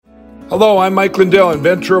Hello, I'm Mike Lindell,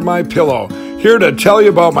 inventor of My Pillow, here to tell you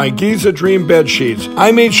about my Giza Dream bed sheets.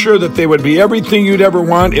 I made sure that they would be everything you'd ever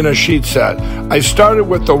want in a sheet set. I started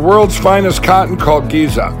with the world's finest cotton called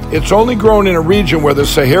Giza. It's only grown in a region where the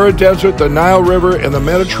Sahara Desert, the Nile River, and the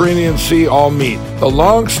Mediterranean Sea all meet. The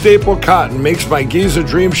long staple cotton makes my Giza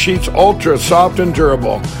Dream sheets ultra soft and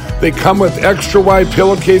durable. They come with extra wide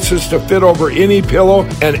pillowcases to fit over any pillow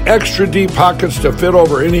and extra deep pockets to fit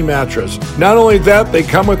over any mattress. Not only that, they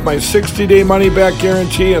come with my 60-day money-back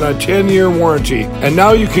guarantee and a 10-year warranty. And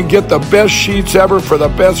now you can get the best sheets ever for the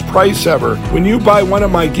best price ever. When you buy one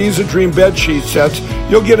of my Giza Dream bed sheet sets,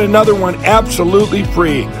 you'll get another one absolutely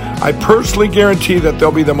free. I personally guarantee that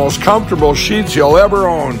they'll be the most comfortable sheets you'll ever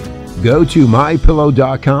own. Go to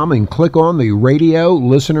mypillow.com and click on the radio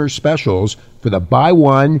listener specials for the buy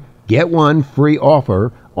one, get one free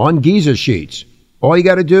offer on Giza sheets. All you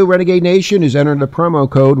got to do, Renegade Nation, is enter the promo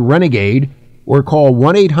code RENEGADE or call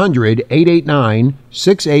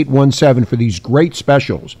 1-800-889-6817 for these great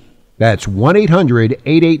specials. That's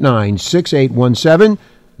 1-800-889-6817.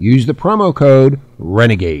 Use the promo code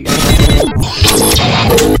RENEGADE.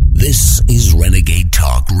 This is Renegade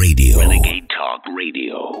Talk Radio. Renegade Talk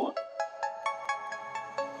Radio.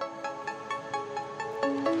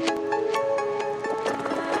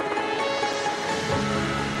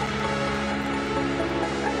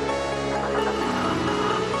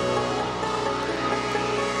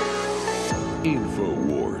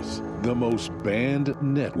 InfoWars, the most banned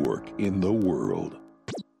network in the world.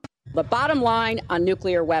 The bottom line on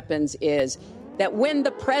nuclear weapons is that when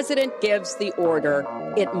the president gives the order,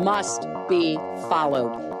 it must be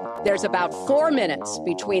followed. There's about 4 minutes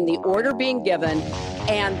between the order being given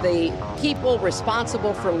and the people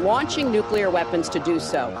responsible for launching nuclear weapons to do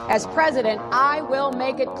so. As president, I will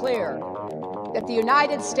make it clear that the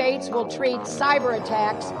United States will treat cyber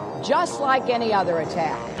attacks just like any other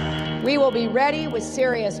attack. We will be ready with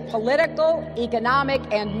serious political, economic,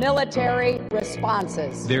 and military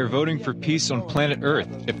responses. They're voting for peace on planet Earth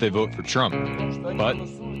if they vote for Trump. But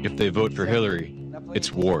if they vote for Hillary,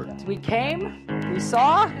 it's war. We came, we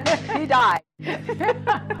saw, he died.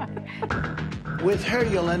 With her,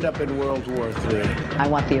 you'll end up in World War III. I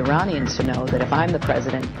want the Iranians to know that if I'm the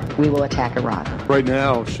president, we will attack Iran. Right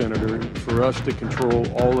now, Senator, for us to control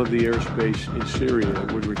all of the airspace in Syria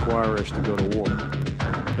would require us to go to war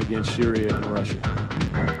against Syria and Russia.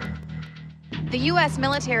 The U.S.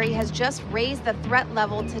 military has just raised the threat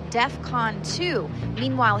level to DEFCON 2.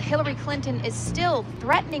 Meanwhile, Hillary Clinton is still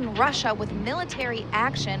threatening Russia with military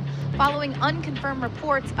action following unconfirmed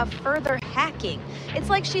reports of further hacking. It's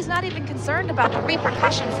like she's not even concerned about the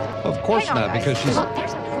repercussions. Of course not, guys. because she's... Look,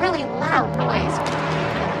 there's a really loud noise.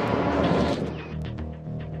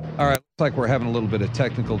 All right, looks like we're having a little bit of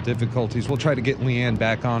technical difficulties. We'll try to get Leanne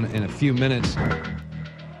back on in a few minutes.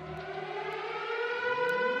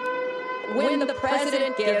 When the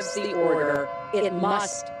president gives the order, it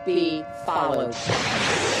must be followed.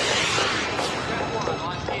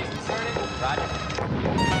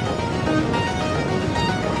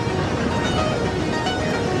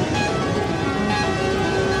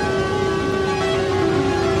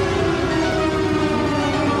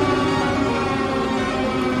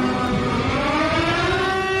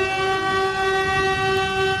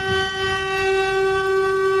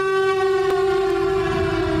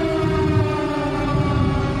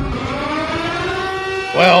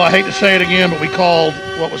 Well, I hate to say it again, but we called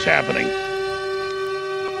what was happening.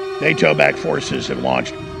 NATO-backed forces have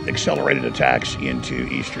launched accelerated attacks into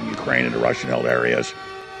eastern Ukraine, into Russian-held areas.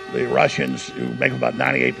 The Russians, who make up about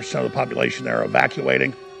 98% of the population there, are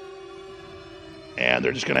evacuating. And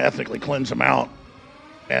they're just going to ethnically cleanse them out.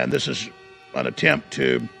 And this is an attempt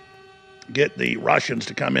to get the Russians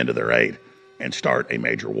to come into their aid and start a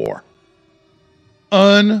major war.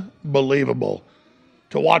 Unbelievable.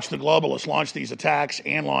 To watch the globalists launch these attacks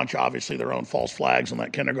and launch, obviously, their own false flags on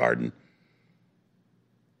that kindergarten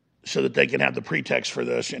so that they can have the pretext for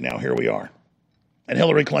this, and now here we are. And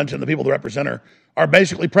Hillary Clinton, the people that represent her, are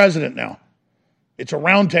basically president now. It's a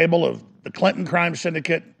round table of the Clinton crime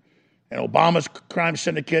syndicate and Obama's crime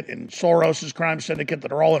syndicate and Soros's crime syndicate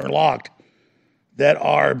that are all interlocked, that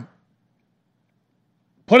are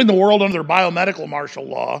putting the world under their biomedical martial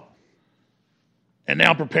law and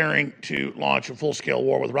now preparing to launch a full-scale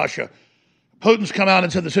war with Russia. Putin's come out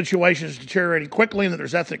and said the situation is deteriorating quickly and that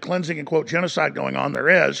there's ethnic cleansing and, quote, genocide going on.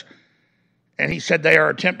 There is. And he said they are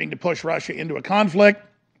attempting to push Russia into a conflict.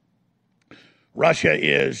 Russia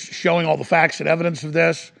is showing all the facts and evidence of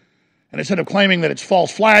this. And instead of claiming that it's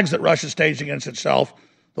false flags that Russia staged against itself,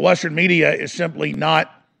 the Western media is simply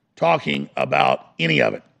not talking about any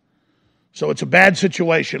of it. So it's a bad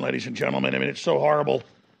situation, ladies and gentlemen. I mean, it's so horrible.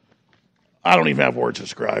 I don't even have words to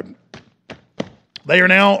describe. They are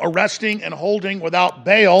now arresting and holding without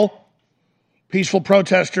bail peaceful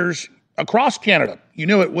protesters across Canada. You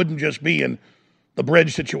knew it wouldn't just be in the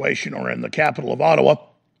bridge situation or in the capital of Ottawa.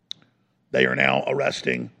 They are now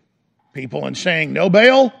arresting people and saying no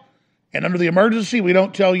bail, and under the emergency, we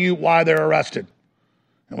don't tell you why they're arrested.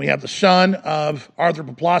 And we have the son of Arthur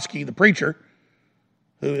Poplawski, the preacher,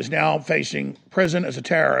 who is now facing prison as a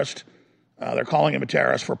terrorist. They're calling him a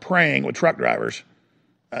terrorist for praying with truck drivers.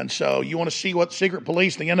 And so you want to see what secret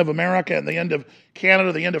police, the end of America and the end of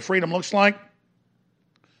Canada, the end of freedom looks like?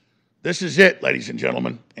 This is it, ladies and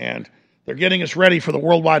gentlemen. And they're getting us ready for the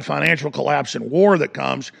worldwide financial collapse and war that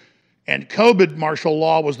comes. And COVID martial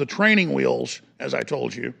law was the training wheels, as I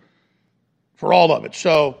told you, for all of it.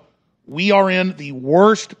 So we are in the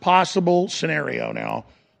worst possible scenario now.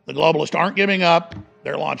 The globalists aren't giving up.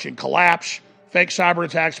 They're launching collapse, fake cyber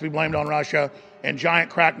attacks to be blamed on Russia, and giant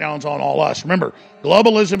crackdowns on all us. Remember,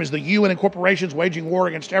 globalism is the UN and corporations waging war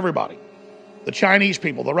against everybody. The Chinese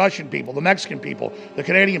people, the Russian people, the Mexican people, the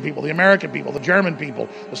Canadian people, the American people, the German people,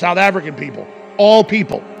 the South African people, all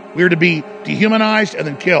people. We are to be dehumanized and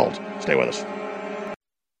then killed. Stay with us.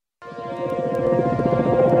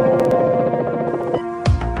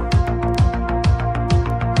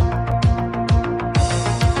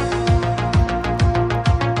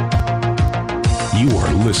 You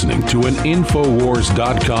are listening to an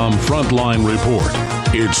Infowars.com frontline report.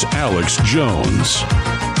 It's Alex Jones.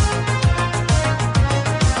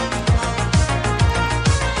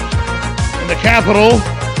 In the capital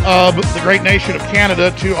of the great nation of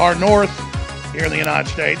Canada, to our north here in the United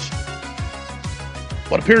States,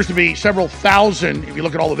 what appears to be several thousand, if you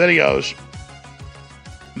look at all the videos,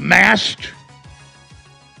 masked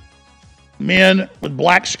men with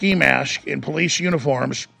black ski masks in police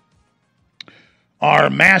uniforms are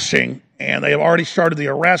massing, and they have already started the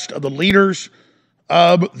arrest of the leaders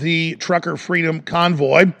of the Trucker Freedom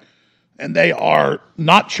Convoy, and they are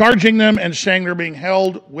not charging them and saying they're being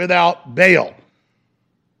held without bail.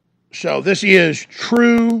 So this is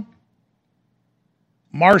true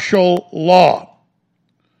martial law.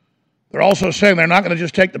 They're also saying they're not going to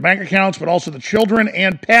just take the bank accounts, but also the children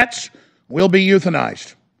and pets will be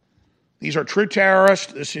euthanized. These are true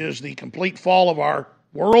terrorists. This is the complete fall of our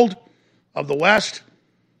world, of the West.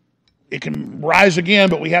 It can rise again,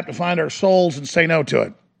 but we have to find our souls and say no to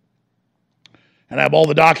it. And I have all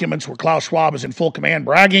the documents where Klaus Schwab is in full command,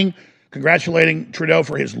 bragging, congratulating Trudeau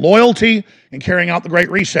for his loyalty in carrying out the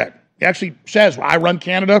Great Reset. He actually says, well, I run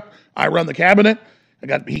Canada, I run the cabinet.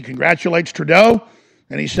 He congratulates Trudeau,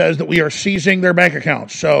 and he says that we are seizing their bank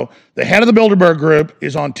accounts. So the head of the Bilderberg Group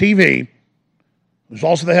is on TV, who's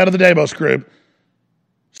also the head of the Davos Group,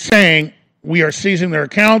 saying we are seizing their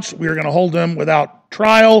accounts, we are going to hold them without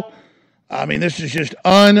trial. I mean, this is just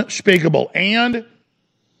unspeakable. And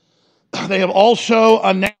they have also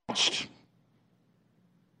announced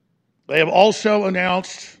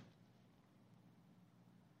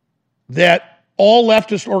that all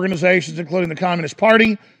leftist organizations, including the Communist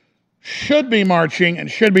Party, should be marching and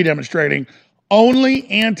should be demonstrating. Only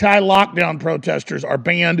anti-lockdown protesters are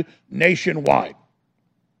banned nationwide.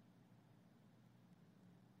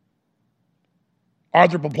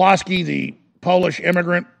 Arthur Poplawski, the Polish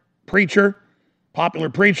immigrant preacher, popular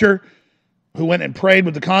preacher, who went and prayed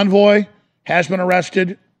with the convoy, has been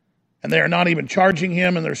arrested, and they are not even charging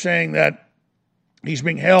him, and they're saying that he's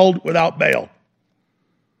being held without bail.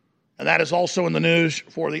 And that is also in the news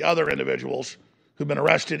for the other individuals who've been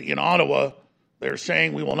arrested in Ottawa. They're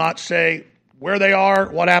saying we will not say where they are,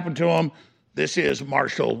 what happened to them. This is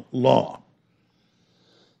martial law.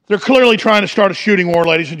 They're clearly trying to start a shooting war,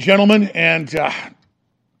 ladies and gentlemen, and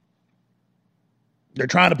they're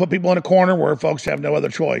trying to put people in a corner where folks have no other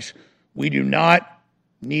choice. We do not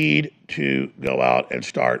need to go out and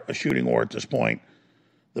start a shooting war at this point.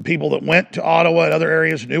 The people that went to Ottawa and other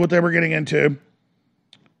areas knew what they were getting into,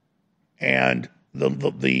 and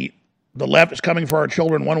the left is coming for our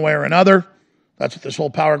children one way or another. That's what this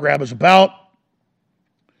whole power grab is about.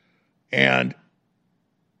 And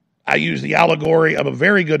I use the allegory of a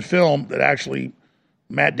very good film that actually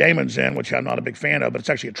Matt Damon's in, which I'm not a big fan of, but it's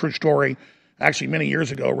actually a true story. Actually, many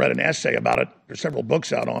years ago, I read an essay about it. There's several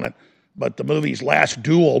books out on it. But the movie's Last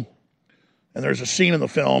Duel, and there's a scene in the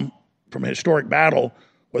film from a historic battle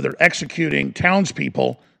where they're executing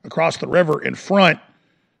townspeople across the river in front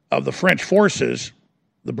of the French forces,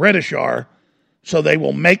 the British are, so they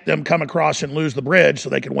will make them come across and lose the bridge so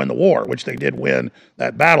they can win the war, which they did win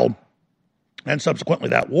that battle and subsequently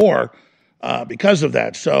that war because of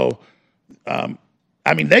that. So,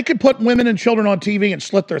 I mean, they could put women and children on TV and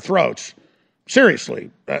slit their throats.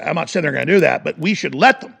 Seriously, I'm not saying they're going to do that, but we should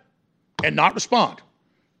let them. and not respond.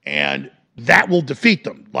 And that will defeat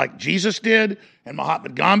them, like Jesus did, and Mahatma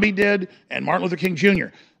Gandhi did, and Martin Luther King Jr.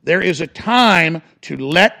 There is a time to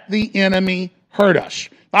let the enemy hurt us.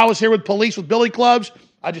 If I was here with police with billy clubs,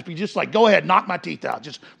 I'd just be just like, go ahead, knock my teeth out.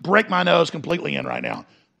 Just break my nose completely in right now.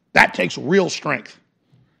 That takes real strength.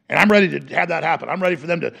 And I'm ready to have that happen. I'm ready for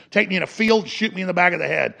them to take me in a field, shoot me in the back of the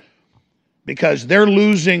head, because they're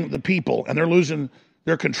losing the people and they're losing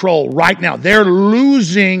their control right now. They're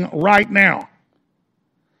losing right now.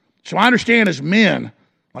 So I understand as men,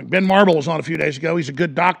 like Ben Marble was on a few days ago, he's a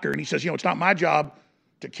good doctor, and he says, it's not my job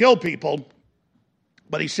to kill people,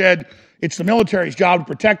 but he said it's the military's job to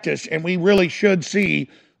protect us, and we really should see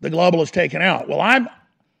the globalists taken out. Well, I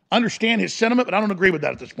understand his sentiment, but I don't agree with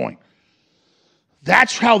that at this point.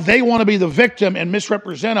 That's how they want to be the victim and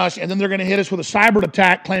misrepresent us, and then they're going to hit us with a cyber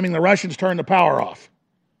attack claiming the Russians turned the power off.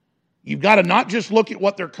 You've got to not just look at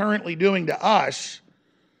what they're currently doing to us.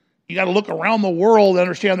 You got to look around the world and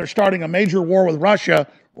understand they're starting a major war with Russia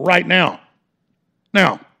right now.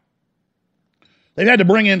 Now, they've had to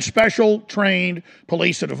bring in special trained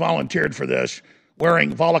police that have volunteered for this,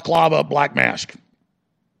 wearing balaclava black mask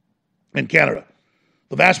in Canada.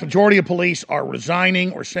 The vast majority of police are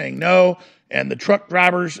resigning or saying no, and the truck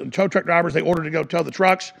drivers and tow truck drivers they ordered to go tow the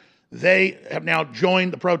trucks, they have now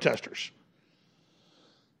joined the protesters.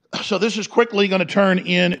 So this is quickly going to turn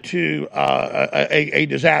into a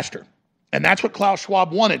disaster. And that's what Klaus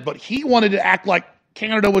Schwab wanted. But he wanted to act like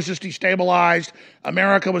Canada was just destabilized,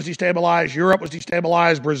 America was destabilized, Europe was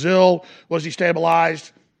destabilized, Brazil was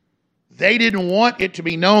destabilized. They didn't want it to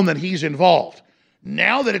be known that he's involved.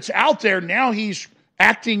 Now that it's out there, now he's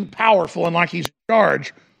acting powerful and like he's in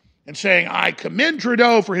charge and saying, I commend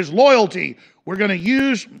Trudeau for his loyalty. We're going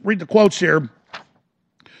to read the quotes here.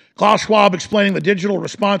 Klaus Schwab explaining the digital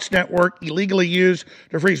response network illegally used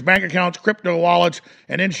to freeze bank accounts, crypto wallets,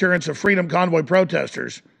 and insurance of Freedom Convoy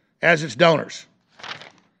protesters as its donors.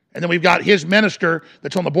 And then we've got his minister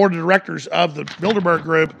that's on the board of directors of the Bilderberg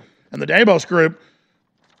Group and the Davos Group,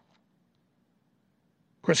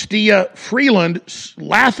 Chrystia Freeland,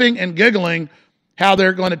 laughing and giggling how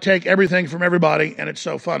they're going to take everything from everybody, and it's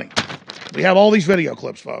so funny. We have all these video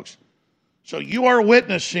clips, folks. So you are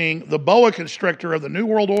witnessing the boa constrictor of the New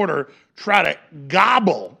World Order try to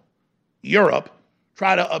gobble Europe,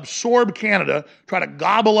 try to absorb Canada, try to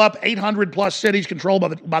gobble up 800 plus cities controlled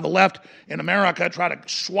by the left in America, try to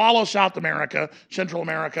swallow South America, Central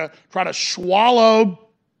America, try to swallow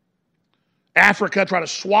Africa, try to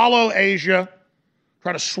swallow Asia,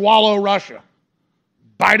 try to swallow Russia,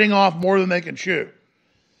 biting off more than they can chew.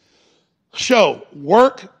 So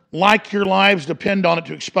work like your lives depend on it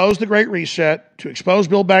to expose the Great Reset, to expose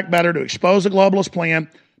Build Back Better, to expose the globalist plan,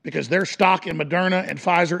 because their stock in Moderna and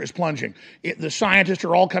Pfizer is plunging. The scientists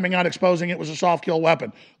are all coming out exposing it was a soft kill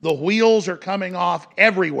weapon. The wheels are coming off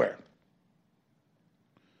everywhere.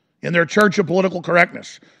 In their church of political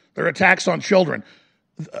correctness, their attacks on children,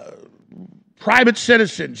 private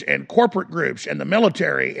citizens and corporate groups and the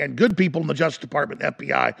military and good people in the Justice Department,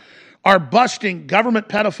 FBI, are busting government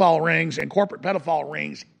pedophile rings and corporate pedophile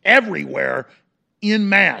rings everywhere en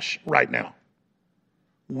masse right now.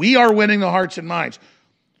 We are winning the hearts and minds.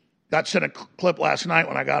 Got sent a clip last night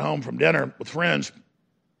when I got home from dinner with friends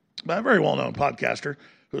by a very well-known podcaster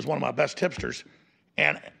who's one of my best tipsters.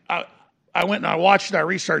 And I went and I watched it, I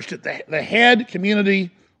researched it. The head community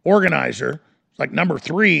organizer, like number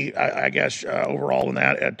 3, I guess, overall in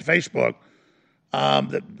that at Facebook,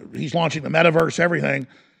 that he's launching the metaverse, everything.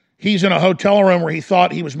 He's in a hotel room where he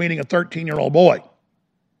thought he was meeting a 13-year-old boy.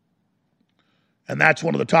 And that's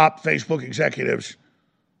one of the top Facebook executives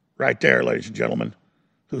right there, ladies and gentlemen,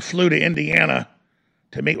 who flew to Indiana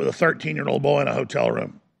to meet with a 13-year-old boy in a hotel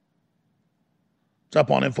room. It's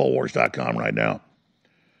up on Infowars.com right now.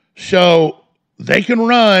 So they can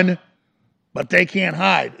run, but they can't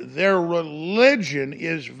hide. Their religion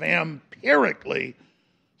is vampirically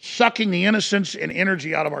sucking the innocence and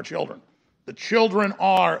energy out of our children. The children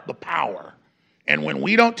are the power. And when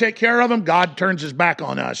we don't take care of them, God turns his back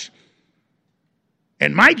on us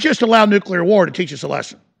and might just allow nuclear war to teach us a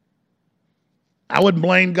lesson. I wouldn't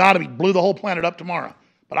blame God if he blew the whole planet up tomorrow,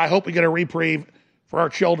 but I hope we get a reprieve for our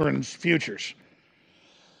children's futures.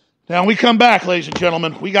 Now, when we come back, ladies and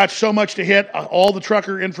gentlemen, we got so much to hit. All the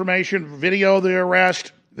trucker information, video of the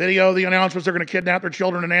arrest, video of the announcements they're going to kidnap their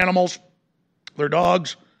children and animals, their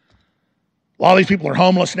dogs. A lot of these people are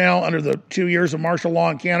homeless now under the 2 years of martial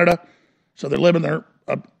law in Canada, so they live in their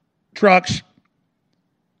trucks.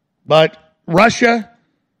 But Russia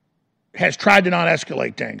has tried to not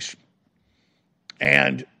escalate things.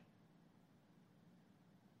 And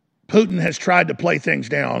Putin has tried to play things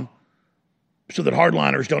down so that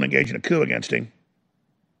hardliners don't engage in a coup against him.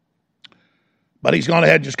 But he's gone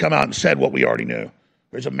ahead and just come out and said what we already knew.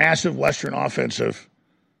 There's a massive Western offensive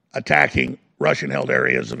attacking Russian-held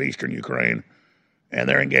areas of eastern Ukraine, and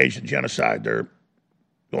they're engaged in genocide. They're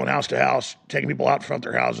going house to house, taking people out front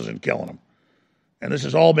of their houses and killing them. And this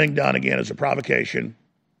is all being done, again, as a provocation,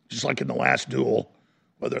 just like in the last duel,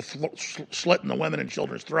 where they're slitting the women and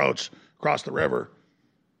children's throats across the river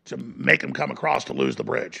to make them come across to lose the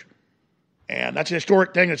bridge. And that's a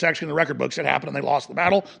historic thing that's actually in the record books. It happened, and they lost the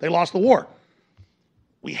battle. They lost the war.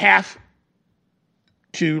 We have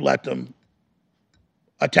to let them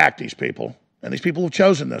attack these people. And these people have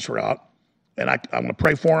chosen this route. And I'm going to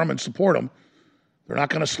pray for them and support them. They're not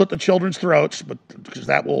going to slit the children's throats, but because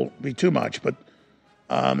that will be too much. But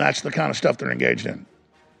that's the kind of stuff they're engaged in.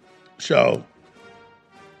 So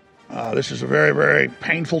this is a very, very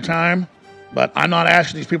painful time. But I'm not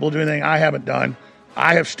asking these people to do anything I haven't done.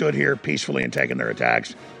 I have stood here peacefully and taken their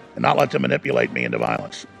attacks and not let them manipulate me into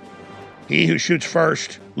violence. He who shoots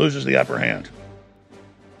first loses the upper hand.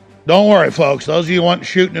 Don't worry, folks. Those of you wanting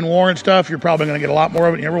shooting and war and stuff, you're probably going to get a lot more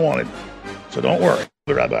of it than you ever wanted. So don't worry.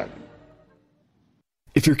 We'll be right back.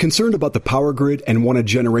 If you're concerned about the power grid and want to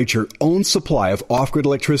generate your own supply of off-grid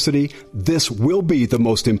electricity, this will be the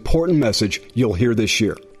most important message you'll hear this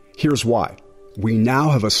year. Here's why. We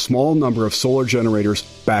now have a small number of solar generators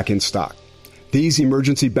back in stock. These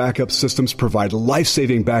emergency backup systems provide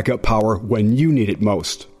life-saving backup power when you need it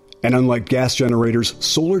most. And unlike gas generators,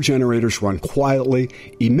 solar generators run quietly,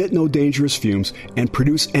 emit no dangerous fumes, and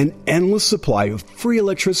produce an endless supply of free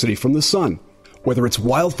electricity from the sun. Whether it's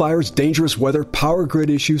wildfires, dangerous weather, power grid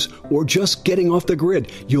issues, or just getting off the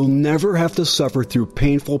grid, you'll never have to suffer through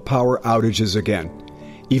painful power outages again.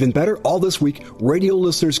 Even better, all this week, radio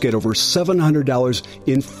listeners get over $700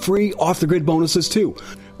 in free off-the-grid bonuses too.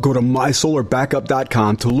 Go to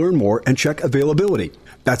mysolarbackup.com to learn more and check availability.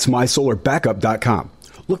 That's mysolarbackup.com.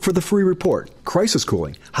 Look for the free report, Crisis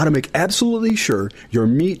Cooling, how to make absolutely sure your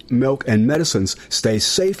meat, milk, and medicines stay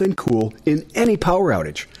safe and cool in any power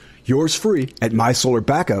outage. Yours free at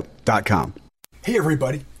mysolarbackup.com. Hey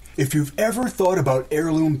everybody, if you've ever thought about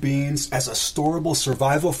heirloom beans as a storable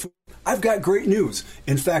survival food, I've got great news.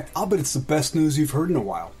 In fact, I'll bet it's the best news you've heard in a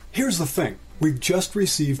while. Here's the thing. We've just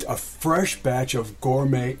received a fresh batch of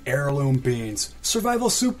gourmet heirloom beans, survival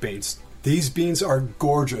soup beans. These beans are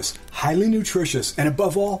gorgeous, highly nutritious, and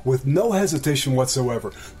above all, with no hesitation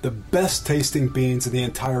whatsoever, the best tasting beans in the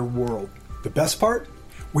entire world. The best part?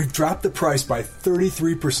 We've dropped the price by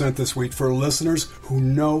 33% this week for listeners who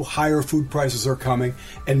know higher food prices are coming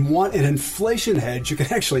and want an inflation hedge you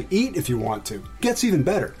can actually eat if you want to. Gets even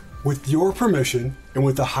better. With your permission, and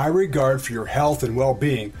with a high regard for your health and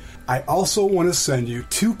well-being, I also want to send you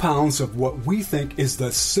 2 pounds of what we think is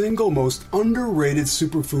the single most underrated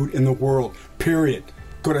superfood in the world, period.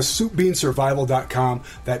 Go to soupbeansurvival.com,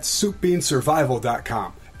 that's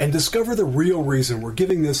soupbeansurvival.com, and discover the real reason we're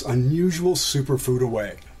giving this unusual superfood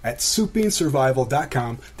away at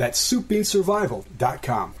soupbeansurvival.com, that's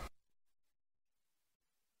soupbeansurvival.com.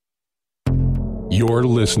 You're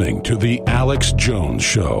listening to The Alex Jones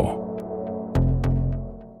Show.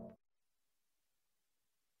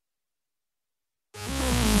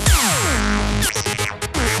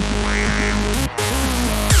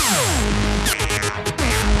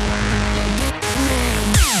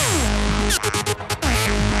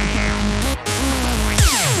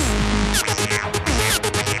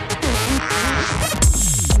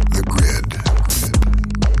 The grid.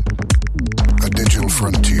 A digital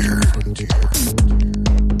frontier.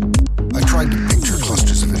 I tried to picture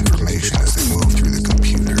clusters of information as they moved through the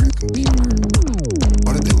computer.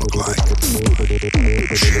 What did they look like?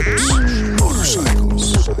 Ships,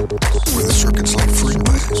 motorcycles. Were the circuits like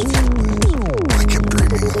freeways? I kept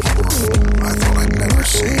dreaming of a world I thought I'd never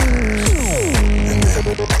see. And then,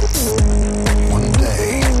 one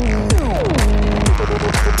day,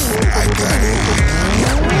 I got it.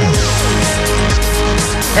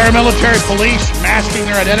 Paramilitary police masking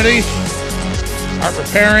their identity are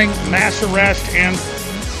preparing mass arrest and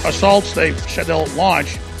assaults they said they'll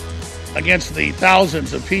launch against the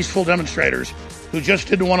thousands of peaceful demonstrators who just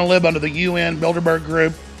didn't want to live under the UN, Bilderberg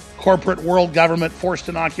Group, corporate world government, forced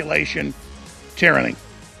inoculation, tyranny.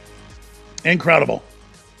 Incredible.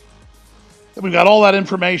 We've got all that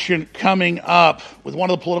information coming up with one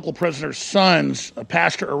of the political prisoners' sons, a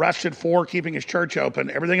pastor arrested for keeping his church open.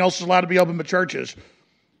 Everything else is allowed to be open but churches.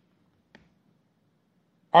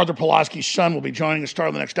 Arthur Pulaski's son will be joining us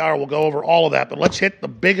starting the next hour. We'll go over all of that. But let's hit the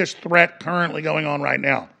biggest threat currently going on right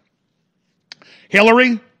now.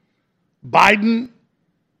 Hillary, Biden,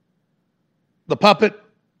 the puppet,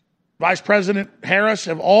 Vice President Harris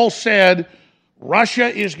have all said Russia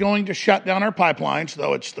is going to shut down our pipelines,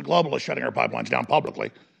 though it's the globalists shutting our pipelines down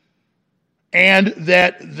publicly, and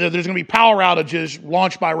that there's going to be power outages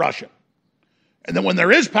launched by Russia. And then when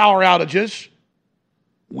there is power outages,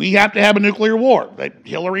 we have to have a nuclear war.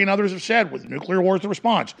 Hillary and others have said, with nuclear war is the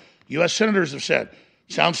response. U.S. senators have said.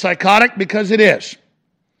 Sounds psychotic because it is.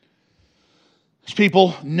 These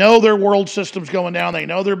people know their world system's going down. They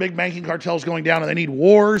know their big banking cartel's going down, and they need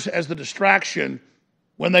wars as the distraction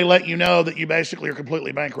when they let you know that you basically are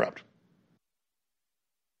completely bankrupt.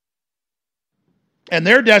 And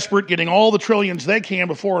they're desperate, getting all the trillions they can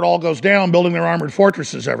before it all goes down, building their armored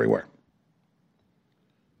fortresses everywhere.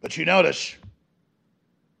 But you notice,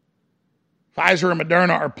 Pfizer and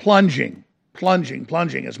Moderna are plunging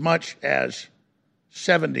as much as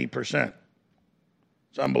 70%.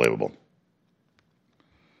 It's unbelievable.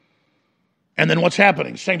 And then what's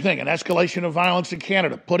happening? Same thing, an escalation of violence in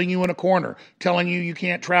Canada, putting you in a corner, telling you you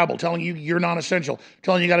can't travel, telling you you're non-essential,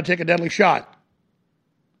 telling you got to take a deadly shot.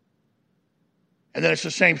 And then it's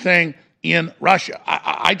the same thing in Russia.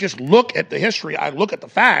 I just look at the history, I look at the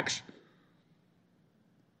facts,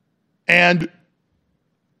 and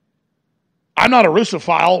I'm not a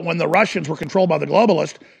Russophile. When the Russians were controlled by the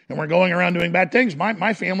globalists and were going around doing bad things,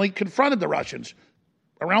 my family confronted the Russians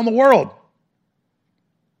around the world.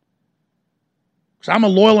 Because I'm a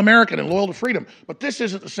loyal American and loyal to freedom. But this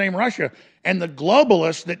isn't the same Russia. And the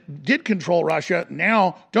globalists that did control Russia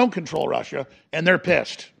now don't control Russia, and they're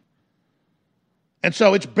pissed. And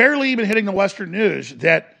so it's barely even hitting the Western news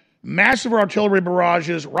that massive artillery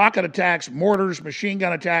barrages, rocket attacks, mortars, machine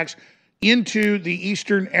gun attacks into the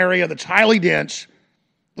eastern area that's highly dense,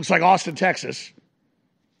 looks like Austin, Texas,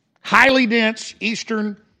 highly dense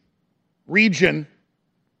eastern region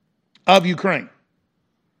of Ukraine.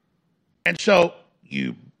 And so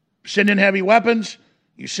you send in heavy weapons,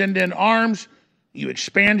 you send in arms, you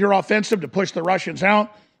expand your offensive to push the Russians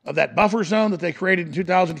out of that buffer zone that they created in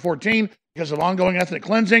 2014 because of ongoing ethnic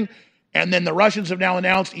cleansing. And then the Russians have now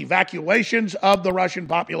announced evacuations of the Russian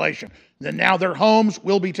population. Then now their homes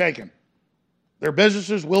will be taken. Their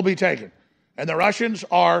businesses will be taken. And the Russians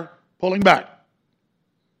are pulling back.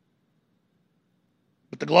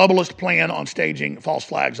 But the globalists plan on staging false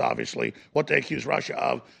flags, obviously, what they accuse Russia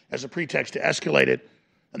of, as a pretext to escalate it.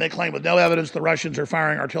 And they claim with no evidence the Russians are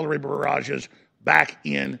firing artillery barrages back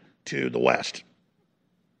into the West.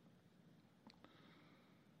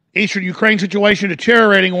 Eastern Ukraine situation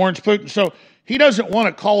deteriorating, warns Putin. So he doesn't want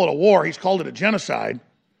to call it a war. He's called it a genocide.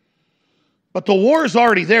 But the war is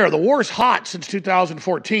already there. The war is hot since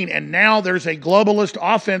 2014, and now there's a globalist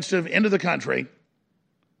offensive into the country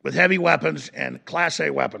with heavy weapons and Class A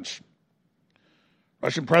weapons.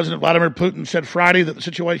 Russian President Vladimir Putin said Friday that the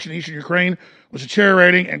situation in eastern Ukraine was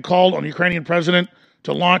deteriorating and called on the Ukrainian president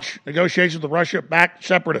to launch negotiations with Russia-backed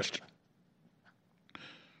separatists.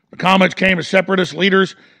 The comments came as separatist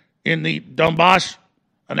leaders in the Donbass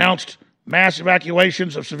announced mass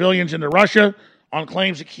evacuations of civilians into Russia on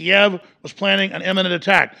claims that Kiev was planning an imminent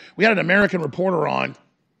attack. We had an American reporter on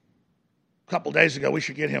a couple days ago. We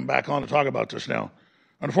should get him back on to talk about this now.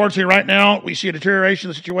 Unfortunately, right now, we see a deterioration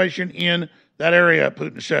of the situation in that area,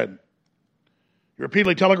 Putin said. He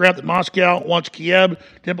repeatedly telegraphed that Moscow wants Kiev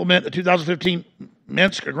to implement the 2015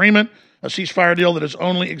 Minsk agreement, a ceasefire deal that has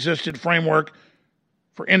only existed framework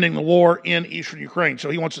for ending the war in eastern Ukraine. So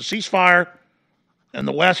he wants a ceasefire, and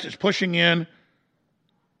the West is pushing in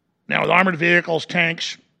now with armored vehicles,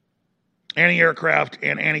 tanks, anti-aircraft,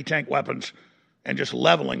 and anti-tank weapons, and just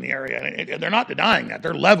leveling the area. And they're not denying that.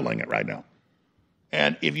 They're leveling it right now.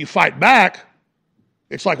 And if you fight back,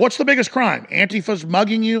 it's like, what's the biggest crime? Antifa's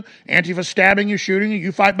mugging you, Antifa's stabbing you, shooting you.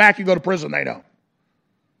 You fight back, you go to prison. They don't.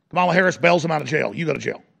 Kamala Harris bails them out of jail. You go to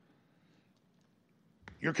jail.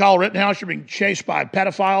 You're Kyle Rittenhouse. You're being chased by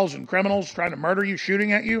pedophiles and criminals trying to murder you,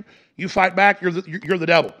 shooting at you. You fight back, you're the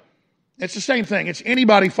devil. It's the same thing. It's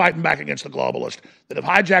anybody fighting back against the globalists that have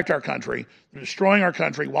hijacked our country, that are destroying our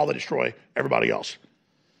country while they destroy everybody else.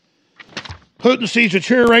 Putin sees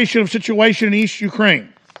deterioration of situation in East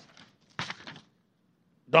Ukraine.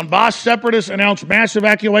 Donbass separatists announce mass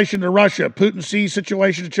evacuation to Russia. Putin sees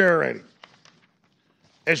situation deteriorating.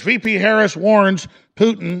 As VP Harris warns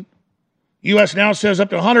Putin, U.S. now says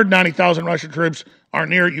up to 190,000 Russian troops are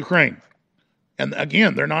near Ukraine. And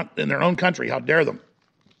again, they're not in their own country. How dare them?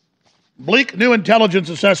 Bleak new intelligence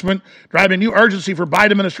assessment driving new urgency for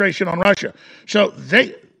Biden administration on Russia. So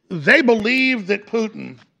they believe that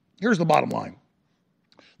Putin, here's the bottom line.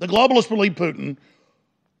 The globalists believe Putin,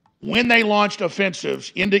 when they launched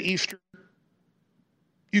offensives into eastern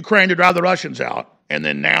Ukraine to drive the Russians out, and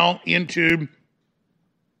then now into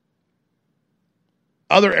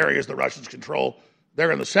other areas the Russians control,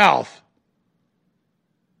 there in the south,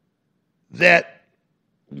 that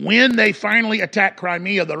when they finally attack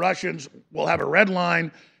Crimea, the Russians will have a red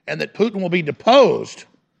line and that Putin will be deposed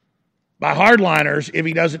by hardliners if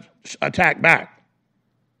he doesn't attack back.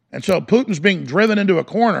 And so Putin's being driven into a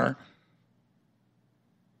corner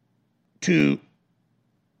to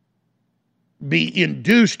be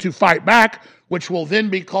induced to fight back, which will then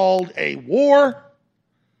be called a war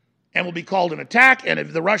and will be called an attack. And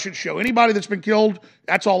if the Russians show anybody that's been killed,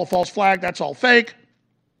 that's all a false flag, that's all fake.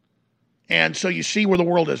 And so you see where the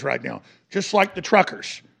world is right now. Just like the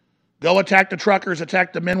truckers. Go attack the truckers,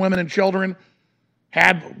 attack the men, women, and children.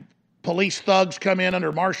 Had police thugs come in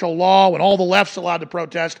under martial law when all the left's allowed to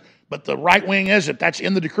protest, but the right wing isn't. That's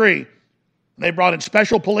in the decree. They brought in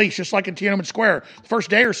special police, just like in Tiananmen Square. The first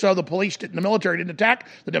day or so, the military didn't attack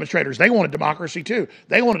the demonstrators. They wanted democracy too.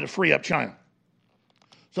 They wanted to free up China.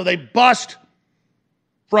 So they bust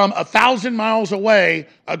from 1,000 miles away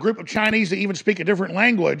a group of Chinese that even speak a different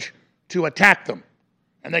language to attack them.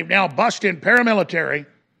 And they've now bust in paramilitary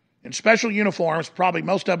in special uniforms. Probably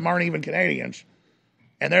most of them aren't even Canadians.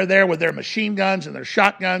 And they're there with their machine guns and their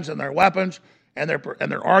shotguns and their weapons. And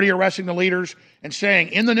they're already arresting the leaders and saying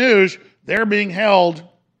in the news, they're being held,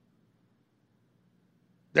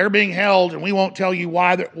 and we won't tell you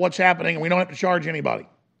what's happening, and we don't have to charge anybody.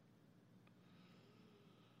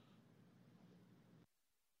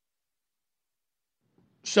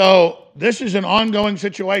 So this is an ongoing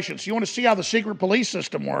situation. So you want to see how the secret police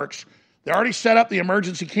system works. They already set up the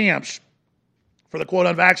emergency camps for the quote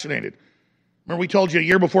unvaccinated. Remember we told you a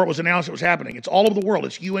year before it was announced it was happening. It's all over the world.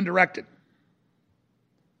 It's UN directed.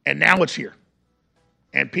 And now it's here.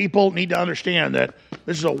 And people need to understand that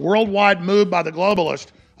this is a worldwide move by the globalist,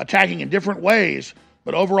 attacking in different ways,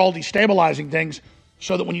 but overall destabilizing things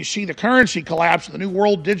so that when you see the currency collapse and the new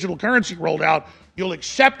world digital currency rolled out, you'll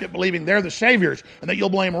accept it believing they're the saviors and that you'll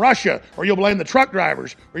blame Russia or you'll blame the truck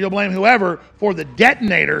drivers or you'll blame whoever for the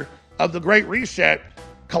detonator of the Great Reset,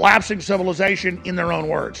 collapsing civilization in their own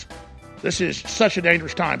words. This is such a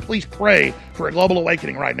dangerous time. Please pray for a global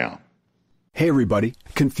awakening right now. Hey everybody,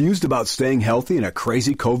 confused about staying healthy in a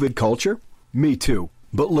crazy COVID culture? Me too.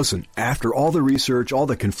 But listen, after all the research, all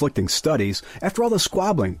the conflicting studies, after all the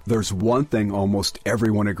squabbling, there's one thing almost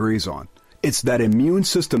everyone agrees on. It's that immune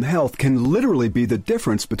system health can literally be the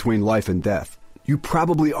difference between life and death. You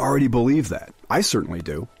probably already believe that. I certainly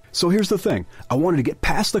do. So here's the thing. I wanted to get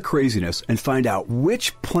past the craziness and find out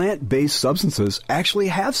which plant-based substances actually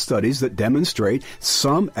have studies that demonstrate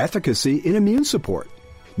some efficacy in immune support.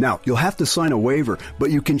 Now, you'll have to sign a waiver, but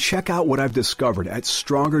you can check out what I've discovered at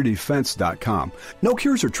StrongerDefense.com. No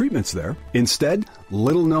cures or treatments there. Instead,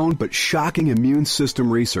 little known but shocking immune system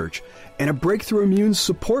research and a breakthrough immune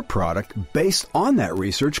support product based on that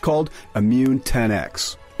research called Immune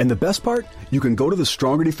 10X. And the best part? You can go to the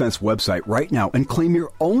Stronger Defense website right now and claim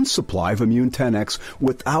your own supply of Immune 10X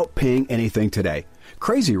without paying anything today.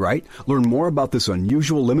 Crazy, right? Learn more about this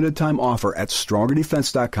unusual limited time offer at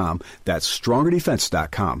StrongerDefense.com. That's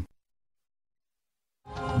StrongerDefense.com.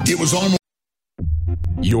 It was on.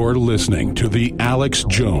 You're listening to The Alex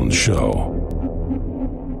Jones Show.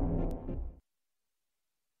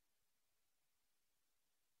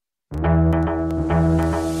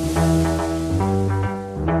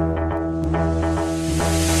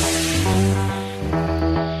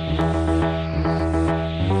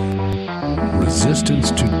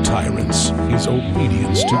 Resistance to tyrants is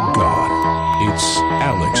obedience to God. It's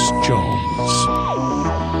Alex Jones.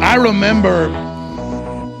 I remember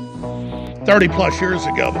 30 plus years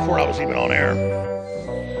ago, before I was even on air,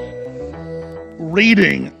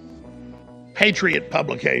 reading patriot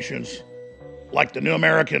publications like the New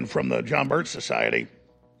American from the John Birch Society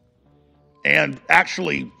and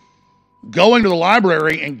actually going to the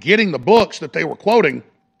library and getting the books that they were quoting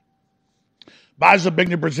by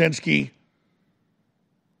Zbigniew Brzezinski,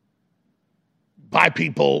 by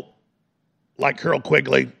people like Carol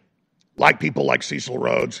Quigley, like people like Cecil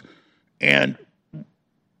Rhodes, and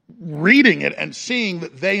reading it and seeing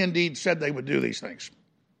that they indeed said they would do these things.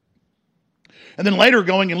 And then later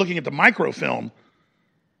going and looking at the microfilm,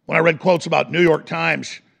 when I read quotes about New York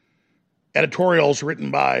Times editorials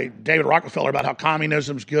written by David Rockefeller about how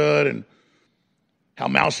communism's good and how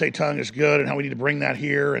Mao Zedong is good and how we need to bring that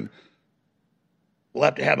here, and we'll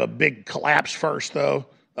have to have a big collapse first, though,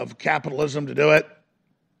 of capitalism to do it.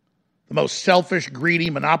 The most selfish, greedy,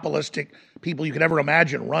 monopolistic people you could ever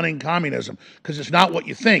imagine running communism, because it's not what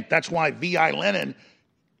you think. That's why V.I. Lenin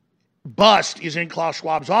bust is in Klaus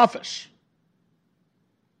Schwab's office.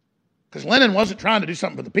 Because Lenin wasn't trying to do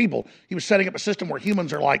something for the people. He was setting up a system where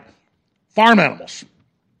humans are like farm animals.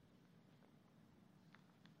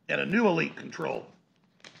 And a new elite control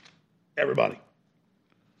everybody.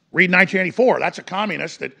 Read 1984. That's a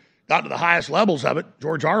communist that got to the highest levels of it,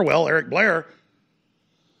 George Orwell, Eric Blair,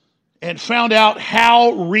 and found out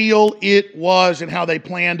how real it was and how they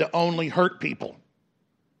planned to only hurt people.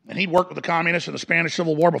 And he'd worked with the communists in the Spanish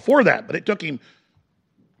Civil War before that, but it took him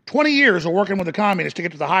 20 years of working with the communists to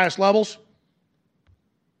get to the highest levels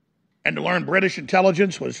and to learn British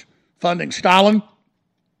intelligence was funding Stalin,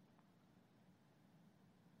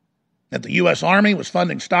 that the U.S. Army was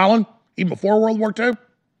funding Stalin even before World War II,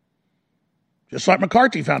 just like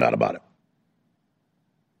McCarthy found out about it.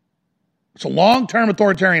 It's a long-term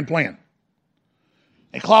authoritarian plan.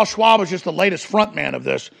 And Klaus Schwab was just the latest frontman of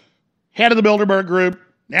this, head of the Bilderberg Group,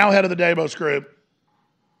 now head of the Davos Group,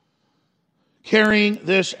 carrying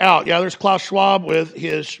this out. Yeah, there's Klaus Schwab with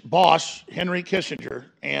his boss, Henry Kissinger,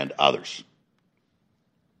 and others.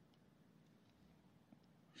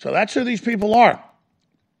 So that's who these people are.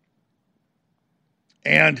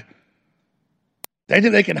 And they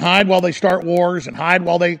think they can hide while they start wars and hide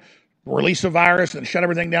while they release a virus and shut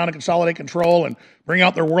everything down and consolidate control and bring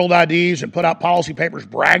out their world IDs and put out policy papers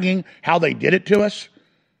bragging how they did it to us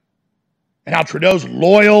and how Trudeau's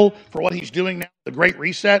loyal for what he's doing now, the Great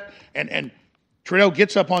Reset. And Trudeau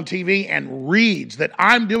gets up on TV and reads that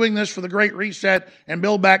I'm doing this for the Great Reset and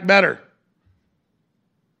Build Back Better.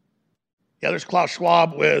 Yeah, there's Klaus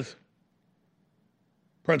Schwab with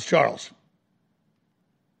Prince Charles.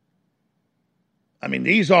 I mean,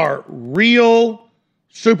 these are real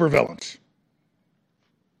supervillains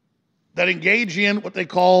that engage in what they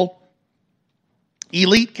call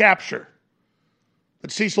elite capture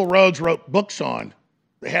that Cecil Rhodes wrote books on,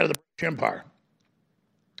 the head of the British Empire,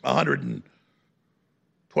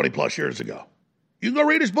 120 plus years ago. You can go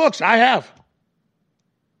read his books. I have.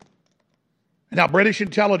 And now British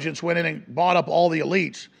intelligence went in and bought up all the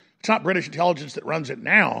elites. It's not British intelligence that runs it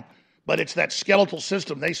now, but it's that skeletal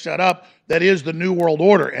system they set up that is the New World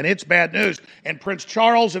Order, and it's bad news. And Prince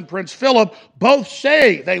Charles and Prince Philip both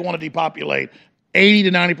say they want to depopulate 80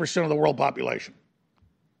 to 90% of the world population.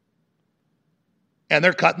 And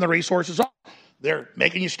they're cutting the resources off. They're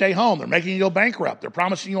making you stay home. They're making you go bankrupt. They're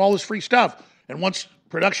promising you all this free stuff. And once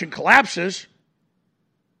production collapses,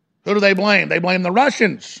 who do they blame? They blame the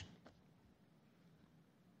Russians.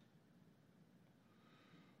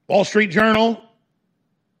 Wall Street Journal,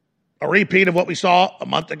 a repeat of what we saw a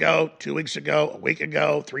month ago, 2 weeks ago, a week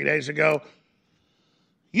ago, 3 days ago.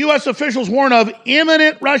 U.S. officials warn of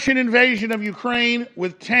imminent Russian invasion of Ukraine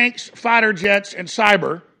with tanks, fighter jets, and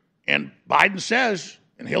cyber. And Biden says,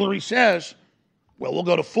 and Hillary says, well, we'll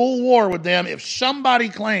go to full war with them if somebody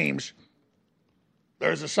claims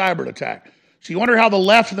there's a cyber attack. So you wonder how the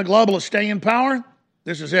left and the globalists stay in power?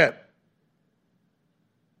 This is it.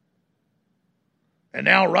 And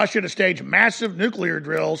now Russia to stage massive nuclear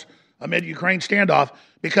drills amid Ukraine standoff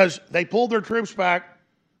because they pulled their troops back.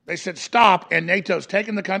 They said stop, and NATO's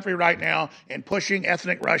taking the country right now and pushing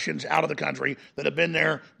ethnic Russians out of the country that have been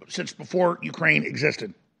there since before Ukraine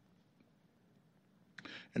existed.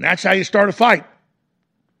 And that's how you start a fight.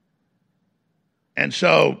 And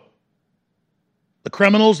so the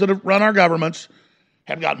criminals that have run our governments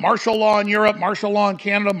have got martial law in Europe, martial law in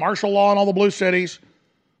Canada, martial law in all the blue cities.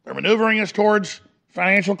 They're maneuvering us towards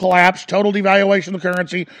financial collapse, total devaluation of the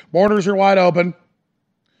currency, borders are wide open.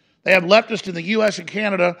 They have leftists in the U.S. and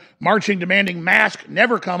Canada marching, demanding masks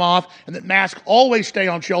never come off and that masks always stay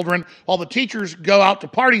on children while the teachers go out to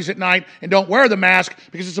parties at night and don't wear the mask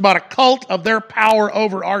because it's about a cult of their power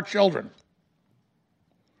over our children.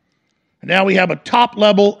 And now we have a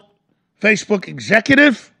top-level Facebook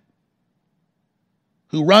executive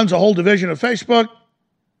who runs a whole division of Facebook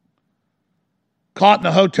caught in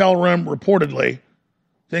a hotel room reportedly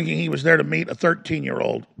thinking he was there to meet a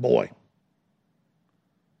 13-year-old boy.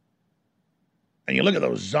 And you look at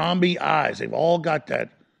those zombie eyes. They've all got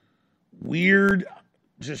that weird,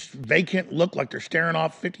 just vacant look like they're staring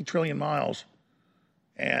off 50 trillion miles.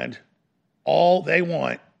 And all they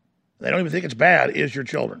want, they don't even think it's bad, is your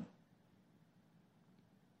children.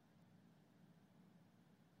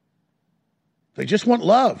 They just want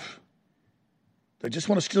love. They just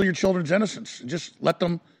want to steal your children's innocence. And just let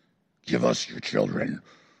them give us your children.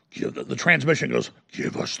 The transmission goes,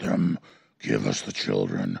 give us them. Give us the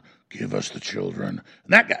children. Give us the children.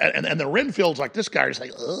 And that guy, and the Renfields like this guy are just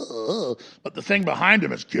like, oh. But the thing behind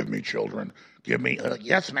him is, give me children. Give me,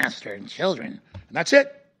 yes, master, and children. And that's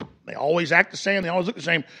it. They always act the same. They always look the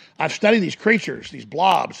same. I've studied these creatures, these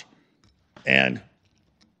blobs, and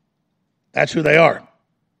that's who they are.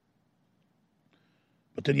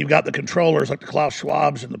 But then you've got the controllers like the Klaus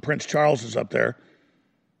Schwabs and the Prince Charleses up there.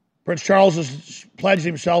 Prince Charles has pledged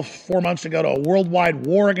himself 4 months ago to a worldwide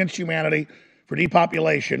war against humanity for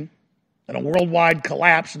depopulation. and a worldwide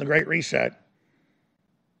collapse in the Great Reset.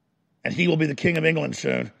 And he will be the King of England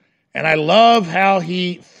soon. And I love how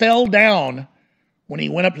he fell down when he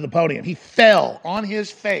went up to the podium. He fell on his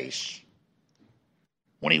face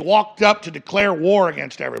when he walked up to declare war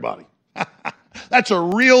against everybody. That's a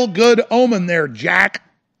real good omen there, Jack.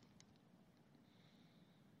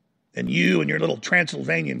 And you and your little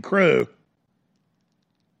Transylvanian crew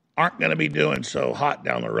aren't going to be doing so hot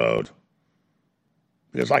down the road.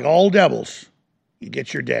 Because like all devils, you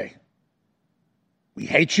get your day. We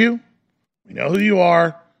hate you. We know who you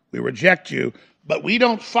are. We reject you. But we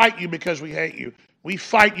don't fight you because we hate you. We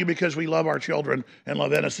fight you because we love our children and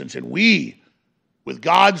love innocence. And we, with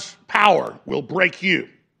God's power, will break you.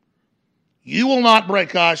 You will not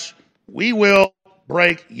break us. We will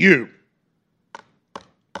break you.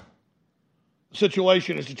 The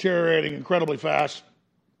situation is deteriorating incredibly fast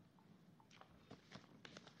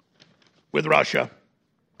with Russia.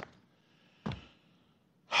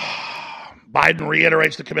 Biden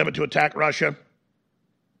reiterates the commitment to attack Russia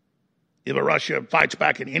if Russia fights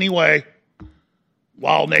back in any way,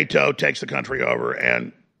 while NATO takes the country over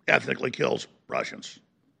and ethnically kills Russians,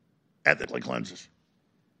 ethnically cleanses.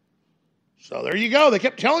 So there you go. They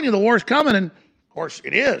kept telling you the war's coming, and of course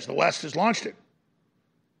it is. The West has launched it.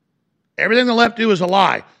 Everything the left do is a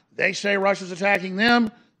lie. They say Russia's attacking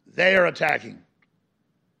them. They are attacking.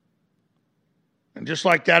 And just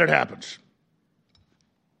like that, it happens.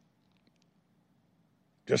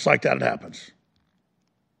 Just like that, it happens.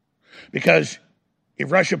 Because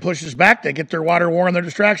if Russia pushes back, they get their water war and their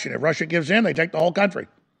distraction. If Russia gives in, they take the whole country.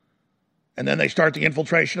 And then they start the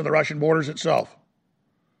infiltration of the Russian borders itself.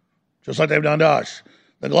 Just like they've done to us.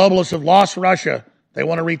 The globalists have lost Russia. They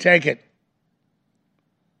want to retake it.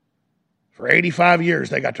 For 85 years,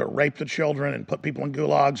 they got to rape the children and put people in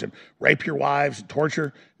gulags and rape your wives and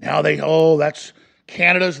torture. Now that's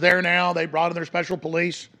Canada's there now. They brought in their special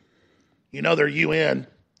police. You know, they're UN.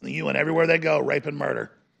 The UN, everywhere they go, rape and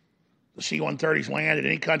murder. The C-130s land in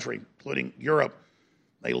any country, including Europe.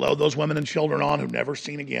 They load those women and children on who've never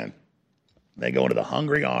seen again. They go into the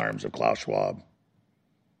hungry arms of Klaus Schwab.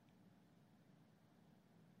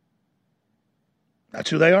 That's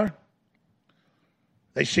who they are.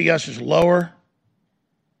 They see us as lower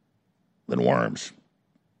than worms.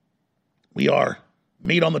 We are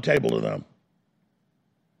meat on the table to them.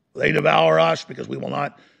 They devour us because we will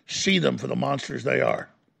not see them for the monsters they are.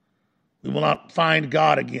 We will not find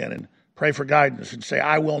God again and pray for guidance and say,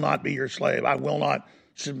 I will not be your slave. I will not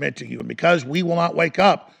submit to you. And because we will not wake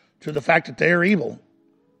up to the fact that they are evil,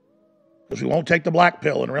 because we won't take the black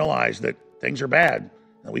pill and realize that things are bad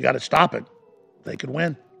and we got to stop it, they could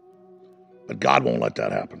win. But God won't let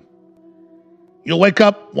that happen. You'll wake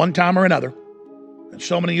up one time or another, and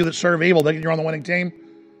so many of you that serve evil thinking you're on the winning team,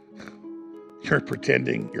 you're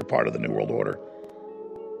pretending you're part of the New World Order.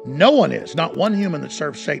 No one is. Not one human that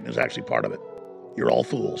serves Satan is actually part of it. You're all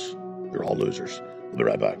fools. You're all losers. We'll be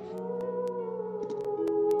right back.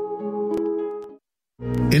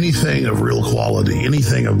 Anything of real quality,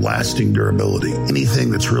 anything of lasting durability, anything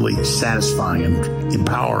that's really satisfying and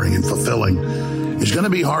empowering and fulfilling is going to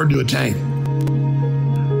be hard to attain.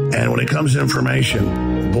 And when it comes to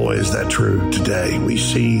information, boy, is that true today. We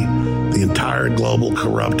see the entire global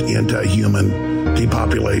corrupt anti-human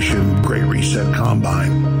depopulation, Great Reset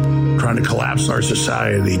combine, trying to collapse our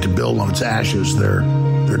society to build on its ashes their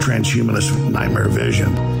transhumanist nightmare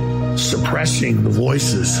vision, suppressing the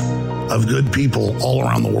voices of good people all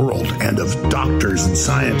around the world and of doctors and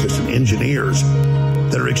scientists and engineers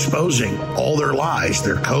that are exposing all their lies,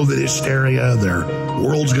 their COVID hysteria, their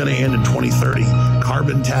world's going to end in 2030,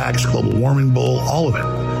 carbon tax, global warming bull, all of it.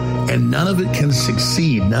 And none of it can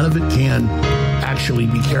succeed. None of it can actually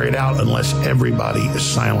be carried out unless everybody is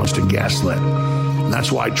silenced and gaslit. And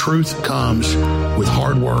that's why truth comes with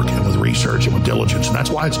hard work and with research and with diligence. And that's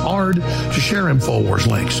why it's hard to share InfoWars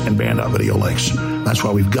links and Band.video links. That's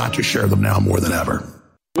why we've got to share them now more than ever.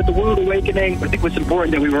 With the world awakening, I think it's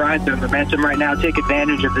important that we ride the momentum right now, take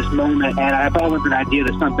advantage of this moment. And I've always an idea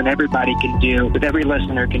that something everybody can do, that every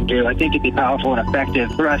listener can do. I think it'd be powerful and effective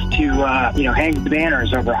for us to, hang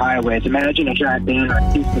banners over highways. Imagine a giant banner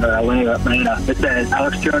in Houston or LA or Atlanta that says,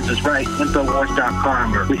 Alex Jones is right,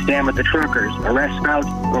 Infowars.com, or we stand with the truckers, arrest scouts,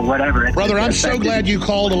 or whatever. Brother, I'm so glad you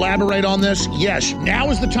called. Elaborate on this. Yes, now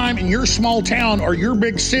is the time in your small town or your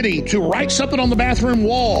big city to write something on the bathroom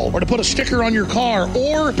wall or to put a sticker on your car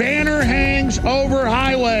or banner hangs over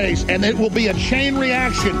highways, and it will be a chain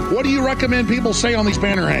reaction. What do you recommend people say on these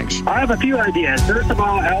banner hangs? I have a few ideas. First of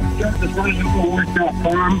all,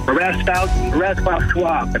 InfoWars.com, arrest Klaus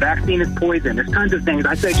Schwab. The vaccine is poison. There's tons of things.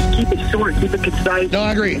 I say just keep it short, keep it concise. No,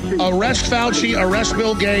 I agree. Arrest Fauci, arrest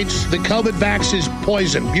Bill Gates. The COVID vax is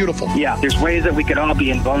poison. Beautiful. Yeah, there's ways that we could all be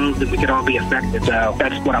involved and we could all be affected. So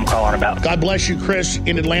that's what I'm calling about. God bless you, Chris,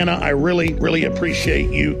 in Atlanta. I really, really appreciate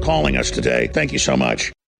you calling us today. Thank you so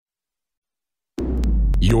much.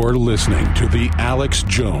 You're listening to The Alex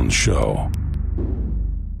Jones Show.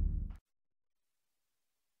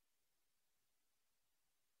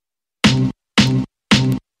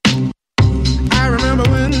 I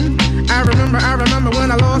remember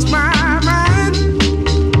when I lost my mind.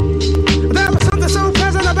 There was something so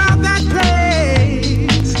pleasant about that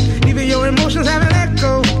place. Even your emotions have an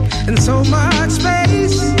echo in so much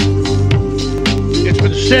space. It's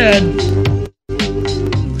been said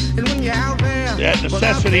that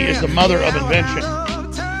necessity is the mother of invention.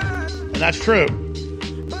 And that's true,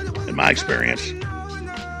 in my experience.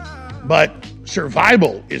 But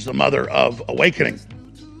survival is the mother of awakening.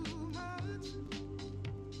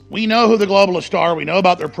 We know who the globalists are. We know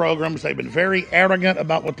about their programs. They've been very arrogant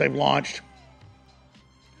about what they've launched.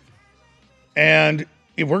 And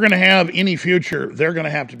if we're going to have any future, they're going to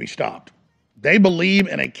have to be stopped. They believe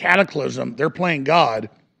in a cataclysm. They're playing God,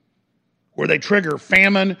 where they trigger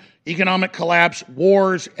famine, economic collapse,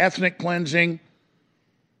 wars, ethnic cleansing,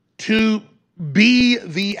 to be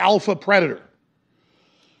the alpha predator.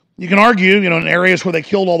 You can argue, in areas where they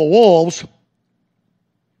killed all the wolves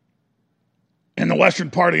in the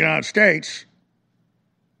western part of the United States,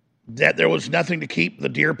 that there was nothing to keep the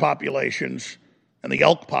deer populations and the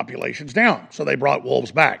elk populations down. So they brought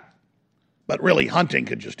wolves back. But really, hunting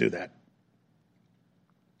could just do that.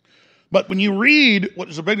 But when you read what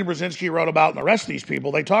Zbigniew Brzezinski wrote about and the rest of these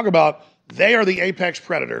people, they talk about they are the apex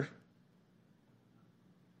predator.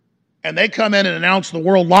 And they come in and announce the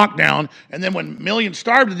world lockdown. And then when millions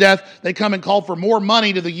starve to death, they come and call for more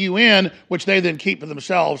money to the UN, which they then keep for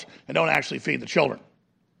themselves and don't actually feed the children.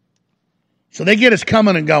 So they get us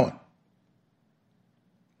coming and going.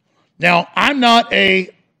 Now, I'm not a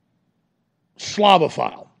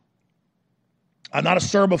Slavophile. I'm not a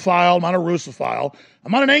Serbophile. I'm not a Russophile.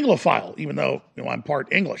 I'm not an Anglophile, even though I'm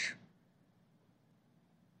part English.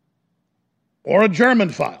 Or a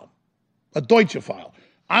Germanophile, a Deutschophile.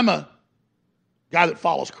 I'm a guy that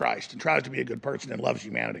follows Christ and tries to be a good person and loves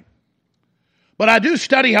humanity. But I do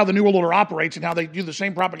study how the New World Order operates and how they do the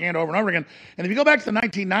same propaganda over and over again. And if you go back to the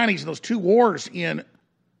 1990s and those two wars in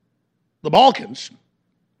the Balkans,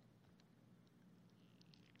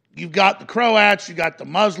 you've got the Croats, you've got the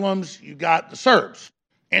Muslims, you've got the Serbs.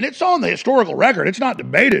 And it's on the historical record. It's not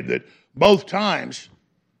debated that both times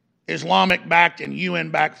Islamic-backed and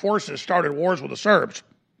UN-backed forces started wars with the Serbs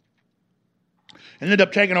and ended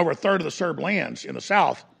up taking over a third of the Serb lands in the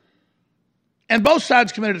south. And both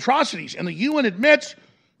sides committed atrocities. And the UN admits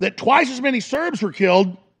that twice as many Serbs were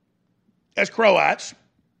killed as Croats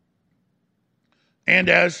and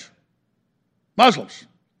as Muslims.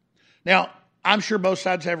 Now, I'm sure both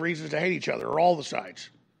sides have reasons to hate each other, or all the sides.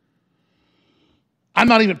 I'm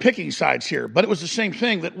not even picking sides here, but it was the same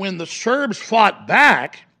thing that when the Serbs fought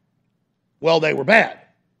back, well, they were bad.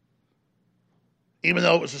 Even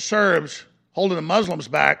though it was the Serbs holding the Muslims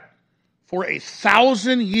back for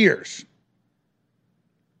 1,000 years.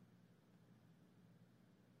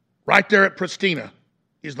 Right there at Pristina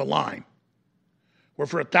is the line, where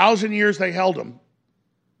for 1,000 years they held them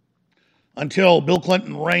until Bill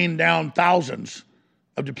Clinton rained down thousands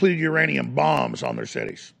of depleted uranium bombs on their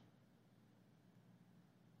cities.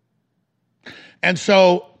 And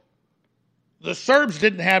so the Serbs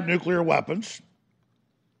didn't have nuclear weapons,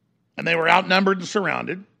 and they were outnumbered and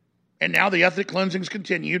surrounded. And now the ethnic cleansing's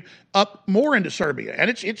continued up more into Serbia. And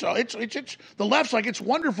it's the left's like, it's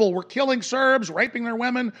wonderful. We're killing Serbs, raping their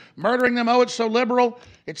women, murdering them. Oh, it's so liberal.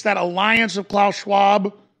 It's that alliance of Klaus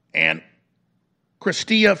Schwab and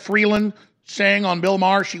Chrystia Freeland saying on Bill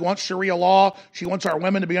Maher she wants Sharia law. She wants our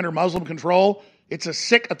women to be under Muslim control. It's a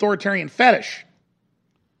sick authoritarian fetish.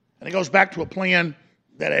 And it goes back to a plan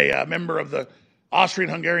that a member of the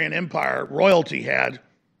Austrian-Hungarian Empire royalty had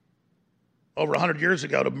over 100 years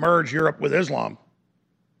ago to merge Europe with Islam.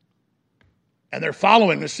 And they're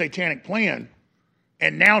following this satanic plan.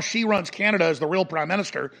 And now she runs Canada as the real prime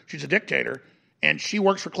minister. She's a dictator. And she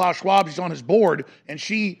works for Klaus Schwab. She's on his board. And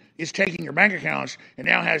she is taking your bank accounts and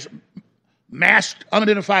now has masked,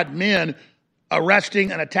 unidentified men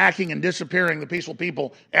arresting and attacking and disappearing the peaceful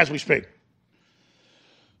people as we speak.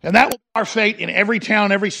 And that will be our fate in every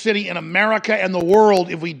town, every city in America and the world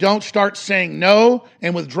if we don't start saying no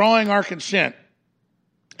and withdrawing our consent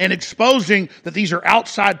and exposing that these are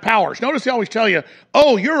outside powers. Notice they always tell you,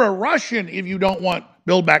 oh, you're a Russian if you don't want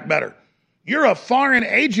Build Back Better. You're a foreign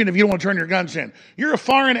agent if you don't want to turn your guns in. You're a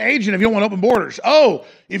foreign agent if you don't want open borders. Oh,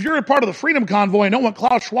 if you're a part of the Freedom Convoy and don't want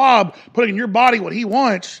Klaus Schwab putting in your body what he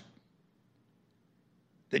wants,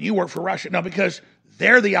 then you work for Russia. No, because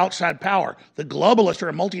they're the outside power. The globalists are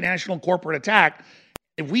a multinational corporate attack.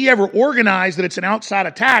 If we ever organize that it's an outside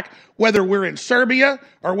attack, whether we're in Serbia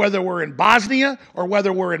or whether we're in Bosnia or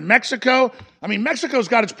whether we're in Mexico, I mean, Mexico's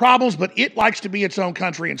got its problems, but it likes to be its own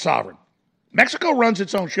country and sovereign. Mexico runs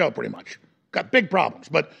its own show pretty much. Got big problems,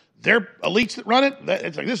 but their elites that run it,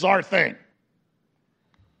 it's like, this is our thing.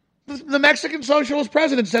 The Mexican socialist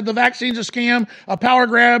president said the vaccine's a scam, a power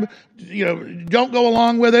grab, don't go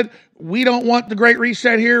along with it. We don't want the Great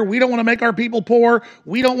Reset here. We don't want to make our people poor.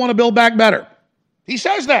 We don't want to build back better. He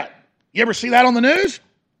says that. You ever see that on the news?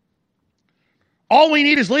 All we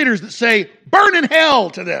need is leaders that say, burn in hell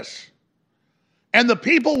to this. And the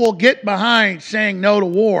people will get behind saying no to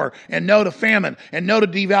war and no to famine and no to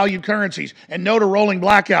devalued currencies and no to rolling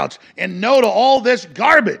blackouts and no to all this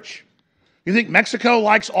garbage. You think Mexico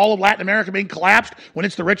likes all of Latin America being collapsed when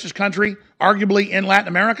it's the richest country, arguably, in Latin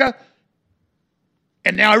America?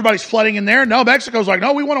 And now everybody's flooding in there? No, Mexico's like,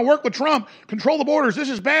 no, we want to work with Trump. Control the borders. This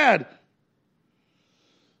is bad.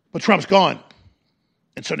 But Trump's gone.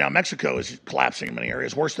 And so now Mexico is collapsing in many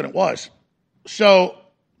areas, worse than it was. So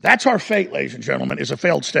that's our fate, ladies and gentlemen, is a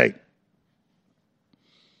failed state.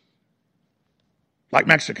 Like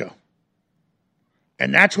Mexico.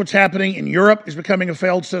 And that's what's happening in Europe, is becoming a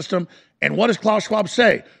failed system. And what does Klaus Schwab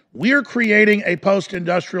say? We're creating a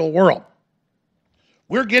post-industrial world.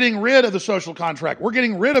 We're getting rid of the social contract. We're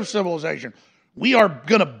getting rid of civilization. We are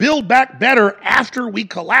going to build back better after we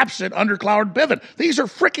collapse it under Cloud Piven. These are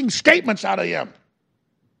freaking statements out of him.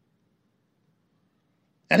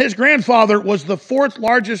 And his grandfather was the fourth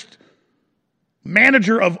largest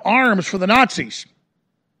manager of arms for the Nazis.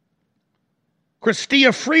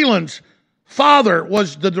 Chrystia Freeland's father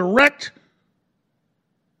was the direct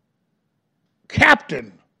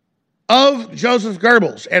captain of Joseph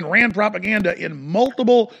Goebbels and ran propaganda in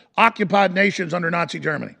multiple occupied nations under Nazi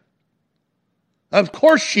Germany. Of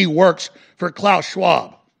course she works for Klaus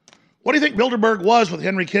Schwab. What do you think Bilderberg was with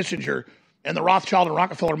Henry Kissinger and the Rothschild and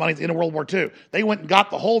Rockefeller money at the end of World War II? They went and got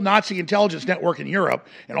the whole Nazi intelligence network in Europe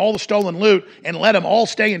and all the stolen loot and let them all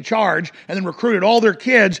stay in charge and then recruited all their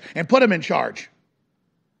kids and put them in charge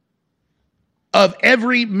of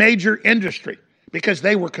every major industry because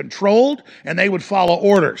they were controlled and they would follow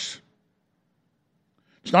orders.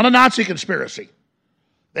 It's not a Nazi conspiracy.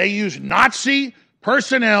 They used Nazi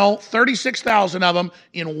personnel, 36,000 of them,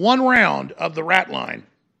 in one round of the rat line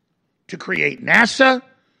to create NASA,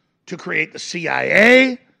 to create the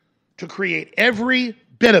CIA, to create every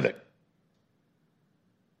bit of it.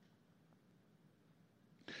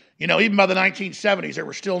 You know, even by the 1970s, there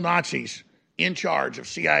were still Nazis in charge of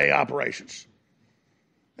CIA operations.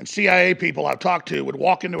 And CIA people I've talked to would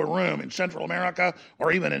walk into a room in Central America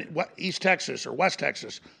or even in East Texas or West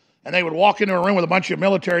Texas, and they would walk into a room with a bunch of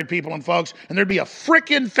military people and folks, and there'd be a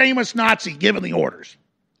frickin' famous Nazi giving the orders.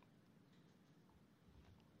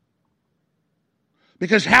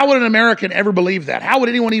 Because how would an American ever believe that? How would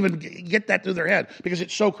anyone even get that through their head? Because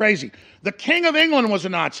it's so crazy. The King of England was a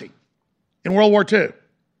Nazi in World War II.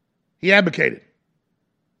 He abdicated.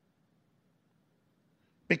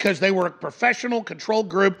 Because they were a professional, controlled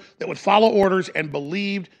group that would follow orders and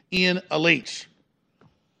believed in elites.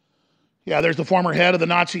 Yeah, there's the former head of the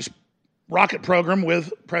Nazi rocket program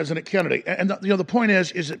with President Kennedy. And the point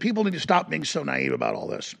is that people need to stop being so naive about all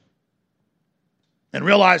this. And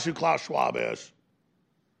realize who Klaus Schwab is.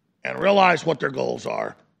 And realize what their goals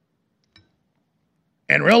are.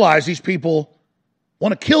 And realize these people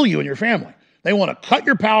want to kill you and your family. They want to cut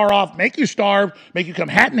your power off, make you starve, make you come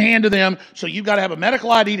hat in hand to them, so you've got to have a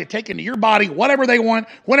medical ID to take into your body whatever they want,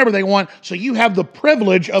 whenever they want, so you have the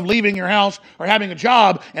privilege of leaving your house or having a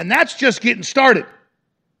job, and that's just getting started.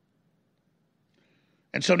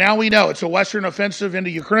 And so now we know it's a Western offensive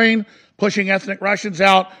into Ukraine, pushing ethnic Russians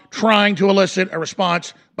out, trying to elicit a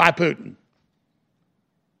response by Putin,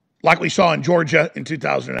 like we saw in Georgia in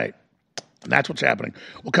 2008. And that's what's happening.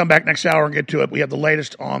 We'll come back next hour and get to it. We have the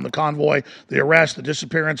latest on the convoy, the arrests, the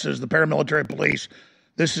disappearances, the paramilitary police.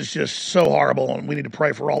 This is just so horrible, and we need to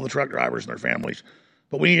pray for all the truck drivers and their families.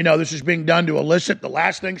 But we need to know this is being done to elicit. The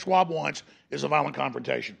last thing Schwab wants is a violent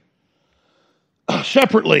confrontation.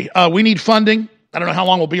 Separately, we need funding. I don't know how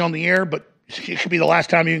long we'll be on the air, but it could be the last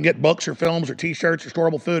time you can get books or films or T-shirts or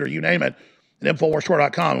storable food or you name it. at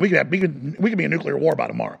InfoWarsStore.com. We could be in nuclear war by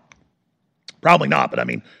tomorrow. Probably not, but I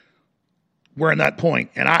mean, we're in that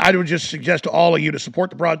point. And I would just suggest to all of you to support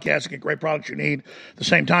the broadcast and get great products you need. At the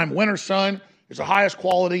same time, Winter Sun is the highest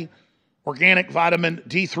quality organic vitamin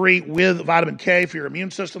D3 with vitamin K for your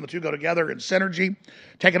immune system. The two go together in synergy.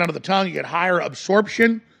 Take it under the tongue, you get higher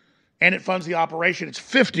absorption, and it funds the operation. It's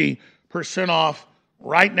 50% off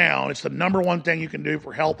right now. It's the number one thing you can do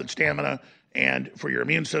for health and stamina and for your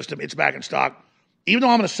immune system. It's back in stock. Even though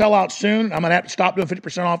I'm going to sell out soon, I'm going to have to stop doing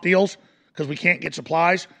 50% off deals because we can't get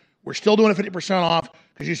supplies. We're still doing a 50% off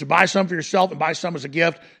because you should buy some for yourself and buy some as a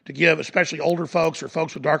gift to give, especially older folks or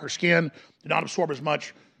folks with darker skin, do not absorb as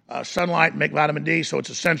much sunlight and make vitamin D, so it's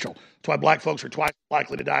essential. That's why black folks are twice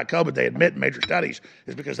likely to die of COVID. They admit in major studies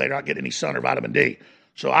is because they don't get any sun or vitamin D.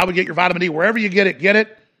 So I would get your vitamin D wherever you get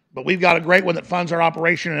it. But we've got a great one that funds our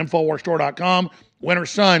operation at InfoWarsStore.com. Winter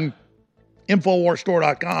Sun,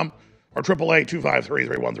 InfoWarsStore.com, or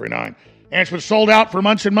 888-253-3139. And it's been sold out for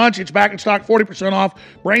months and months. It's back in stock, 40% off.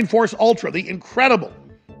 Brain Force Ultra, the incredible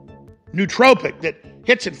nootropic that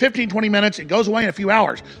hits in 15, 20 minutes. It goes away in a few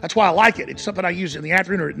hours. That's why I like it. It's something I use in the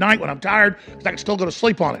afternoon or at night when I'm tired because I can still go to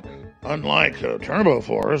sleep on it. Unlike Turbo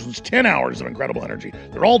Force, it's 10 hours of incredible energy.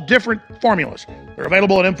 They're all different formulas. They're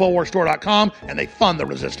available at InfoWarsStore.com, and they fund the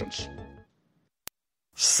resistance.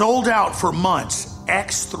 Sold out for months,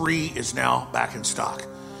 X3 is now back in stock.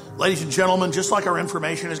 Ladies and gentlemen, just like our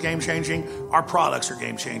information is game-changing, our products are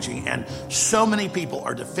game-changing, and so many people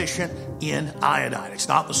are deficient in iodine. It's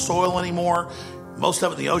not the soil anymore. Most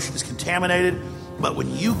of it in the ocean is contaminated. But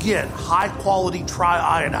when you get high-quality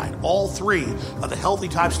triiodine, all three of the healthy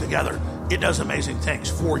types together, it does amazing things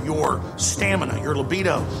for your stamina, your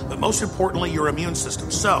libido, but most importantly, your immune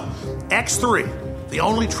system. So, X3, the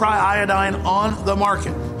only triiodine on the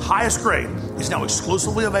market, highest grade, is now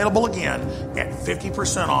exclusively available again at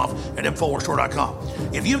 50% off at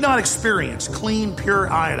InfoWarsStore.com. If you've not experienced clean, pure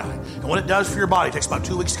iodine, and what it does for your body, it takes about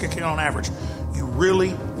 2 weeks to kick in on average, you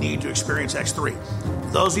really need to experience X3.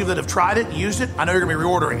 Those of you that have tried it and used it, I know you're going to be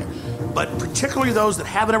reordering it. But particularly those that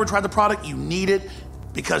haven't ever tried the product, you need it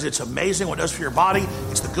because it's amazing what it does for your body.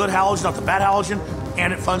 It's the good halogen, not the bad halogen,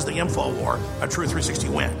 and it funds the info war, a true 360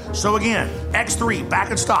 win. So again, X3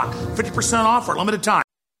 back in stock, 50% off for a limited time.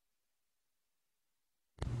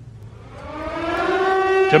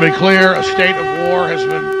 To be clear, a state of war has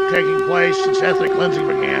been taking place since ethnic cleansing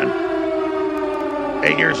began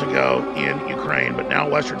 8 years ago in Ukraine, but now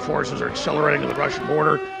Western forces are accelerating to the Russian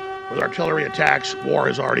border with artillery attacks. War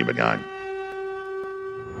has already begun.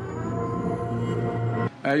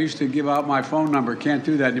 I used to give out my phone number. Can't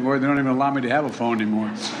do that anymore. They don't even allow me to have a phone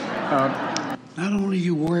anymore. Not only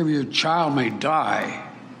you worry your child may die,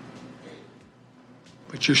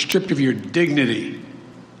 but you're stripped of your dignity.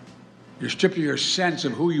 You're stripped of your sense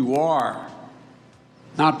of who you are,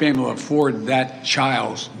 not being able to afford that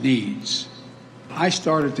child's needs. I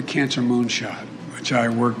started the Cancer Moonshot, which I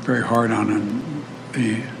worked very hard on in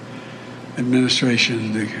the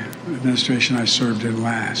administration I served in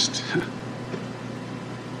last.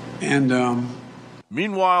 And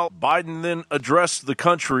meanwhile, Biden then addressed the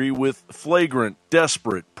country with flagrant,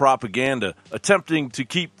 desperate propaganda, attempting to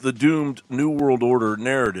keep the doomed New World Order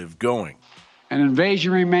narrative going. An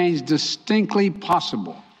invasion remains distinctly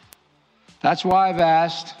possible. That's why I've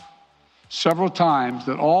asked several times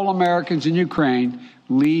that all Americans in Ukraine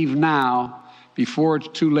leave now before it's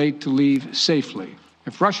too late to leave safely.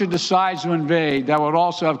 If Russia decides to invade, that would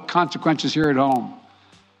also have consequences here at home.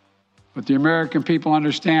 But the American people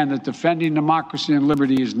understand that defending democracy and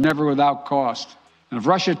liberty is never without cost. And if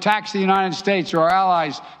Russia attacks the United States or our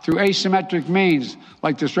allies through asymmetric means,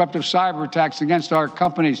 like disruptive cyber attacks against our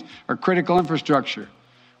companies or critical infrastructure,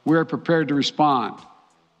 we are prepared to respond.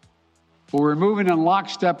 But we're moving in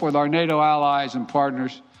lockstep with our NATO allies and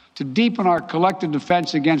partners to deepen our collective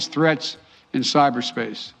defense against threats in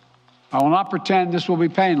cyberspace. I will not pretend this will be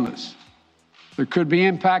painless. There could be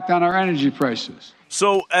impact on our energy prices.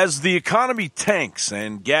 So as the economy tanks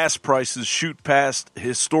and gas prices shoot past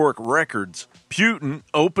historic records, Putin,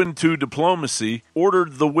 open to diplomacy,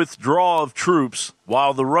 ordered the withdrawal of troops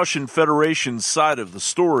while the Russian Federation's side of the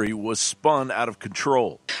story was spun out of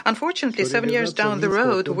control. Unfortunately, 7 years down the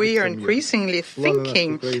road, we are increasingly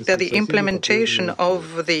thinking that the implementation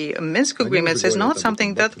of the Minsk agreements is not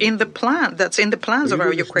something that's in the plans of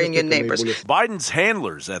our Ukrainian neighbors. Biden's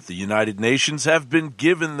handlers at the United Nations have been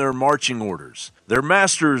given their marching orders. Their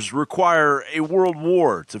masters require a world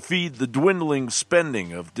war to feed the dwindling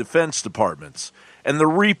spending of defense departments and the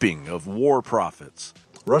reaping of war profits.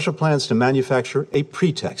 Russia plans to manufacture a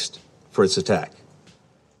pretext for its attack.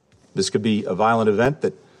 This could be a violent event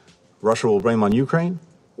that Russia will blame on Ukraine,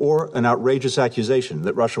 or an outrageous accusation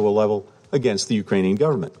that Russia will level against the Ukrainian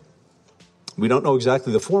government. We don't know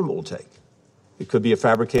exactly the form it will take. It could be a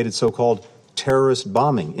fabricated so-called terrorist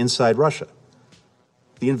bombing inside Russia,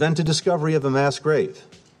 the invented discovery of a mass grave,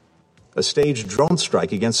 a staged drone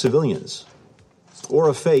strike against civilians, or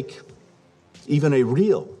a fake, even a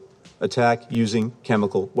real, attack using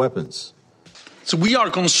chemical weapons. So we are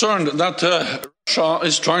concerned that Russia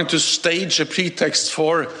is trying to stage a pretext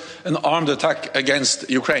for an armed attack against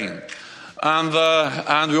Ukraine. And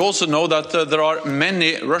we also know that there are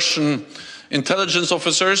many Russian intelligence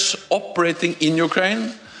officers operating in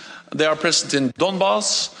Ukraine. They are present in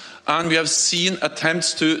Donbass, and we have seen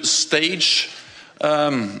attempts to stage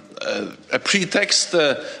a pretext,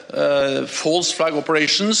 false flag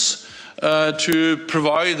operations, to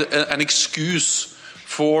provide an excuse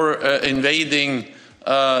for invading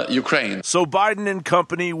Ukraine. So Biden and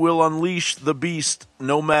company will unleash the beast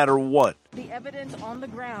no matter what. The evidence on the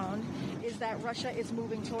ground is that Russia is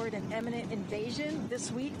moving toward an imminent invasion. This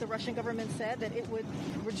week, the Russian government said that it would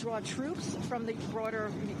withdraw troops from the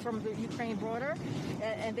Ukraine border,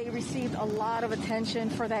 and they received a lot of attention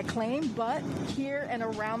for that claim. But here and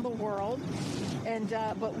around the world,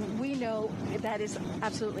 but we know that is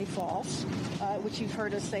absolutely false, which you've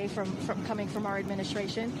heard us say from coming from our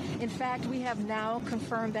administration. In fact, we have now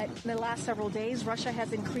confirmed that in the last several days, Russia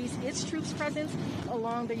has increased its troops presence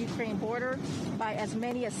along the Ukraine border by as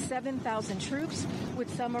many as 7,000 troops, with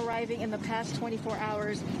some arriving in the past 24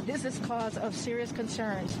 hours. This is cause of serious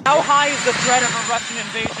concerns. How high is the threat of a Russian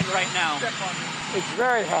invasion right now? It's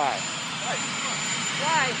very high.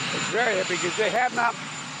 Why? It's very high because they have not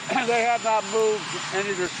moved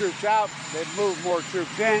any of their troops out. They've moved more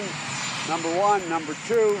troops in, number one. Number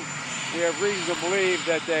two, we have reason to believe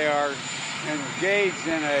that they are engaged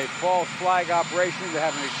in a false flag operation to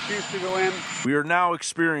have an excuse to go in. We are now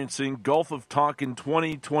experiencing Gulf of Tonkin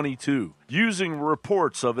 2022, using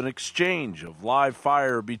reports of an exchange of live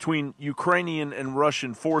fire between Ukrainian and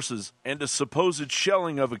Russian forces and a supposed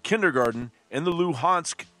shelling of a kindergarten in the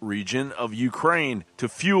Luhansk region of Ukraine to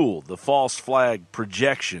fuel the false flag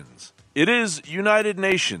projections. It is United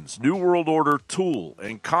Nations New World Order tool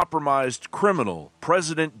and compromised criminal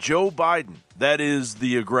President Joe Biden that is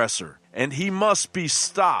the aggressor, and he must be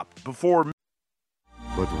stopped before.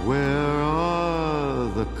 But where are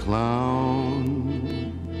the clowns?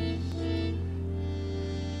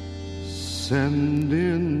 Send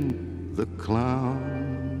in the clowns.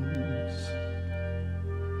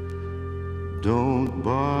 Don't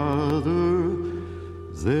bother,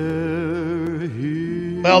 they're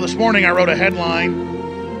here. Well, this morning I wrote a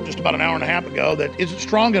headline just about an hour and a half ago that isn't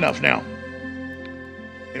strong enough now.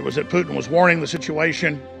 It was that Putin was warning the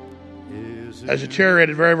situation has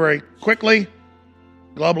deteriorated very, very quickly.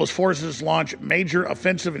 Globalist forces launch major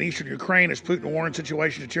offensive in eastern Ukraine as Putin warns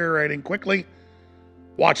situation deteriorating quickly.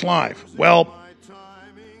 Watch live. Well,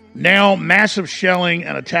 now massive shelling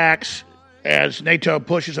and attacks as NATO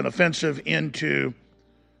pushes an offensive into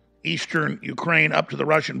eastern Ukraine up to the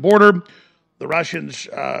Russian border. The Russians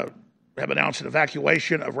have announced an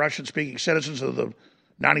evacuation of Russian-speaking citizens of the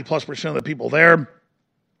 90+% of the people there.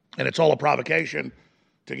 And it's all a provocation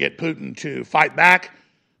to get Putin to fight back.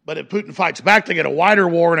 But if Putin fights back, they get a wider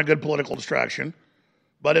war and a good political distraction.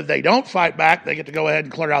 But if they don't fight back, they get to go ahead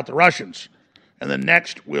and clear out the Russians. And the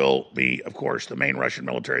next will be, of course, the main Russian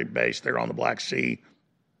military base there on the Black Sea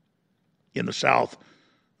in the south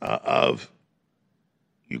of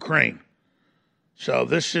Ukraine. So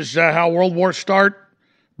this is how world wars start.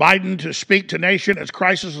 Biden to speak to nation as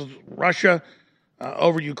crisis with Russia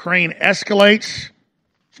over Ukraine escalates.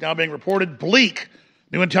 It's now being reported bleak.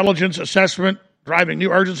 New intelligence assessment driving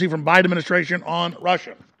new urgency from Biden administration on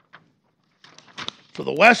Russia. So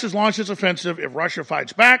the West has launched its offensive if Russia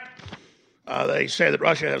fights back. They say that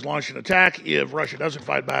Russia has launched an attack. If Russia doesn't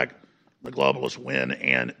fight back, the globalists win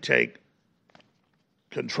and take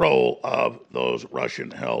control of those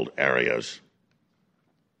Russian-held areas.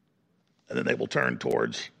 And then they will turn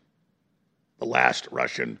towards the last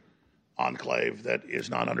Russian enclave that is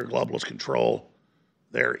not under globalist control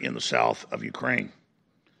there in the south of Ukraine.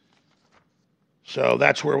 So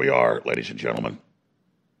that's where we are, ladies and gentlemen.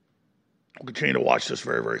 We'll continue to watch this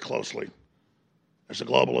very, very closely as the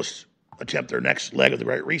globalists attempt their next leg of the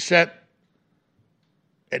Great Reset.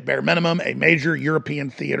 At bare minimum, a major European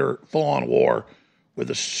theater full-on war with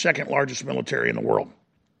the second largest military in the world.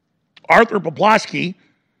 Arthur Poplawski,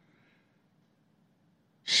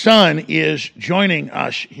 son, is joining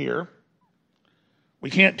us here. We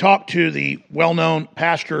can't talk to the well-known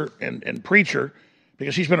pastor and preacher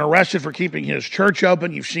because he's been arrested for keeping his church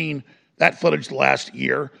open. You've seen that footage the last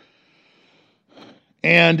year.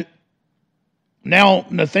 And Now,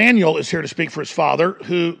 Nathaniel is here to speak for his father,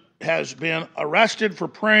 who has been arrested for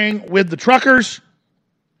praying with the truckers,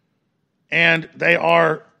 and they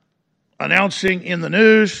are announcing in the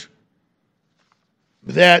news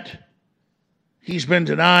that he's been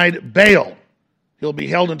denied bail. He'll be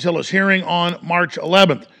held until his hearing on March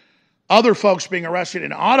 11th. Other folks being arrested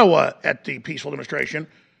in Ottawa at the peaceful demonstration,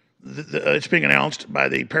 it's being announced by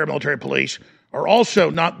the paramilitary police, are also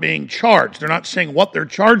not being charged. They're not saying what they're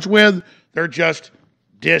charged with. They're just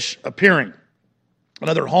disappearing.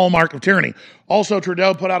 Another hallmark of tyranny. Also,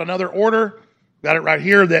 Trudeau put out another order, got it right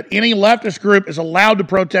here, that any leftist group is allowed to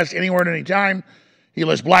protest anywhere at any time. He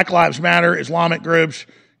lists Black Lives Matter, Islamic groups,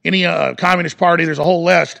 any Communist Party. There's a whole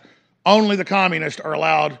list. Only the communists are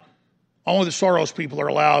allowed, only the Soros people are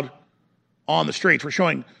allowed on the streets. We're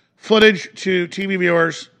showing footage to TV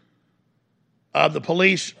viewers of the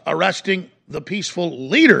police arresting the peaceful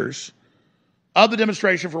leaders of the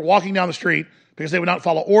demonstration for walking down the street because they would not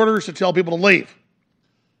follow orders to tell people to leave.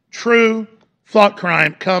 True thought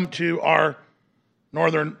crime come to our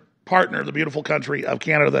northern partner, the beautiful country of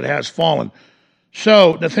Canada that has fallen.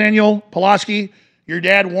 So, Nathaniel Pulaski, your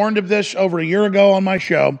dad warned of this over a year ago on my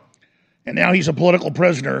show, and now he's a political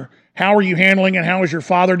prisoner. How are you handling it? How is your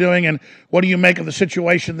father doing? And what do you make of the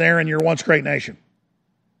situation there in your once great nation?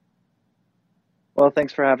 Well,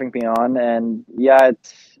 thanks for having me on. And yeah,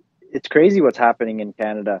 it's crazy what's happening in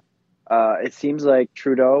Canada. It seems like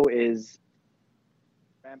Trudeau is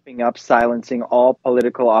ramping up, silencing all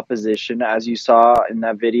political opposition. As you saw in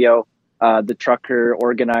that video, the trucker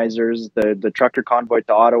organizers, the trucker convoy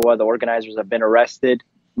to Ottawa, the organizers have been arrested.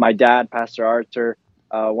 My dad, Pastor Arthur,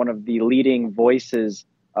 one of the leading voices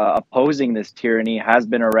opposing this tyranny, has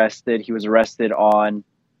been arrested. He was arrested on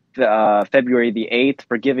February the 8th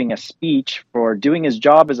for giving a speech, for doing his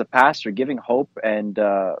job as a pastor, giving hope and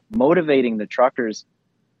motivating the truckers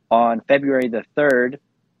on February the 3rd.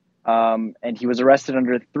 And he was arrested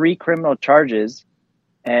under 3 criminal charges,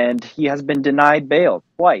 and he has been denied bail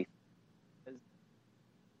twice. He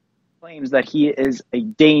claims that he is a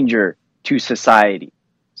danger to society.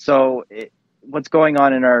 So what's going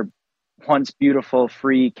on in our once beautiful,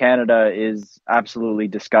 free Canada is absolutely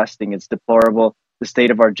disgusting. It's deplorable. The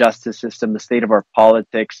state of our justice system, the state of our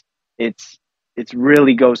politics, it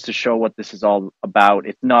really goes to show what this is all about.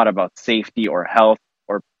 It's not about safety or health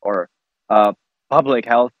or public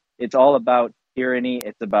health. It's all about tyranny.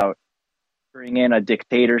 It's about bringing in a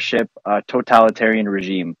dictatorship, a totalitarian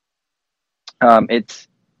regime. It's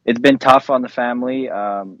been tough on the family,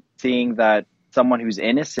 seeing that someone who's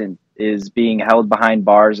innocent is being held behind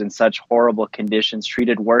bars in such horrible conditions,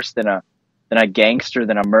 treated worse than a gangster,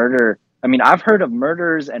 than a murderer. I mean, I've heard of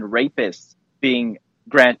murderers and rapists being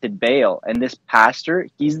granted bail, and this pastor,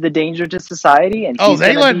 he's the danger to society. And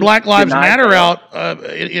they let Black Lives Matter out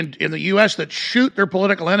in the U.S. that shoot their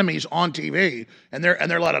political enemies on TV, and they're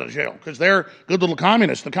let out of jail because they're good little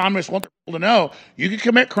communists. The communists want people to know you can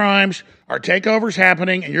commit crimes, our takeover's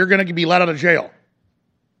happening, and you're going to be let out of jail.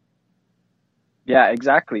 Yeah,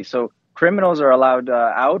 exactly. So criminals are allowed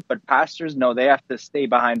out, but pastors, no, they have to stay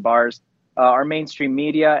behind bars. Our mainstream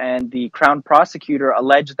media and the Crown prosecutor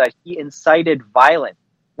alleged that he incited violence.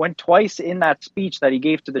 When twice in that speech that he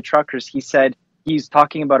gave to the truckers, he said he's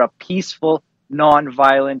talking about a peaceful,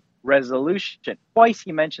 non-violent resolution. Twice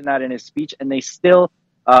he mentioned that in his speech, and they still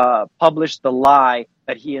published the lie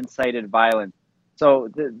that he incited violence. So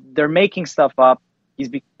they're making stuff up. He's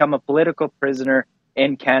become a political prisoner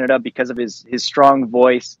in Canada because of his strong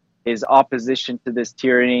voice, his opposition to this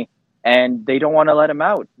tyranny, and they don't want to let him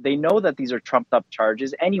out. They know that these are trumped up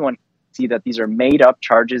charges. Anyone can see that these are made up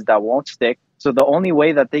charges that won't stick. So the only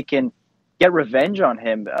way that they can get revenge on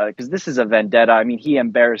him, because this is a vendetta. I mean, he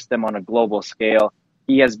embarrassed them on a global scale.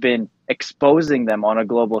 He has been exposing them on a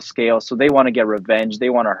global scale. So they want to get revenge. They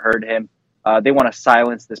want to hurt him. They want to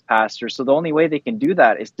silence this pastor. So the only way they can do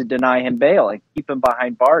that is to deny him bail and keep him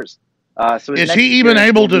behind bars. So is he even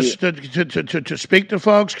able to speak to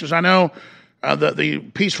folks? Because I know the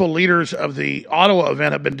peaceful leaders of the Ottawa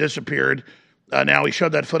event have been disappeared. Now, he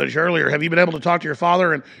showed that footage earlier. Have you been able to talk to your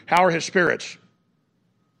father, and how are his spirits?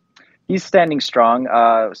 He's standing strong.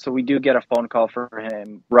 So we do get a phone call for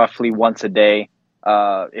him roughly once a day.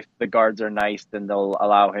 If the guards are nice, then they'll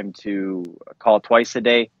allow him to call twice a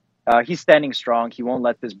day. He's standing strong. He won't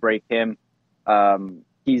let this break him.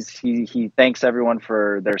 He thanks everyone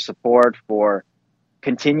for their support, for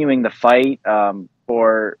continuing the fight,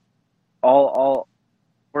 for holding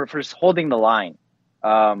the line.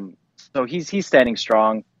 So he's standing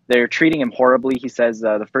strong. They're treating him horribly. He says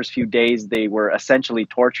the first few days they were essentially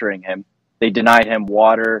torturing him. They denied him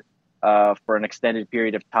water for an extended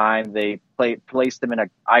period of time. They placed him in an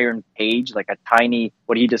iron cage, like a tiny,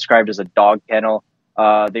 what he described as a dog kennel.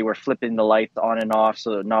 They were flipping the lights on and off,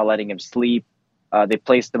 so not letting him sleep. They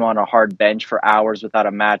placed him on a hard bench for hours without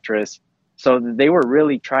a mattress. So they were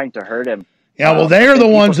really trying to hurt him. Yeah, well, they are the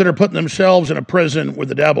ones that are putting themselves in a prison with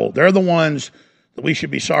the devil. They're the ones that we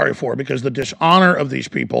should be sorry for, because the dishonor of these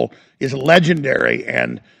people is legendary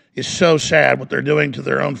and is so sad what they're doing to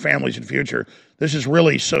their own families and future. This is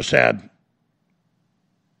really so sad.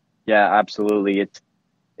 Yeah, absolutely.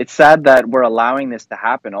 It's sad that we're allowing this to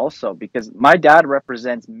happen also, because my dad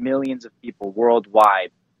represents millions of people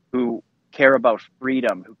worldwide who care about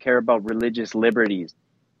freedom, who care about religious liberties.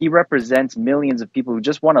 He represents millions of people who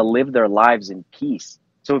just want to live their lives in peace.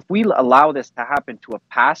 So if we allow this to happen to a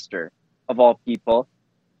pastor of all people,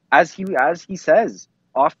 as he says,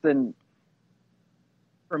 often,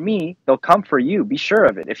 for me, they'll come for you. Be sure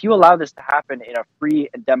of it. If you allow this to happen in a free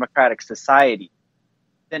and democratic society,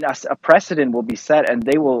 then a precedent will be set, and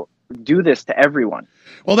they will do this to everyone.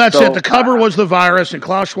 Well, that's it. The cover was the virus, and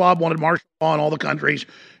Klaus Schwab wanted martial law in all the countries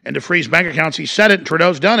and to freeze bank accounts. He said it, and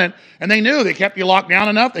Trudeau's done it, and they knew. They kept you locked down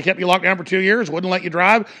enough. They kept you locked down for 2 years, wouldn't let you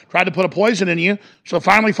drive, tried to put a poison in you. So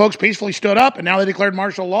finally, folks peacefully stood up, and now they declared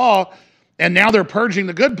martial law, and now they're purging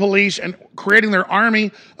the good police and creating their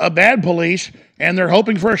army of bad police, and they're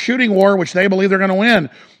hoping for a shooting war, which they believe they're going to win.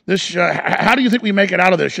 This, how do you think we make it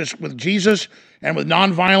out of this? Just with Jesus and with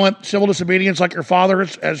nonviolent civil disobedience like your father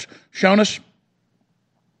has shown us?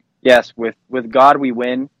 Yes, with God we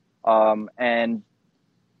win. And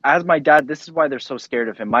as my dad, this is why they're so scared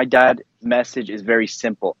of him. My dad's message is very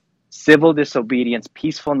simple. Civil disobedience,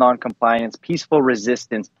 peaceful noncompliance, peaceful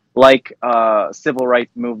resistance, like civil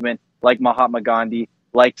rights movement, like Mahatma Gandhi,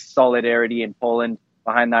 like solidarity in Poland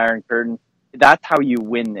behind the Iron Curtain. That's how you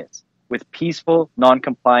win this. With peaceful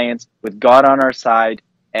noncompliance, with God on our side,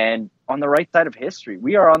 and on the right side of history.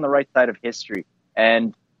 We are on the right side of history.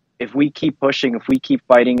 And if we keep pushing, if we keep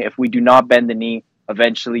fighting, if we do not bend the knee,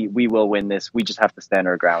 eventually we will win this. We just have to stand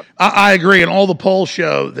our ground. I agree. And all the polls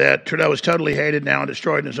show that Trudeau is totally hated now and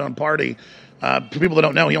destroyed in his own party. For people that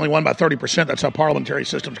don't know, he only won by 30%. That's how parliamentary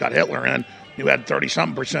systems got Hitler in, who had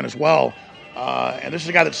 30-something% as well. And this is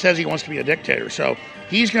a guy that says he wants to be a dictator. So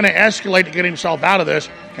he's going to escalate to get himself out of this.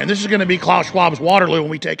 And this is going to be Klaus Schwab's Waterloo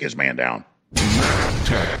when we take his man down.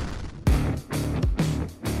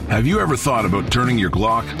 Have you ever thought about turning your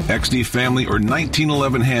Glock, XD Family, or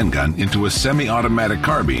 1911 handgun into a semi-automatic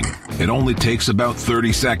carbine? It only takes about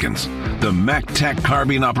 30 seconds. The MacTech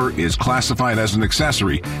Carbine Upper is classified as an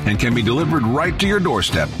accessory and can be delivered right to your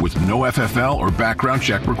doorstep with no FFL or background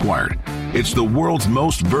check required. It's the world's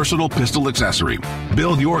most versatile pistol accessory.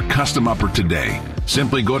 Build your custom upper today.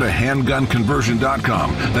 Simply go to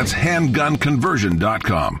handgunconversion.com. That's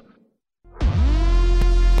handgunconversion.com.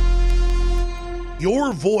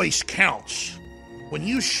 Your voice counts. When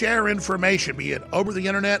you share information, be it over the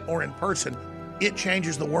internet or in person, it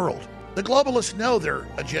changes the world. The globalists know their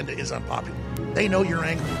agenda is unpopular. They know you're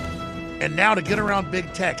angry. And now to get around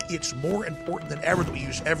big tech, it's more important than ever that we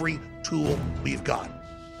use every tool we've got.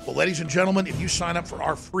 Well, ladies and gentlemen, if you sign up for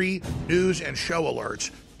our free news and show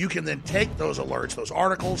alerts, you can then take those alerts, those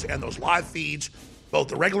articles, and those live feeds, both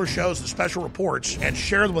the regular shows and the reports, and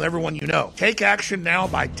share them with everyone you know. Take action now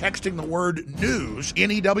by texting the word NEWS,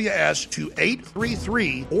 N-E-W-S, to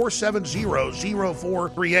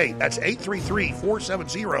 833-470-0438. That's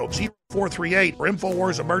 833-470-0438 for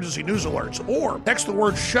InfoWars emergency news alerts. Or text the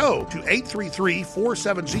word SHOW to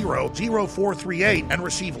 833-470-0438 and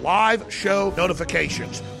receive live show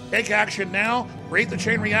notifications. Take action now, create the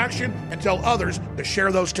chain reaction, and tell others to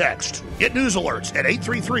share those texts. Get news alerts at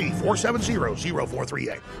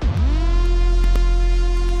 833-470-0438.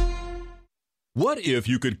 What if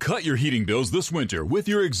you could cut your heating bills this winter with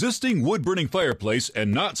your existing wood-burning fireplace and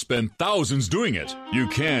not spend thousands doing it? You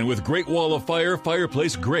can with Great Wall of Fire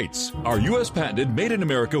fireplace grates. Our U.S. patented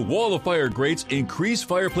made-in-America Wall of Fire grates increase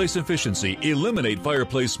fireplace efficiency, eliminate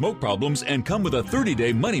fireplace smoke problems, and come with a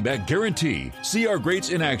 30-day money-back guarantee. See our grates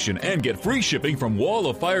in action and get free shipping from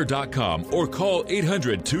walloffire.com or call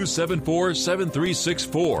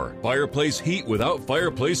 800-274-7364. Fireplace heat without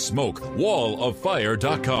fireplace smoke.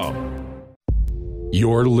 walloffire.com.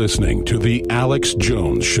 You're listening to The Alex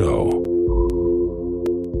Jones Show.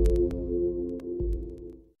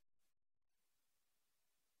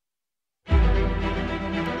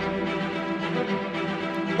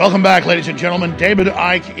 Welcome back, ladies and gentlemen. David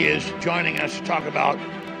Icke is joining us to talk about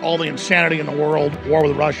all the insanity in the world, war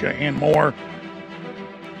with Russia, and more.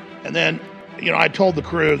 And then, I told the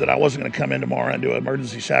crew that I wasn't going to come in tomorrow and do an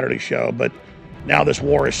emergency Saturday show, but now this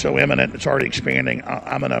war is so imminent, it's already expanding.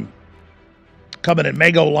 I'm going to come in and may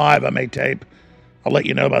go live. I may tape I'll let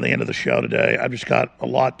you know by the end of the show today. I've just got a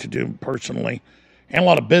lot to do personally and a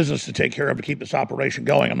lot of business to take care of to keep this operation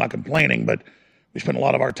going. I'm not complaining, but we spend a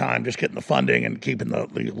lot of our time just getting the funding and keeping the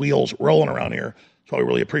wheels rolling around here. So I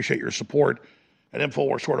really appreciate your support at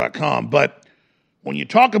InfoWarsStore.com. But when you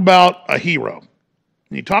talk about a hero,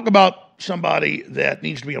 when you talk about somebody that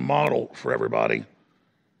needs to be a model for everybody,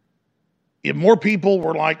 if more people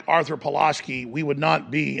were like Arthur Pulaski, we would not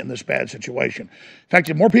be in this bad situation. In fact,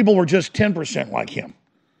 if more people were just 10% like him,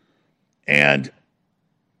 and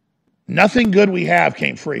nothing good we have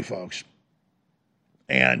came free, folks.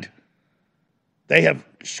 And they have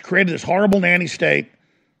created this horrible nanny state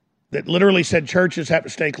that literally said churches have to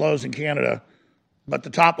stay closed in Canada, but the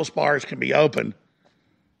topless bars can be open.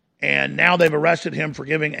 And now they've arrested him for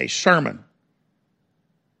giving a sermon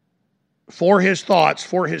for his thoughts,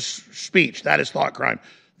 for his speech. That is thought crime.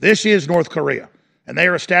 This is North Korea, and they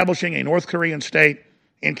are establishing a North Korean state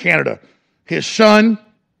in Canada. His son,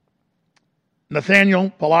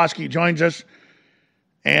 Nathaniel Pulaski, joins us,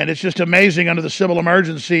 and it's just amazing under the civil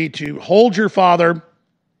emergency to hold your father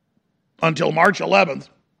until March 11th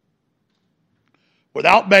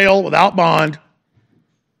without bail, without bond,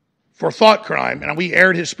 for thought crime. And we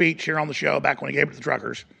aired his speech here on the show back when he gave it to the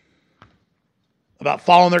truckers about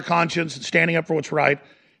following their conscience and standing up for what's right.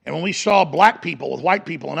 And when we saw black people with white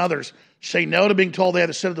people and others say no to being told they had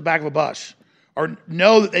to sit at the back of a bus, or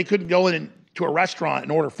no that they couldn't go into a restaurant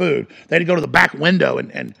and order food, they had to go to the back window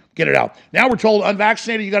and get it out. Now we're told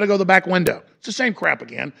unvaccinated, you got to go to the back window. It's the same crap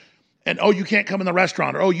again. And, oh, you can't come in the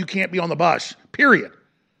restaurant, or, oh, you can't be on the bus, period.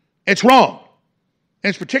 It's wrong. And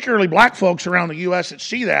it's particularly black folks around the U.S. that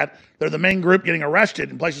see that. They're the main group getting arrested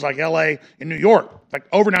in places like L.A. and New York. Like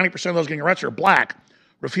over 90% of those getting arrested are black,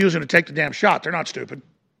 refusing to take the damn shot. They're not stupid.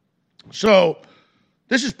 So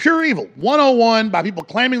this is pure evil. 101 by people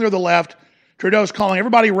claiming they're the left. Trudeau's calling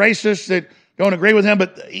everybody racist that don't agree with him.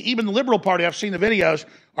 But even the Liberal Party, I've seen the videos,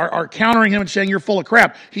 are countering him and saying you're full of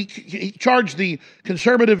crap. He charged the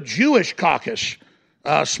conservative Jewish caucus,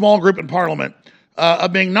 small group in Parliament,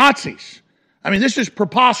 of being Nazis. I mean, this is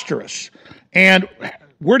preposterous. And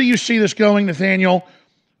where do you see this going, Nathaniel?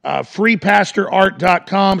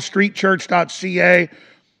 FreePastorArt.com, StreetChurch.ca.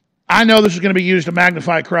 I know this is going to be used to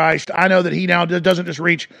magnify Christ. I know that he now doesn't just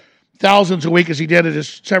reach thousands a week as he did at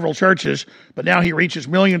his several churches, but now he reaches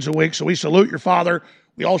millions a week. So we salute your father.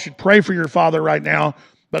 We all should pray for your father right now.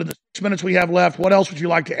 But in the 6 minutes we have left, what else would you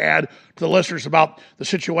like to add to the listeners about the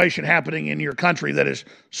situation happening in your country that is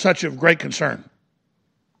such of great concern?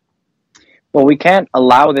 Well, we can't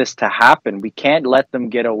allow this to happen. We can't let them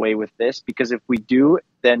get away with this, because if we do,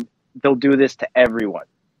 then they'll do this to everyone.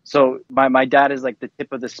 So my dad is like the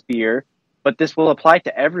tip of the spear, but this will apply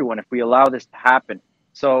to everyone if we allow this to happen.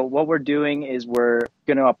 So what we're doing is we're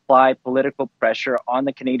going to apply political pressure on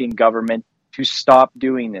the Canadian government to stop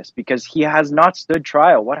doing this, because he has not stood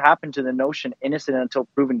trial. What happened to the notion innocent until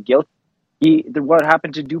proven guilty? What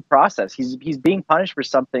happened to due process? He's being punished for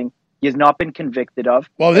something he has not been convicted of.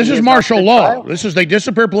 Well, this is martial law. This is they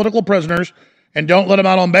disappear political prisoners and don't let them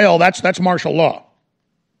out on bail. That's martial law.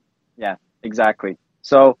 Yeah, exactly.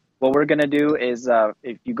 So what we're going to do is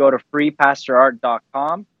if you go to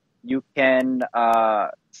freepastorart.com, you can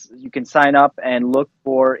sign up and look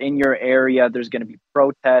for in your area. There's going to be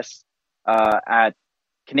protests at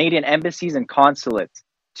Canadian embassies and consulates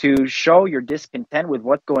to show your discontent with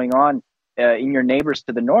what's going on in your neighbors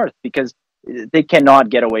to the north, because they cannot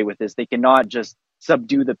get away with this. They cannot just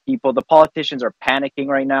subdue the people. The politicians are panicking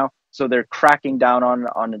right now, so they're cracking down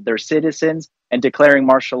on their citizens and declaring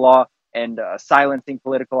martial law and silencing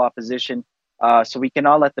political opposition. So we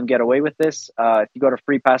cannot let them get away with this. If you go to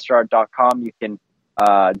freepastorart.com, you can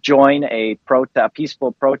join a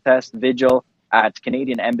peaceful protest vigil at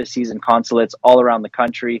Canadian embassies and consulates all around the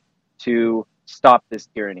country to stop this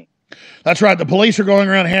tyranny. That's right. The police are going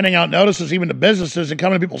around handing out notices even to businesses and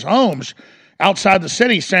coming to people's homes outside the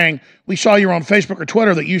city saying, we saw you on Facebook or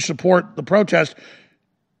Twitter that you support the protest.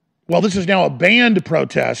 Well, this is now a banned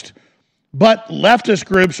protest, but leftist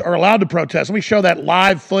groups are allowed to protest. Let me show that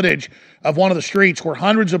live footage of one of the streets where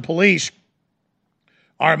hundreds of police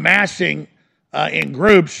are massing in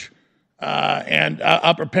groups and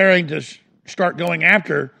are preparing to start going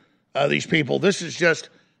after these people. This is just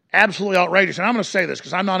absolutely outrageous. And I'm going to say this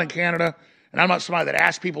because I'm not in Canada, and I'm not somebody that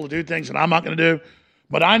asks people to do things that I'm not going to do.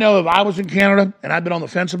 But I know if I was in Canada and I'd been on the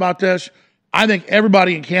fence about this, I think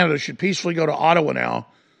everybody in Canada should peacefully go to Ottawa now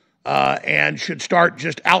and should start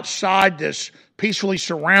just outside this, peacefully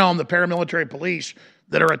surround the paramilitary police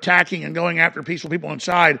that are attacking and going after peaceful people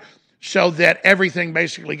inside so that everything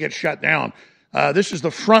basically gets shut down. This is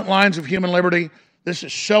the front lines of human liberty. This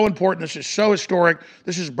is so important. This is so historic.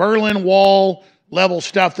 This is Berlin Wall level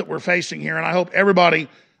stuff that we're facing here. And I hope everybody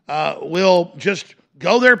will just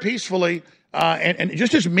go there peacefully and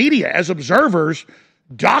just as media, as observers,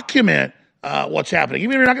 document what's happening.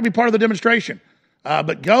 Even if you're not going to be part of the demonstration.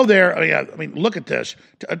 But go there. I mean, look at this.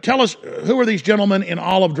 Tell us, who are these gentlemen in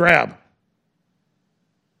olive drab?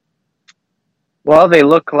 Well, they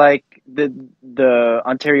look like the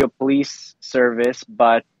Ontario Police Service,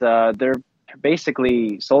 but they're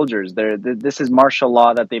basically soldiers. This is martial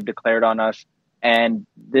law that they've declared on us, and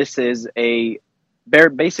this is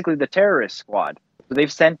basically the terrorist squad. So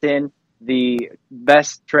they've sent in the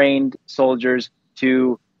best trained soldiers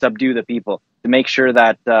to subdue the people, to make sure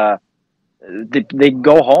that they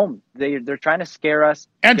go home. They're trying to scare us.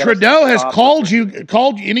 And Trudeau has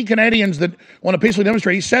called any Canadians that want to peacefully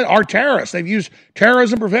demonstrate, he said, are terrorists. They've used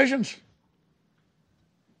terrorism provisions.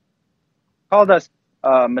 Called us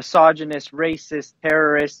misogynist, racist,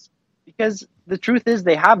 terrorists, because the truth is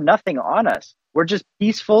they have nothing on us. We're just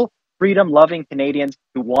peaceful, freedom-loving Canadians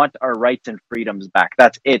who want our rights and freedoms back.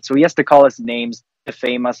 That's it. So he has to call us names,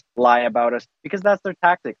 defame us, lie about us, because that's their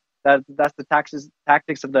tactic. That's the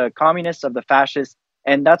tactics of the communists, of the fascists,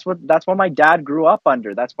 and that's what my dad grew up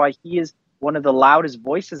under. That's why he is one of the loudest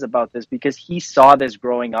voices about this, because he saw this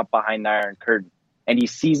growing up behind the Iron Curtain, and he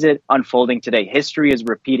sees it unfolding today. History is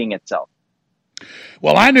repeating itself.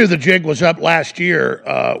 Well, I knew the jig was up last year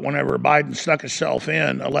whenever Biden stuck himself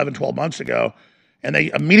in 11, 12 months ago, and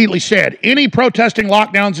they immediately said, any protesting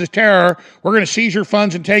lockdowns is terror. We're going to seize your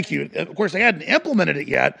funds and take you. Of course, they hadn't implemented it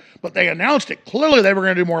yet, but they announced it. Clearly, they were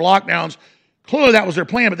going to do more lockdowns. Clearly, that was their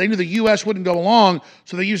plan, but they knew the U.S. wouldn't go along,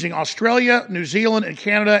 so they're using Australia, New Zealand, and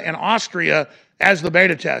Canada, and Austria as the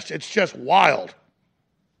beta test. It's just wild.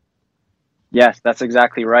 Yes, that's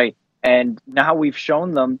exactly right. And now we've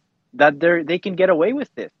shown them that they can get away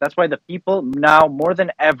with this. That's why the people now, more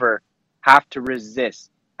than ever, have to resist,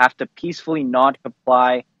 have to peacefully not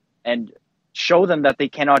comply, and show them that they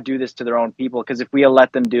cannot do this to their own people. Because if we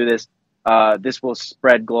let them do this, this will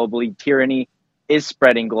spread globally. Tyranny is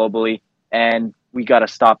spreading globally, and we got to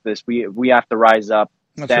stop this. We have to rise up,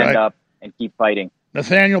 stand up, and keep fighting.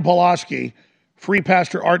 Nathaniel Pulaski,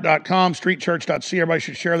 freepastorart.com, streetchurch.ca. Everybody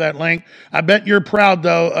should share that link. I bet you're proud,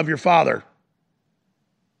 though, of your father.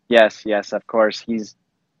 Yes, of course. He's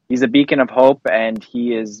a beacon of hope, and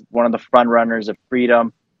he is one of the front runners of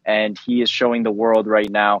freedom, and he is showing the world right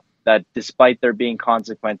now that despite there being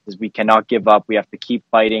consequences, we cannot give up. We have to keep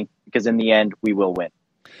fighting, because in the end, we will win.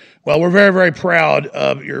 Well, we're very, very proud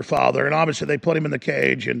of your father, and obviously they put him in the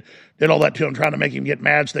cage and did all that to him, trying to make him get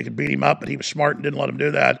mad so they could beat him up, but he was smart and didn't let him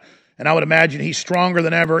do that. And I would imagine he's stronger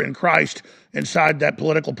than ever in Christ inside that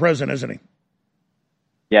political prison, isn't he?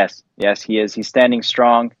 Yes, he is. He's standing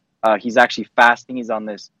strong. He's actually fasting. He's on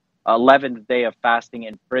this 11th day of fasting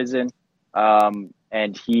in prison,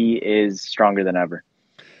 and he is stronger than ever.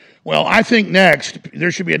 Well, I think next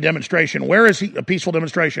there should be a demonstration. Where is he? A peaceful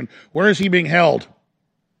demonstration. Where is he being held?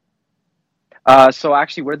 So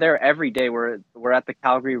actually, we're there every day. We're at the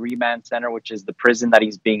Calgary Remand Center, which is the prison that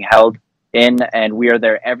he's being held in, and we are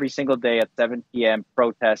there every single day at 7 p.m.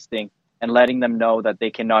 protesting and letting them know that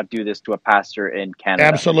they cannot do this to a pastor in Canada.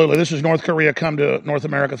 Absolutely. This is North Korea come to North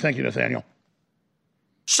America. Thank you, Nathaniel.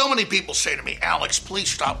 So many people say to me, Alex, please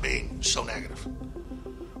stop being so negative.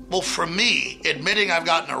 Well, for me, admitting I've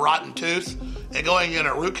gotten a rotten tooth and going in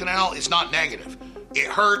a root canal is not negative. It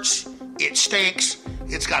hurts. It stinks.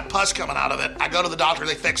 It's got pus coming out of it. I go to the doctor,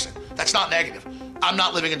 they fix it. That's not negative. I'm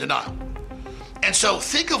not living in denial. And so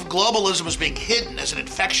think of globalism as being hidden as an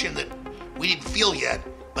infection that we didn't feel yet,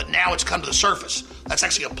 but now it's come to the surface. That's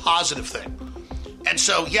actually a positive thing. And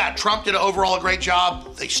so, yeah, Trump did overall a great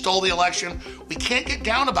job. They stole the election. We can't get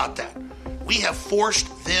down about that. We have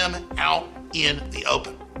forced them out in the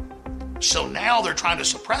open. So now they're trying to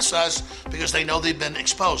suppress us because they know they've been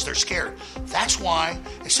exposed. They're scared. That's why,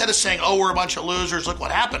 instead of saying, oh, we're a bunch of losers, look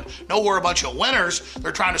what happened. No, we're a bunch of winners.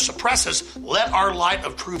 They're trying to suppress us. Let our light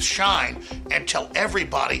of truth shine and tell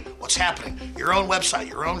everybody what's happening. Your own website,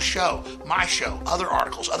 your own show, my show, other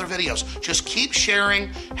articles, other videos. Just keep sharing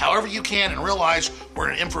however you can and realize we're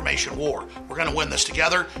in an information war. We're going to win this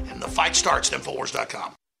together, and the fight starts at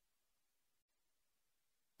Infowars.com.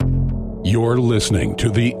 You're listening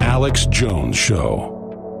to The Alex Jones Show.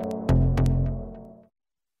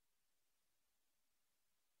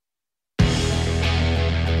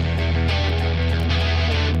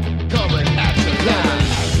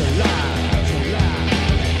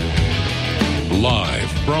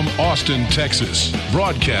 Live from Austin, Texas,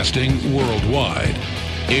 broadcasting worldwide,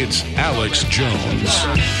 it's Alex Jones.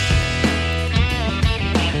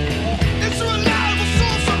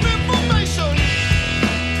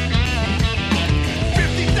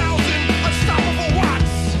 Unstoppable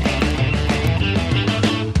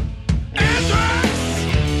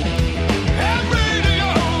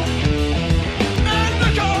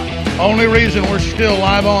Only reason we're still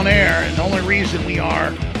live on air, and the only reason we are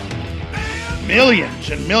millions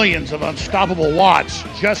and millions of unstoppable watts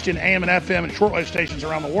just in AM and FM and shortwave stations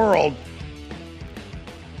around the world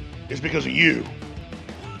is because of you.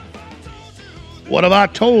 What have I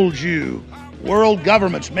told you? World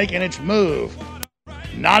government's making its move,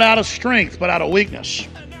 not out of strength, but out of weakness.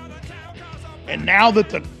 And now that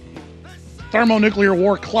the thermonuclear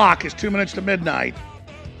war clock is 2 minutes to midnight,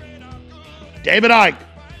 David Icke,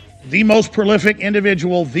 the most prolific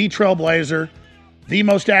individual, the trailblazer, the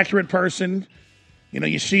most accurate person. You know,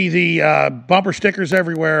 you see the bumper stickers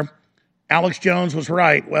everywhere. Alex Jones was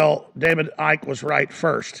right. Well, David Icke was right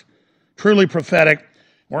first. Truly prophetic.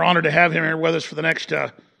 We're honored to have him here with us for the next,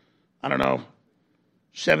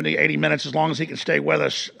 70, 80 minutes, as long as he can stay with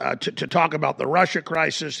us, to talk about the Russia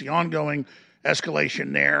crisis, the ongoing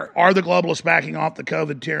escalation there. Are the globalists backing off the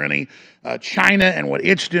COVID tyranny? China and what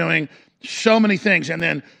it's doing. So many things. And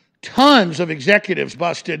then tons of executives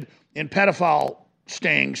busted in pedophile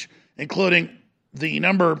stings, including the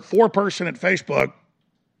number 4 person at Facebook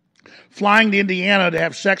flying to Indiana to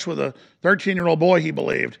have sex with a 13-year-old boy he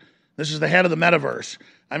believed. This is the head of the metaverse.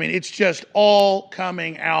 I mean, it's just all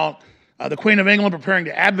coming out. The Queen of England preparing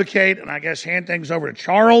to advocate and I guess hand things over to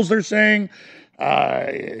Charles, they're saying.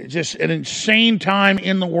 Just an insane time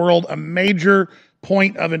in the world, a major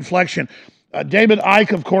point of inflection. David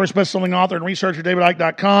Icke, of course, best-selling author and researcher,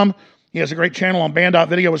 davidicke.com. He has a great channel on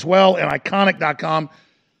band.video as well, and iconic.com.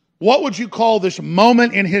 What would you call this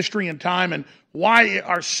moment in history and time, and why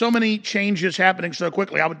are so many changes happening so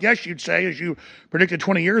quickly? I would guess you'd say, as you predicted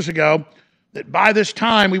 20 years ago, that by this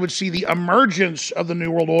time we would see the emergence of the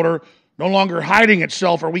New World Order no longer hiding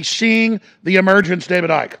itself. Are we seeing the emergence, David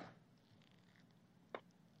Icke?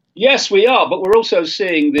 Yes, we are, but we're also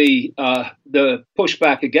seeing the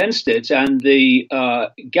pushback against it and the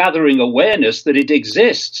gathering awareness that it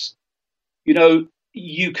exists. You know,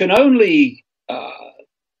 you can only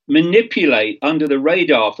manipulate under the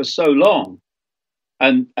radar for so long,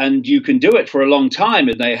 and you can do it for a long time,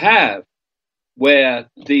 and they have, where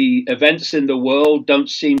the events in the world don't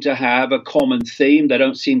seem to have a common theme, they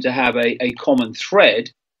don't seem to have a common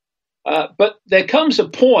thread. But there comes a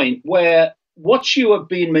point where what you have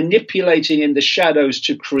been manipulating in the shadows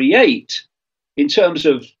to create in terms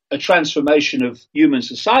of a transformation of human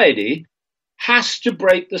society has to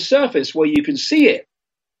break the surface where you can see it,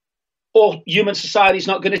 or human society is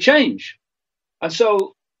not going to change. And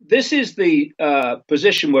so this is the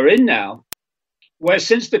position we're in now, where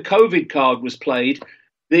since the COVID card was played,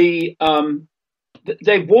 they've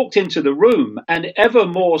walked into the room, and ever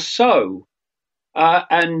more so.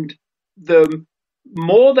 And the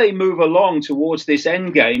more they move along towards this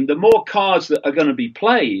end game, the more cards that are going to be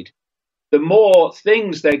played, the more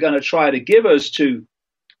things they're going to try to give us to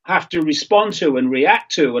have to respond to and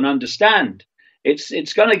react to and understand.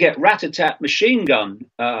 It's going to get rat-a-tat machine gun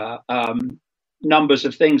numbers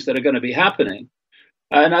of things that are going to be happening.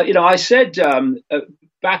 And, I said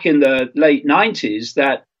back in the late 90s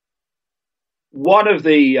that one of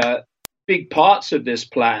the big parts of this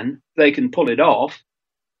plan, they can pull it off,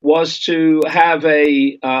 was to have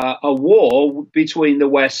a war between the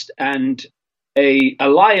West and a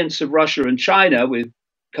alliance of Russia and China, with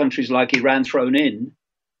countries like Iran thrown in,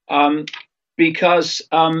 because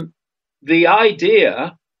the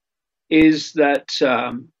idea is that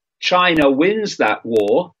China wins that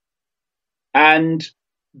war, and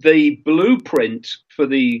the blueprint for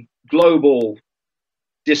the global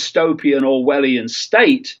dystopian Orwellian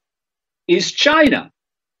state is China.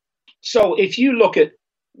 So if you look at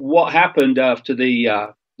what happened after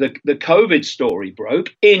the COVID story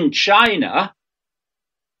broke in China,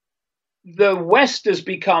 the West has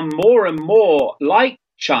become more and more like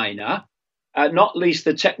China, not least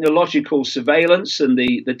the technological surveillance and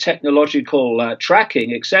the technological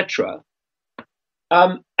tracking, etc.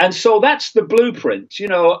 And so that's the blueprint.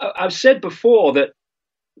 I've said before that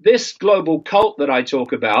this global cult that I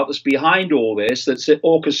talk about, that's behind all this, that's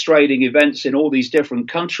orchestrating events in all these different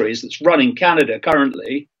countries, that's running Canada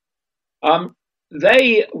currently,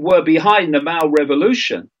 they were behind the Mao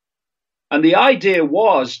Revolution. And the idea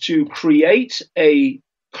was to create a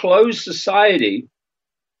closed society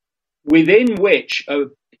within which a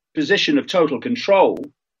position of total control,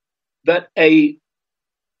 that a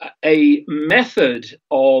method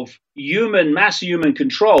of mass human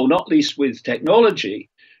control, not least with technology,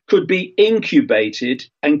 could be incubated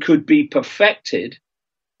and could be perfected.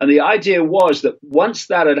 And the idea was that once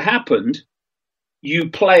that had happened, you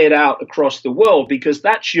play it out across the world, because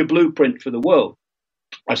that's your blueprint for the world.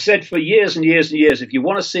 I've said for years and years and years, if you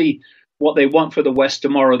want to see what they want for the West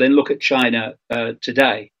tomorrow, then look at China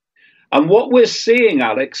today. And what we're seeing,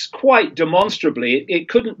 Alex, quite demonstrably, it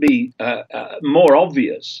couldn't be more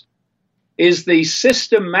obvious, is the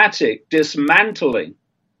systematic dismantling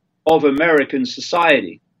of American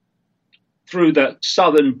society through the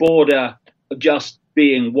southern border just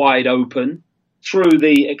being wide open, through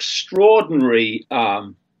the extraordinary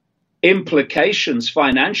implications,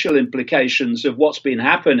 financial implications of what's been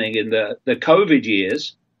happening in the COVID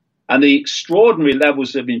years, and the extraordinary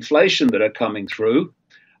levels of inflation that are coming through.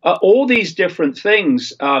 All these different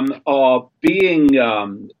things are being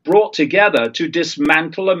brought together to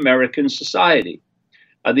dismantle American society.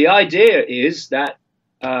 The idea is that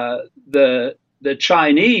the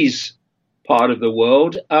Chinese part of the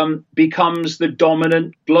world becomes the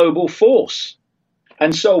dominant global force.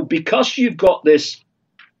 And so because you've got this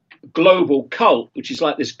global cult, which is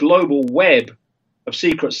like this global web of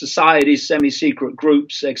secret societies, semi-secret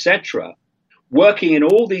groups, etc., working in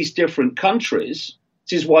all these different countries.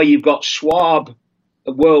 This is why you've got Schwab,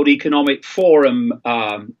 World Economic Forum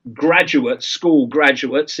school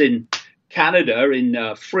graduates in Canada,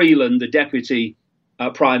 in Freeland, the deputy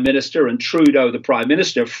prime minister, and Trudeau, the prime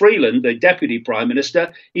minister. Freeland, the deputy prime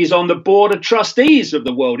minister, is on the board of trustees of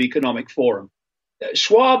the World Economic Forum.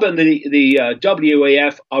 Schwab and the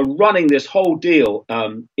WEF are running this whole deal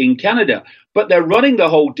in Canada, but they're running the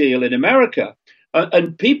whole deal in America.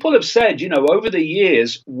 And people have said, over the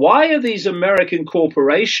years, why are these American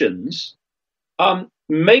corporations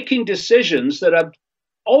making decisions that are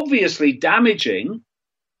obviously damaging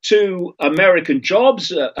to American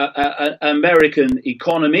jobs, American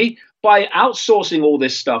economy, by outsourcing all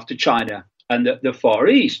this stuff to China and the Far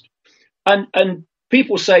East? And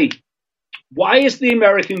people say, why is the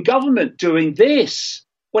American government doing this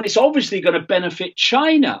when it's obviously going to benefit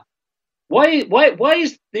China? Why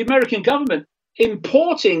is the American government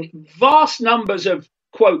importing vast numbers of,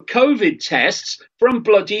 quote, COVID tests from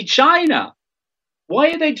bloody China?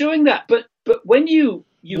 Why are they doing that? But when you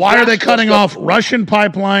why are they cutting off Russian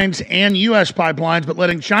pipelines and U.S. pipelines, but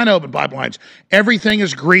letting China open pipelines? Everything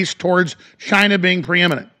is greased towards China being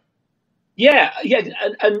preeminent. Yeah.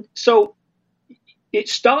 And so it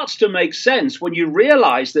starts to make sense when you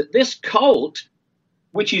realize that this cult,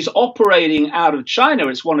 which is operating out of China,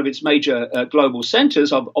 it's one of its major global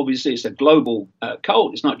centers. Obviously, it's a global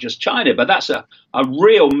cult. It's not just China, but that's a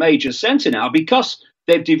real major center now because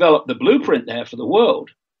they've developed the blueprint there for the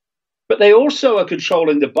world. But they also are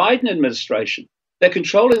controlling the Biden administration. They're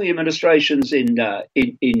controlling the administrations in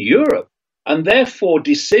Europe. And therefore,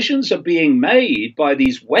 decisions are being made by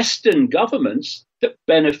these Western governments that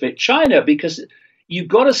benefit China, because you've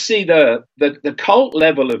got to see the cult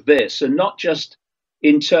level of this, and not just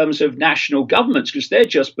in terms of national governments, because they're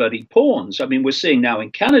just bloody pawns. I mean, we're seeing now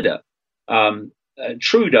in Canada,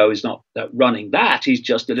 Trudeau is not running that. He's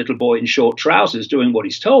just a little boy in short trousers doing what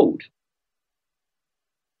he's told.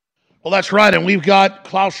 Well, that's right. And we've got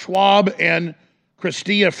Klaus Schwab and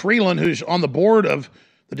Chrystia Freeland, who's on the board of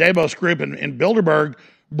the Davos Group in Bilderberg,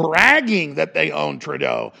 bragging that they own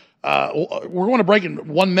Trudeau. We're going to break in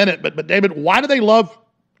 1 minute, but David, why do they love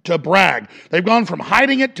to brag? They've gone from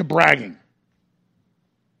hiding it to bragging.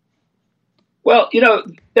 Well,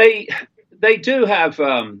 they do have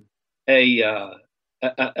an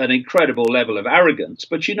incredible level of arrogance,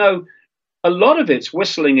 but a lot of it's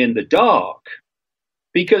whistling in the dark,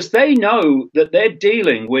 because they know that they're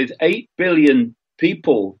dealing with 8 billion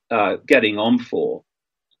people getting on for,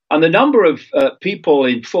 and the number of people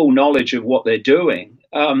in full knowledge of what they're doing.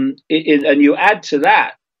 And you add to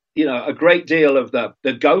that, a great deal of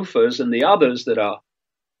the gophers and the others that are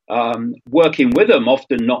working with them,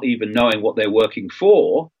 often not even knowing what they're working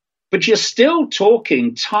for. But you're still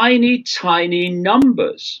talking tiny, tiny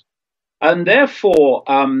numbers. And therefore,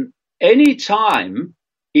 any time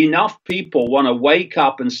enough people want to wake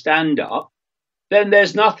up and stand up, then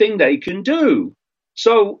there's nothing they can do.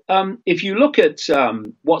 So if you look at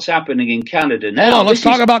what's happening in Canada now... Hold on, let's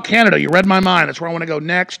talk about Canada. You read my mind. That's where I want to go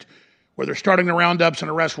next, where they're starting the roundups and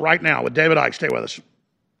arrests right now with David Icke. Stay with us.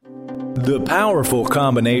 The powerful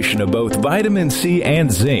combination of both vitamin C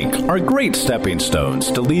and zinc are great stepping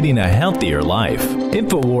stones to leading a healthier life.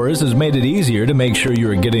 InfoWars has made it easier to make sure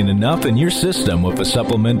you're getting enough in your system with a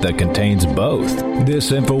supplement that contains both.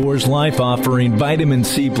 This InfoWars Life offering vitamin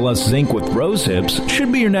C plus zinc with rose hips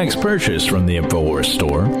should be your next purchase from the InfoWars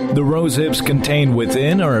store. The rose hips contained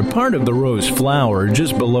within are a part of the rose flower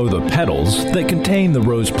just below the petals that contain the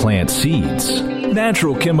rose plant seeds.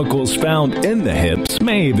 Natural chemicals found in the hips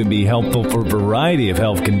may even be helpful for a variety of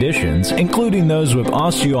health conditions, including those with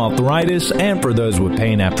osteoarthritis and for those with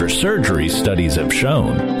pain after surgery, studies have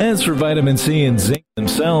shown. As for vitamin C and zinc,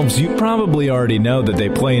 themselves, you probably already know that they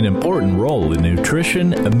play an important role in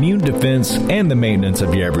nutrition, immune defense, and the maintenance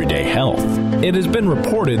of your everyday health. It has been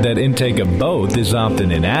reported that intake of both is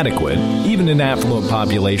often inadequate, even in affluent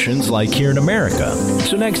populations like here in America.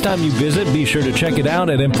 So next time you visit, be sure to check it out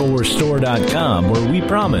at InfoWarsStore.com, where we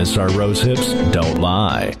promise our rose hips don't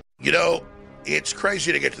lie. You know, it's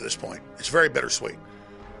crazy to get to this point. It's very bittersweet.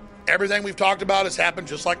 Everything we've talked about has happened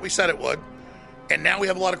just like we said it would. And now we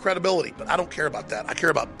have a lot of credibility, but I don't care about that. I care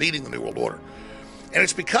about beating the New World Order. And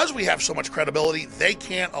it's because we have so much credibility, they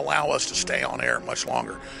can't allow us to stay on air much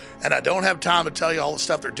longer. And I don't have time to tell you all the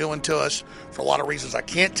stuff they're doing to us for a lot of reasons. I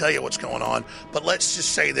can't tell you what's going on, but let's just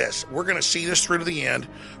say this. We're going to see this through to the end.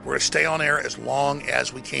 We're going to stay on air as long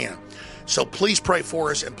as we can. So please pray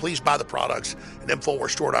for us and please buy the products at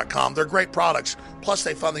InfoWarsStore.com. They're great products, plus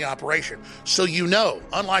they fund the operation. So you know,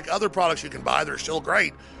 unlike other products you can buy, they're still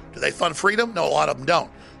great. Do they fund freedom? No, a lot of them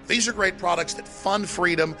don't. These are great products that fund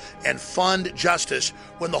freedom and fund justice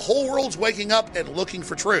when the whole world's waking up and looking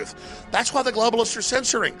for truth. That's why the globalists are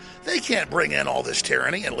censoring. They can't bring in all this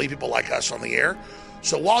tyranny and leave people like us on the air.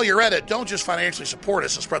 So while you're at it, don't just financially support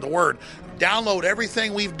us and spread the word. Download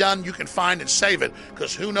everything we've done you can find and save it,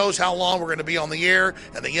 because who knows how long we're going to be on the air,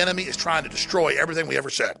 and the enemy is trying to destroy everything we ever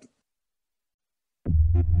said.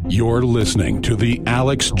 You're listening to The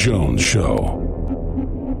Alex Jones Show.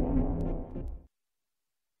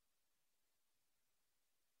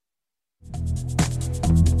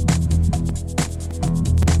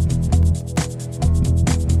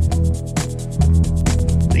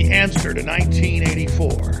 The answer to 1984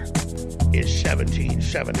 is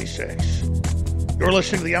 1776. You're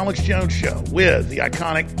listening to The Alex Jones Show with the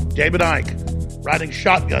iconic David Icke riding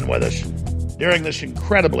shotgun with us during this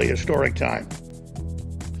incredibly historic time.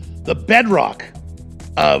 The bedrock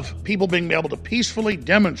of people being able to peacefully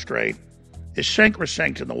demonstrate is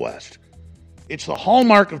sacrosanct in the West. It's the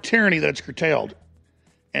hallmark of tyranny that it's curtailed.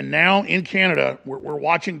 And now in Canada, we're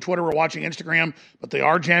watching Twitter, we're watching Instagram, but they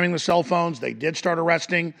are jamming the cell phones. They did start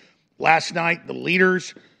arresting last night the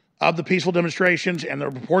leaders of the peaceful demonstrations, and the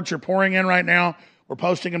reports are pouring in right now. We're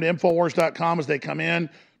posting them to Infowars.com as they come in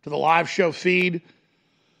to the live show feed,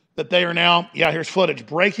 that they are now, here's footage,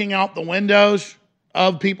 breaking out the windows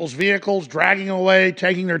of people's vehicles, dragging them away,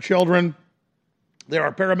 taking their children. There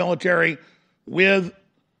are paramilitary with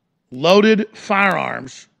loaded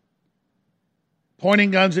firearms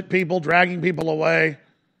pointing guns at people, dragging people away.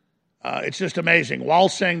 It's just amazing. While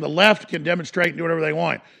saying the left can demonstrate and do whatever they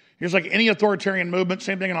want. Here's like any authoritarian movement,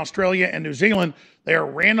 same thing in Australia and New Zealand. They are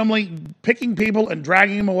randomly picking people and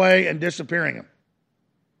dragging them away and disappearing them.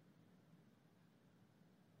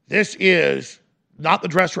 This is not the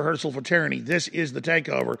dress rehearsal for tyranny. This is the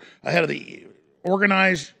takeover ahead of the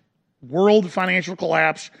organized world financial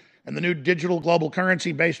collapse and the new digital global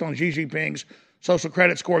currency based on Xi Jinping's social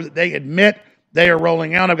credit score that they admit they are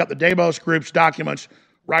rolling out. I've got the Davos Group's documents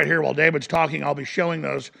right here while David's talking. I'll be showing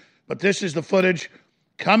those. But this is the footage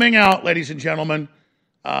coming out, ladies and gentlemen.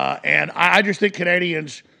 And I just think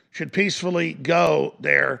Canadians should peacefully go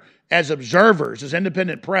there as observers, as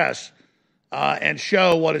independent press, and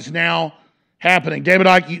show what is now happening. David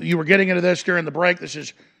Icke, you were getting into this during the break. This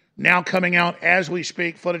is now coming out as we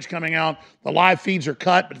speak, footage coming out. The live feeds are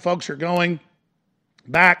cut, but folks are going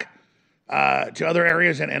back to other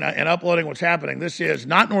areas and uploading what's happening. This is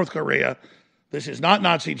not North Korea. This is not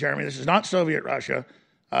Nazi Germany. This is not Soviet Russia.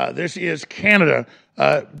 This is Canada.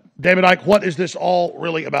 David Icke, what is this all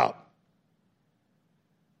really about?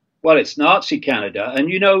 Well, it's Nazi Canada. And,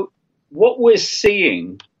 you know, what we're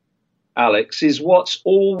seeing, Alex, is what's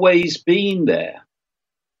always been there.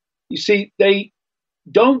 You see, they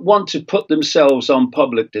don't want to put themselves on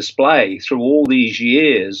public display through all these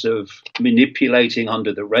years of manipulating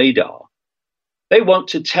under the radar. They want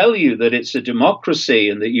to tell you that it's a democracy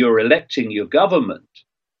and that you're electing your government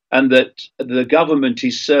and that the government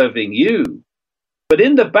is serving you. But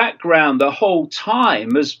in the background, the whole time,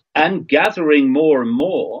 and gathering more and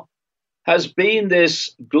more, has been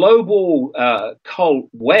this global cult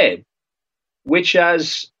web, which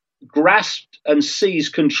has grasped and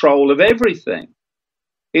seized control of everything.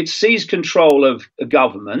 It seized control of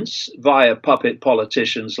governments via puppet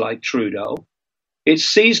politicians like Trudeau. It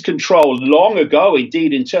seized control long ago,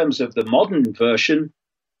 indeed, in terms of the modern version.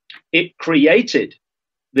 It created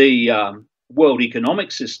the world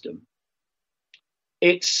economic system.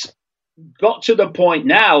 It's got to the point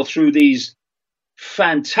now through these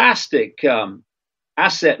fantastic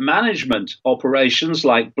asset management operations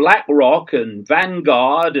like BlackRock and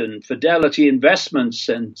Vanguard and Fidelity Investments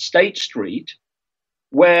and State Street,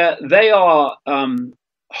 where they are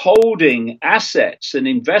holding assets and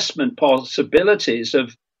investment possibilities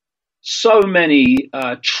of so many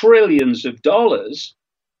trillions of dollars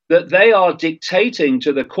that they are dictating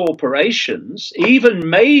to the corporations, even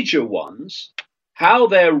major ones, how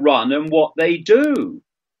they're run and what they do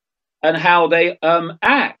and how they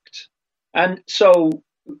act. And so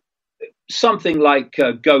something like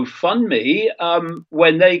GoFundMe,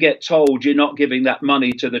 when they get told you're not giving that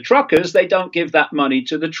money to the truckers, they don't give that money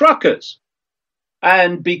to the truckers.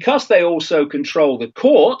 And because they also control the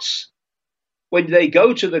courts, when they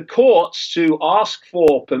go to the courts to ask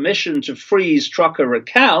for permission to freeze trucker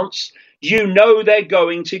accounts, you know they're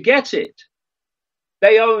going to get it.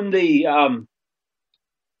 They own the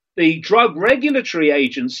drug regulatory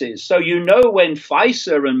agencies. So you know when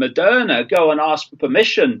Pfizer and Moderna go and ask for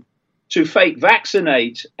permission to fake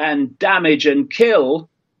vaccinate and damage and kill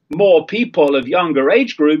more people of younger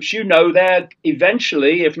age groups, you know they're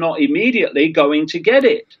eventually, if not immediately, going to get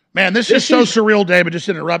it. Man, this is so surreal, David. Just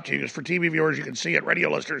to interrupt you, because for TV viewers, you can see it, radio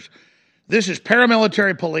listeners. This is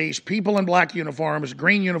paramilitary police, people in black uniforms,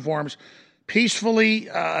 green uniforms, peacefully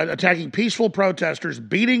attacking peaceful protesters,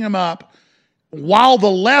 beating them up, while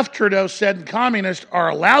the left, Trudeau said, and communists are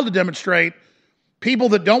allowed to demonstrate. People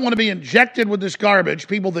that don't want to be injected with this garbage,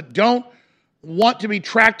 people that don't want to be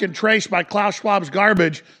tracked and traced by Klaus Schwab's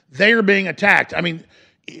garbage, they are being attacked. I mean,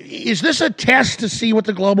 is this a test to see what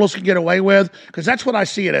the globalists can get away with? Because that's what I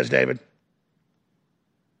see it as, David.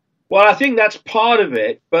 Well, I think that's part of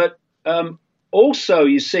it. But also,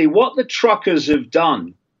 you see, what the truckers have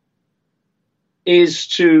done is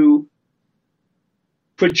to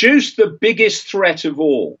produce the biggest threat of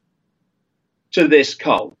all to this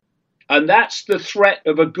cult. And that's the threat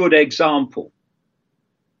of a good example.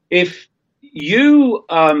 If you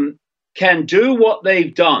can do what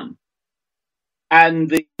they've done, and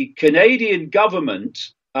the Canadian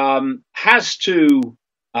government has to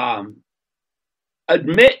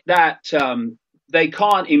admit that they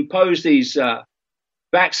can't impose these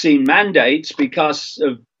vaccine mandates because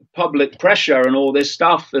of public pressure and all this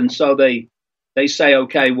stuff, and so they say,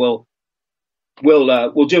 okay, we'll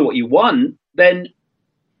do what you want, then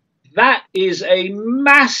that is a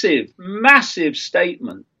massive, massive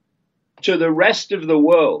statement to the rest of the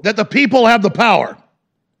world. That the people have the power.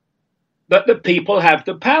 That the people have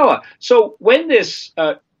the power. So when this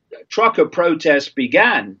trucker protest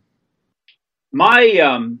began,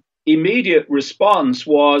 my immediate response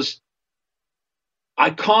was,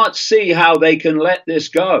 I can't see how they can let this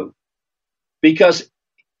go. Because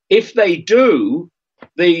if they do,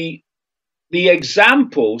 the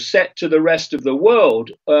example set to the rest of the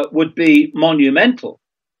world would be monumental.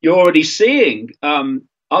 You're already seeing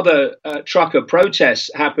other trucker protests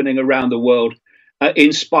happening around the world,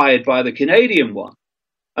 inspired by the Canadian one.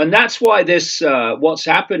 And that's why this what's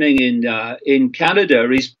happening in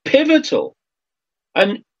Canada is pivotal.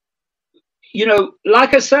 And, you know,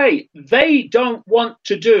 like I say, they don't want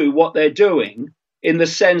to do what they're doing in the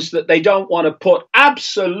sense that they don't want to put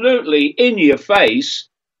absolutely in your face,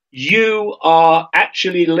 you are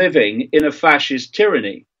actually living in a fascist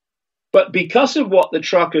tyranny. But because of what the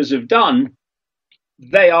truckers have done,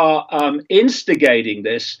 they are instigating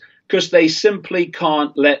this because they simply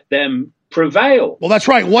can't let them prevail. Well, that's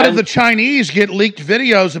right. What if the Chinese get leaked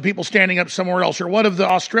videos of people standing up somewhere else? Or what if the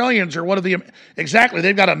Australians, or what if the... Exactly.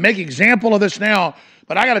 They've got to make example of this now.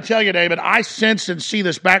 But I got to tell you, David, I sense and see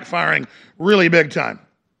this backfiring really big time.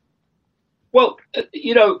 Well,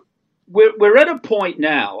 you know, we're at a point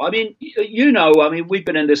now. I mean, you know, I mean, we've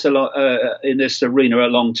been in this in this arena a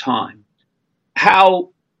long time.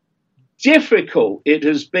 How difficult it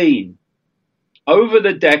has been over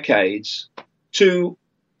the decades to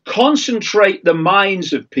concentrate the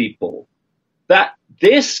minds of people that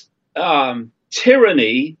this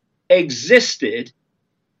tyranny existed,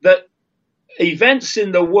 that events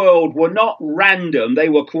in the world were not random, they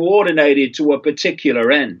were coordinated to a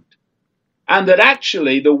particular end. And that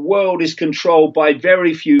actually the world is controlled by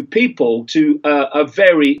very few people to a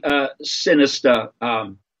very sinister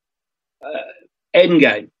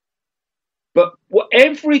endgame. But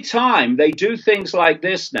every time they do things like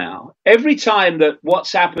this now, every time that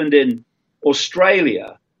what's happened in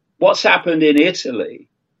Australia, what's happened in Italy,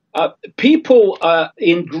 people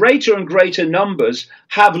in greater and greater numbers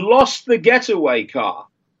have lost the getaway car.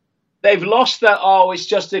 They've lost that, oh, it's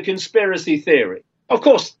just a conspiracy theory. Of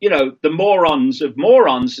course, you know, the morons of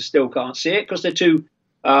morons still can't see it because they're too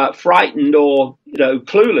frightened or, you know,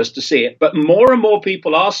 clueless to see it. But more and more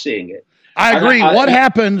people are seeing it. I agree. What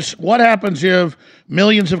happens if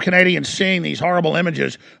millions of Canadians seeing these horrible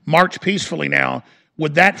images march peacefully now?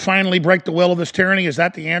 Would that finally break the will of this tyranny? Is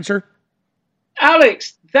that the answer?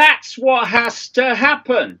 Alex, that's what has to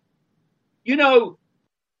happen. You know,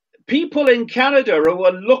 people in Canada who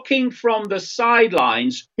are looking from the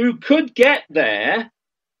sidelines who could get there,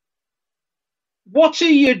 what are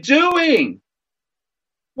you doing?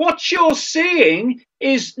 What you're seeing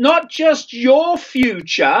is not just your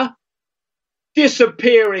future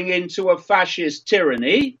disappearing into a fascist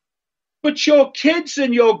tyranny, but your kids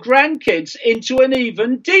and your grandkids into an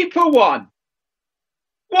even deeper one.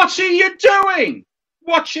 What are you doing?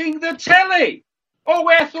 Watching the telly? Oh,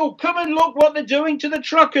 Ethel, come and look what they're doing to the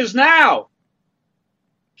truckers now.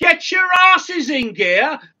 Get your asses in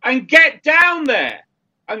gear and get down there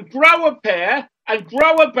and grow a pair and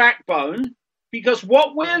grow a backbone, because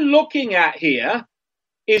what we're looking at here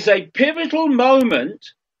is a pivotal moment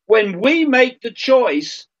when we make the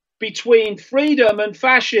choice between freedom and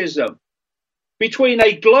fascism, between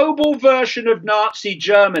a global version of Nazi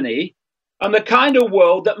Germany and the kind of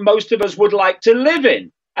world that most of us would like to live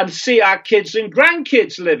in and see our kids and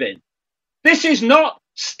grandkids live in. This is not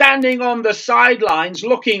standing on the sidelines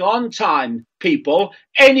looking on time, people,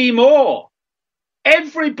 anymore.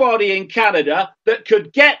 Everybody in Canada that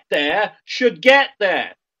could get there should get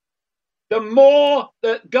there. The more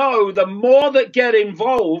that go, the more that get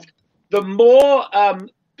involved, the more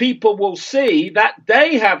people will see that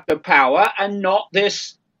they have the power and not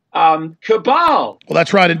this cabal. Well,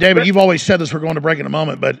 that's right. And David, you've always said this. We're going to break in a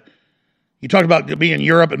moment, but you talked about being in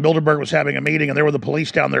Europe, and Bilderberg was having a meeting, and there were the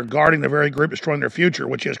police down there guarding the very group destroying their future,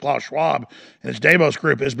 which is Klaus Schwab, and his Davos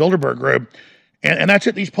group, his Bilderberg group. And that's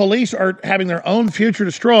it. These police are having their own future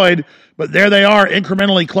destroyed, but there they are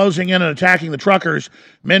incrementally closing in and attacking the truckers,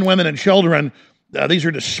 men, women, and children. These are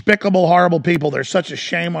despicable, horrible people. They're such a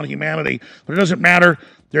shame on humanity, but it doesn't matter.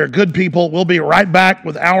 They're good people. We'll be right back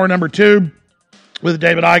with hour number 2 with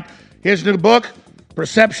David Icke. His new book,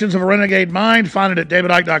 Perceptions of a Renegade Mind. Find it at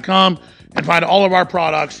davidicke.com and find all of our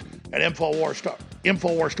products at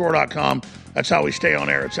InfoWarsStore.com. That's how we stay on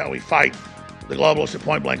air. It's how we fight the globalists at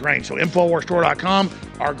point blank range. So InfoWarsStore.com,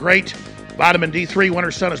 our great vitamin D3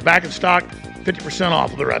 Winter Sun is back in stock, 50%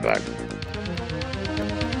 off. We'll be right back.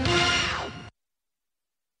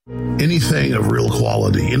 Anything of real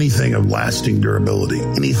quality, anything of lasting durability,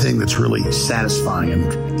 anything that's really satisfying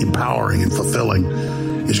and empowering and fulfilling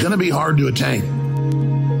is going to be hard to attain.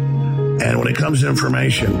 And when it comes to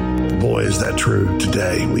information, boy, is that true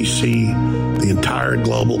today. We see the entire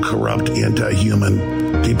global corrupt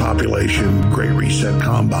anti-human depopulation, Great Reset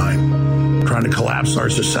combine, trying to collapse our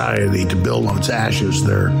society to build on its ashes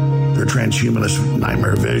their transhumanist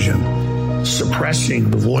nightmare vision,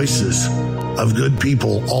 suppressing the voices of good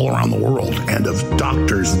people all around the world and of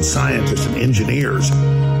doctors and scientists and engineers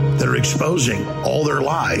that are exposing all their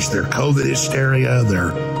lies, their COVID hysteria,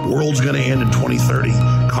 their world's going to end in 2030,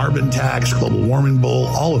 carbon tax, global warming bull,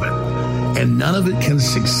 all of it. And none of it can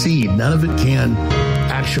succeed. None of it can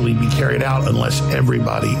actually be carried out unless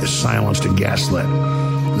everybody is silenced and gaslit.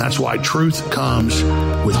 And that's why truth comes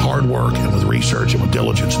with hard work and with research and with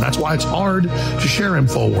diligence. And that's why it's hard to share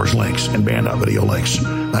InfoWars links and band.video links.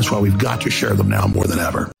 That's why we've got to share them now more than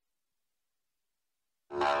ever.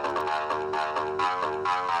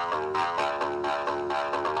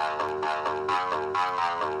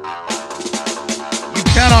 You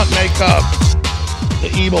cannot make up the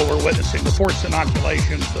evil we're witnessing, the forced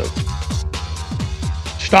inoculations, the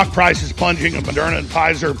stock prices plunging of Moderna and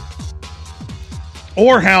Pfizer,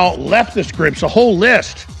 or how leftist groups, a whole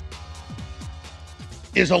list,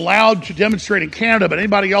 is allowed to demonstrate in Canada, but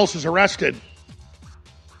anybody else is arrested.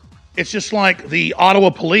 It's just like the Ottawa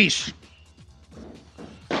police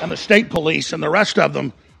and the state police and the rest of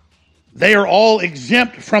them. They are all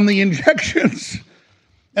exempt from the injections.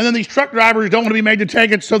 And then these truck drivers don't want to be made to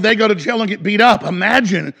take it, so they go to jail and get beat up.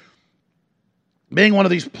 Imagine being one of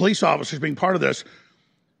these police officers, being part of this,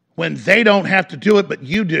 when they don't have to do it, but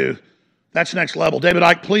you do. That's next level. David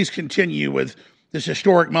Icke, please continue with this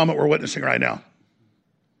historic moment we're witnessing right now.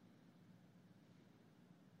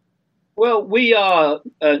 Well, we are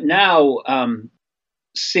now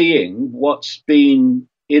seeing what's been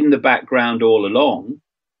in the background all along.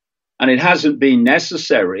 And it hasn't been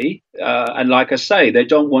necessary. And like I say, they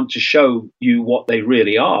don't want to show you what they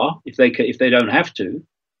really are if they don't have to.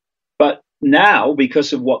 But now,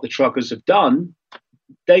 because of what the truckers have done,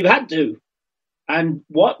 they've had to. And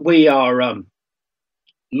what we are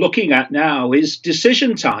looking at now is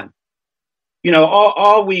decision time. You know,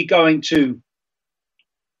 are we going to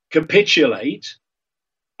capitulate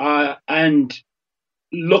and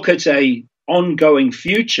look at a ongoing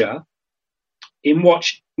future in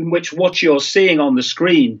which what you're seeing on the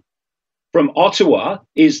screen from Ottawa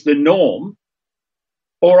is the norm,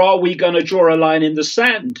 or are we going to draw a line in the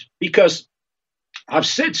sand? Because I've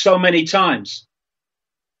said so many times,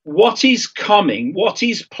 what is coming, what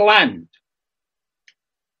is planned,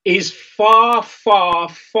 is far, far,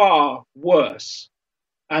 far worse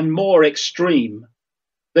and more extreme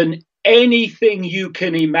than anything you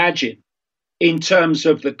can imagine in terms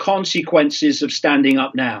of the consequences of standing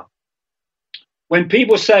up now. When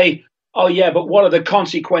people say, oh yeah, but what are the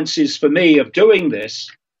consequences for me of doing this?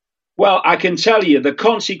 Well, I can tell you the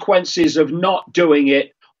consequences of not doing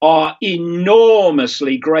it are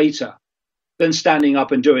enormously greater than standing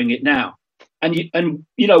up and doing it now. And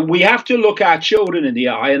you know, we have to look our children in the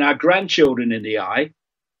eye and our grandchildren in the eye.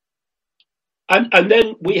 And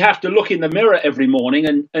then we have to look in the mirror every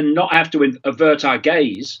morning and not have to avert our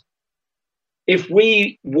gaze. If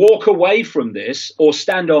we walk away from this or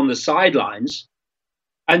stand on the sidelines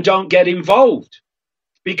and don't get involved,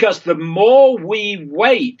 because the more we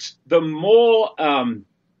wait, the more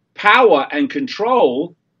power and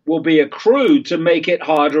control will be accrued to make it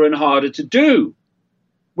harder and harder to do.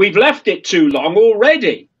 We've left it too long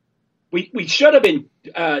already. We should have been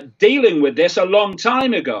dealing with this a long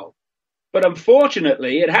time ago. But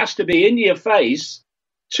unfortunately, it has to be in your face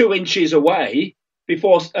 2 inches away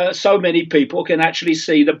before so many people can actually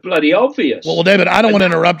see the bloody obvious. Well, David, I don't want to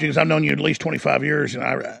interrupt you because I've known you at least 25 years,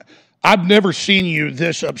 and I've never seen you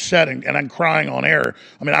this upset and I'm crying on air.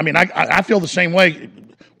 I feel the same way.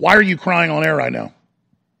 Why are you crying on air right now?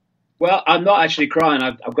 Well, I'm not actually crying.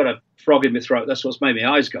 I've got a frog in my throat. That's what's made my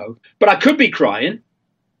eyes go. But I could be crying.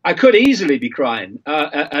 I could easily be crying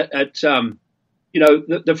at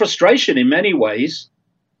the frustration in many ways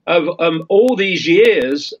of all these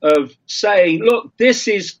years of saying, look, this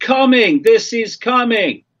is coming. This is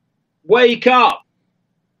coming. Wake up.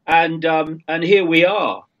 And here we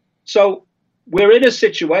are. So we're in a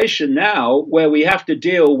situation now where we have to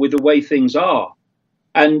deal with the way things are.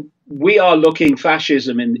 And we are looking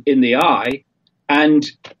fascism in the eye. And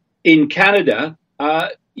in Canada,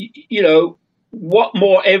 what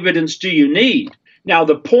more evidence do you need? Now,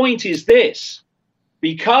 the point is this,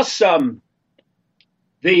 because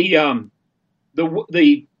the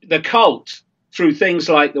cult, through things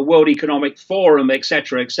like the World Economic Forum, et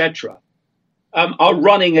cetera, are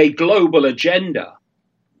running a global agenda.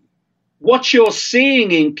 What you're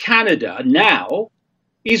seeing in Canada now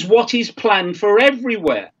is what is planned for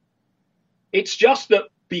everywhere. It's just that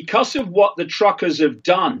because of what the truckers have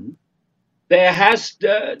done, there has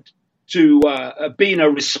been a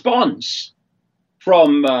response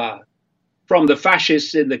from the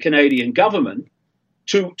fascists in the Canadian government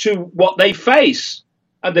to what they face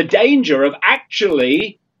and the danger of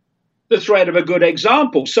actually the threat of a good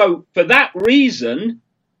example. So for that reason,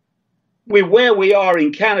 we're where we are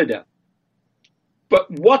in Canada.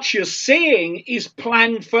 But what you're seeing is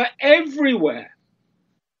planned for everywhere.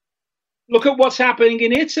 Look at what's happening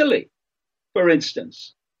in Italy, for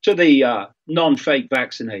instance, to the non-fake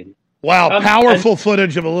vaccinated. Wow, powerful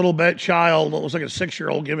footage of a little child, it was like a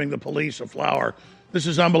 6-year-old, giving the police a flower. This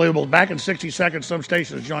is unbelievable. Back in 60 seconds, some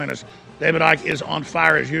stations join us. David Icke is on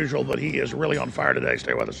fire as usual, but he is really on fire today.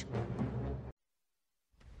 Stay with us.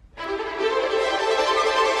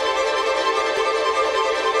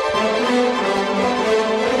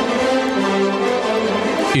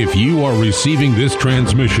 If you are receiving this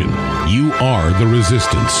transmission, you are the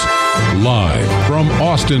resistance. Live from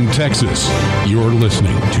Austin, Texas, you're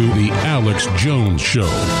listening to The Alex Jones Show.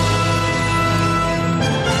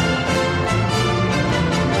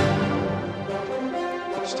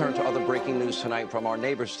 Let's turn to other breaking news tonight from our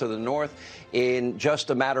neighbors to the north. In just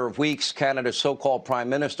a matter of weeks, Canada's so-called prime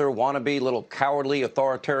minister, wannabe little cowardly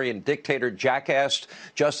authoritarian dictator jackass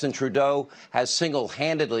Justin Trudeau has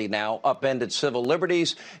single-handedly now upended civil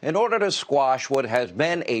liberties in order to squash what has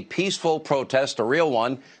been a peaceful protest, a real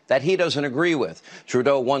one, that he doesn't agree with.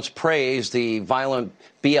 Trudeau once praised the violent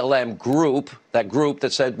BLM group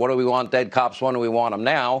that said, what do we want, dead cops, when do we want them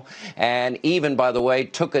now? And even, by the way,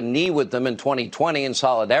 took a knee with them in 2020 in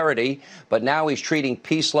solidarity. But now he's treating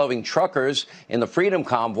peace-loving truckers in the Freedom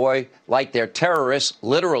Convoy like they're terrorists,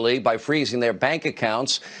 literally, by freezing their bank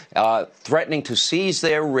accounts, threatening to seize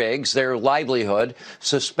their rigs, their livelihood,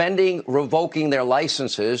 suspending, revoking their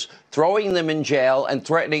licenses, throwing them in jail, and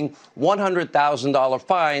threatening $100,000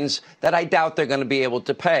 fines that I doubt they're going to be able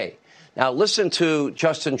to pay. Now, listen to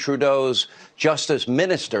Justin Trudeau's justice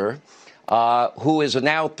minister, who is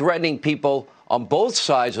now threatening people on both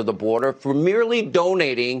sides of the border for merely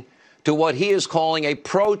donating to what he is calling a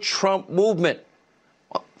pro-Trump movement.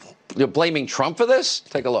 You're blaming Trump for this?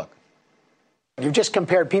 Take a look. You've just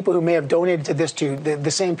compared people who may have donated to this to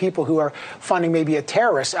the same people who are funding maybe a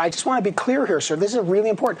terrorist. I just want to be clear here, sir. This is really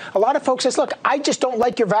important. A lot of folks say, look, I just don't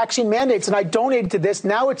like your vaccine mandates and I donated to this.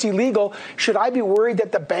 Now it's illegal. Should I be worried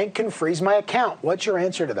that the bank can freeze my account? What's your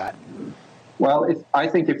answer to that? Well, I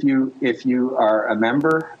think if you are a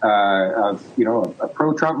member of a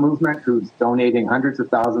pro-Trump movement who's donating hundreds of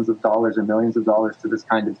thousands of dollars or millions of dollars to this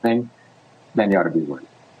kind of thing, then you ought to be worried.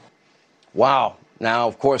 Wow. Now,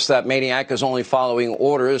 of course, that maniac is only following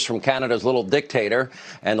orders from Canada's little dictator.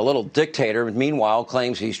 And the little dictator, meanwhile,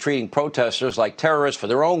 claims he's treating protesters like terrorists for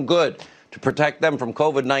their own good to protect them from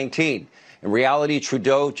COVID-19. In reality,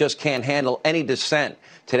 Trudeau just can't handle any dissent.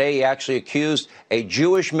 Today, he actually accused a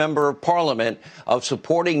Jewish member of parliament of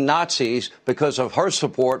supporting Nazis because of her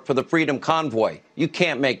support for the Freedom Convoy. You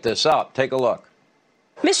can't make this up. Take a look.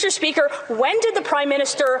 Mr. Speaker, when did the Prime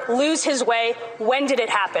Minister lose his way? When did it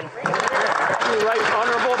happen? You're right,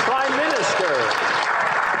 Honourable Prime Minister.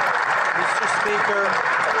 Mr.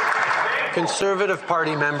 Speaker, Conservative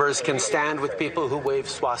Party members can stand with people who wave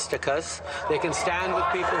swastikas. They can stand with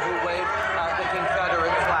people who wave the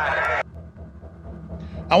Confederate flag.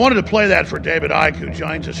 I wanted to play that for David Icke, who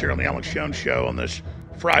joins us here on the Alex Jones Show on this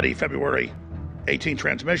Friday, February 18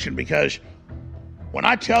 transmission, because when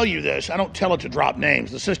I tell you this, I don't tell it to drop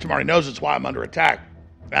names. The system already knows it's why I'm under attack.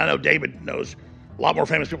 I know David knows a lot more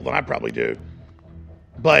famous people than I probably do.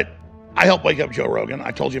 But I helped wake up Joe Rogan.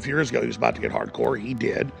 I told you a few years ago he was about to get hardcore. He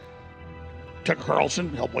did. Tucker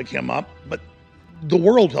Carlson helped wake him up. But the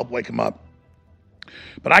world helped wake him up.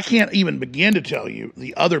 But I can't even begin to tell you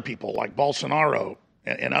the other people like Bolsonaro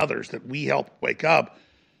and others that we helped wake up.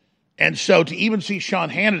 And so to even see Sean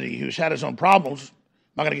Hannity, who's had his own problems,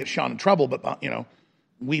 I'm not going to get Sean in trouble, but,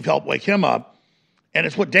 we've helped wake him up. And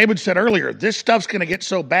it's what David said earlier. This stuff's going to get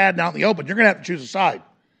so bad now in the open, you're going to have to choose a side.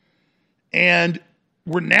 And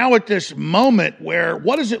we're now at this moment where,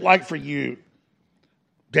 what is it like for you,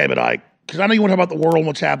 David Icke? Because I know you want to talk about the world and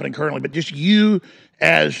what's happening currently, but just you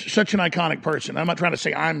as such an iconic person. I'm not trying to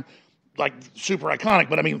say I'm like super iconic,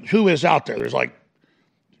 but I mean, who is out there? There's like,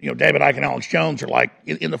 David Icke and Alex Jones are like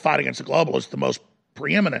in the fight against the globalists, the most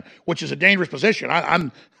preeminent, which is a dangerous position.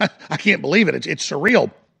 I can't believe it. It's surreal.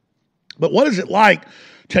 But what is it like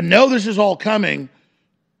to know this is all coming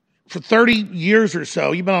for 30 years or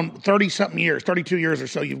so? You've been on 30-something years, 32 years or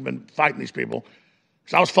so you've been fighting these people.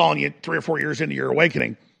 So I was following you 3 or 4 years into your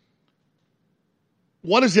awakening.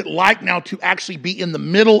 What is it like now to actually be in the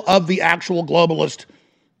middle of the actual globalist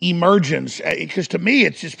emergence? Because to me,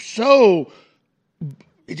 it's just so...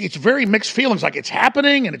 It's very mixed feelings, like it's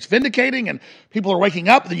happening and it's vindicating and people are waking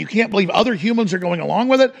up and you can't believe other humans are going along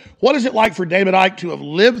with it. What is it like for David Icke to have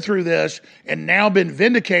lived through this and now been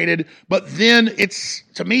vindicated, but then it's,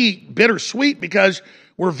 to me, bittersweet because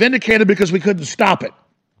we're vindicated because we couldn't stop it?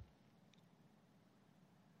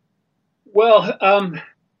 Well,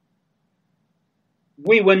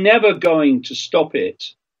 we were never going to stop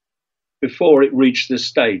it before it reached this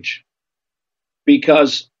stage,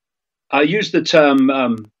 because I used the term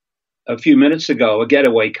a few minutes ago, a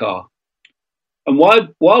getaway car. And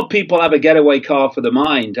while people have a getaway car for the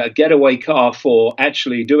mind, a getaway car for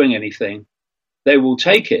actually doing anything, they will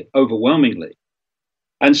take it overwhelmingly.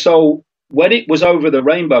 And so when it was over the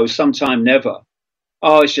rainbow, sometime never,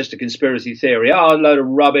 it's just a conspiracy theory, a load of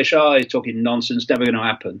rubbish, you're talking nonsense, never going to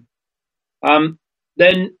happen.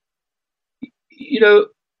 Then,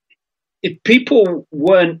 if people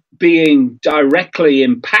weren't being directly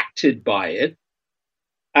impacted by it,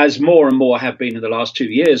 as more and more have been in the last 2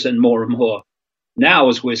 years and more now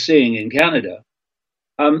as we're seeing in Canada,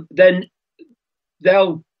 then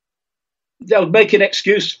they'll make an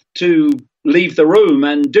excuse to leave the room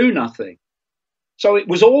and do nothing. So it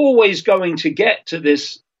was always going to get to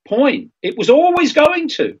this point. It was always going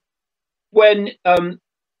to, when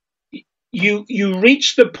you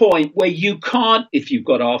reach the point where you can't, if you've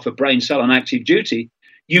got half a brain cell on active duty,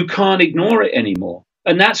 you can't ignore it anymore.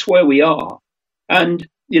 And that's where we are. And,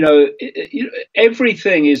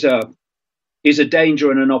 everything is a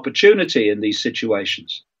danger and an opportunity in these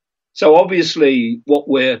situations. So obviously what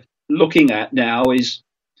we're looking at now is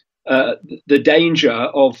the danger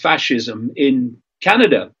of fascism in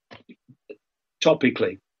Canada,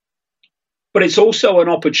 topically. But it's also an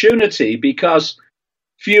opportunity because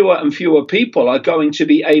fewer and fewer people are going to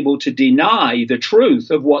be able to deny the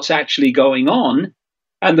truth of what's actually going on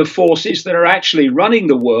and the forces that are actually running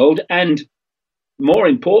the world, and more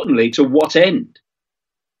importantly, to what end.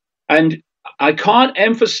 And I can't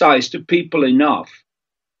emphasize to people enough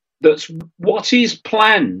that what is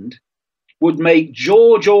planned would make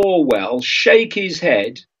George Orwell shake his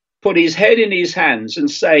head, put his head in his hands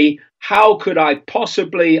and say, how could I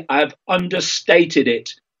possibly have understated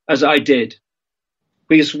it as I did?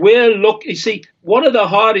 Because you see, one of the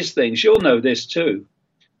hardest things, you'll know this too,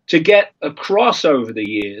 to get across over the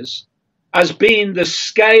years has been the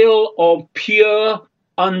scale of pure,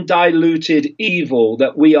 undiluted evil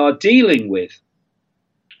that we are dealing with.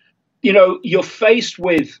 You know, you're faced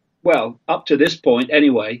with, well, up to this point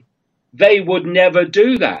anyway, they would never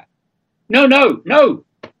do that. No.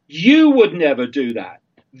 You would never do that.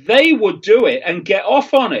 They would do it and get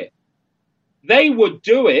off on it. They would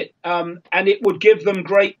do it, and it would give them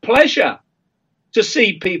great pleasure to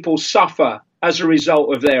see people suffer as a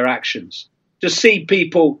result of their actions, to see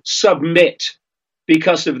people submit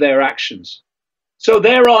because of their actions. So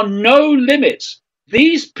there are no limits.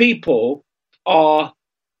 These people are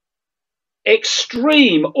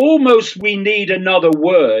extreme, almost we need another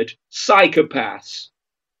word, psychopaths.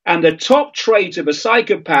 And the top trait of a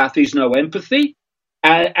psychopath is no empathy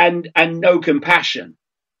and no compassion.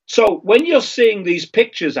 So when you're seeing these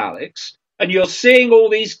pictures, Alex, and you're seeing all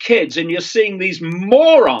these kids and you're seeing these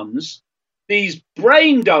morons, these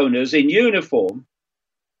brain donors in uniform,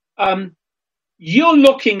 you're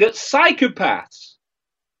looking at psychopaths.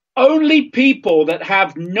 Only people that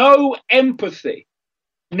have no empathy,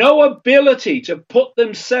 no ability to put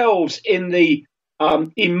themselves in the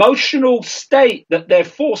emotional state that they're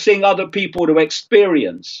forcing other people to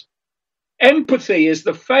experience. Empathy is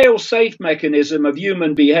the fail-safe mechanism of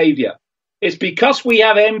human behavior. It's because we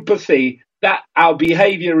have empathy that our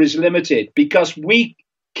behavior is limited, because we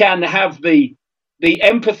can have the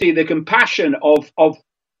empathy, the compassion of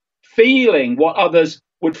feeling what others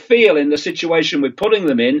would feel in the situation we're putting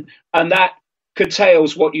them in, and that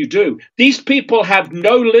curtails what you do. These people have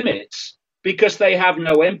no limits because they have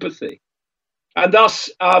no empathy. And thus,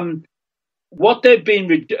 what they've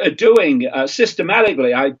been doing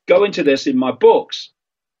systematically, I go into this in my books,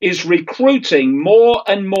 is recruiting more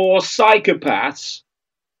and more psychopaths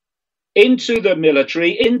into the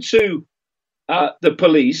military, into the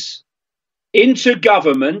police, into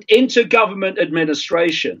government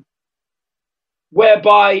administration,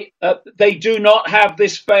 whereby they do not have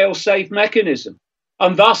this fail-safe mechanism.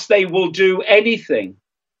 And thus they will do anything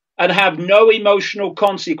and have no emotional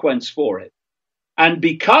consequence for it. And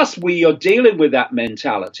because we are dealing with that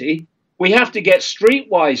mentality, we have to get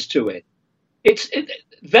streetwise to it.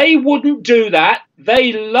 They wouldn't do that.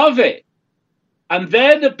 They love it. And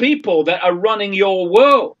they're the people that are running your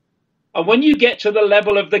world. And when you get to the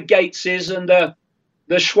level of the Gateses and the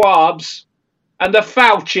Schwabs and the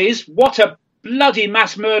Faucis, what a bloody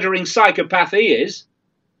mass murdering psychopath he is,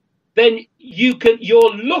 then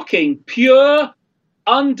you're looking pure,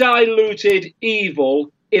 undiluted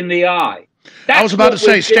evil in the eye. I was about to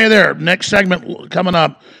say, stay there. Next segment coming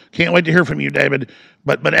up. Can't wait to hear from you, David.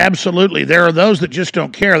 But absolutely, there are those that just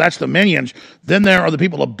don't care. That's the minions. Then there are the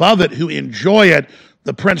people above it who enjoy it.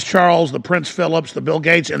 The Prince Charles, the Prince Phillips, the Bill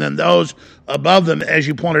Gates, and then those above them, as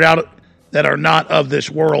you pointed out, that are not of this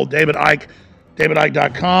world. David Icke,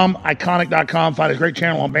 DavidIcke.com, Iconic.com. Find his great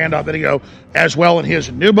channel on Band.video, as well in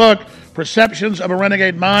his new book, Perceptions of a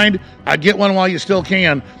Renegade Mind. Get one while you still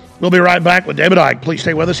can. We'll be right back with David Icke. Please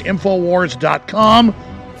stay with us. Infowars.com.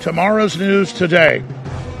 Tomorrow's news today.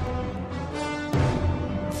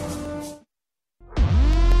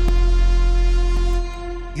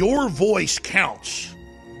 Your voice counts.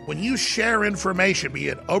 When you share information, be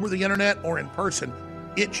it over the internet or in person,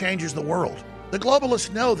 it changes the world. The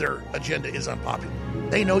globalists know their agenda is unpopular.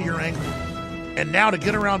 They know you're angry. And now to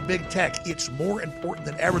get around big tech, it's more important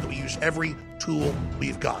than ever that we use every tool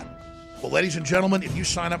we've got. Well, ladies and gentlemen, if you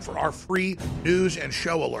sign up for our free news and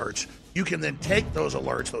show alerts, you can then take those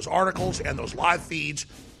alerts, those articles, and those live feeds,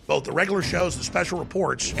 both the regular shows, the special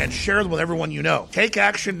reports, and share them with everyone you know. Take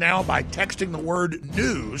action now by texting the word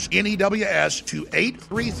NEWS, N-E-W-S, to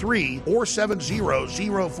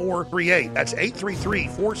 833-470-0438. That's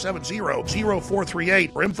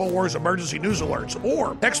 833-470-0438 for InfoWars Emergency News Alerts.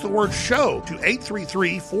 Or text the word SHOW to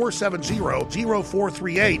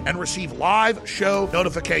 833-470-0438 and receive live show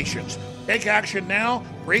notifications. Take action now,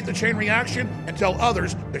 create the chain reaction, and tell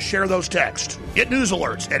others to share those texts. Get news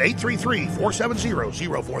alerts at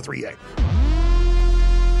 833-470-0438.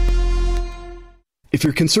 If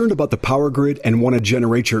you're concerned about the power grid and want to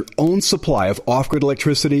generate your own supply of off-grid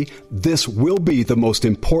electricity, this will be the most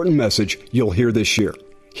important message you'll hear this year.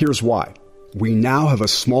 Here's why. We now have a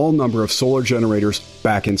small number of solar generators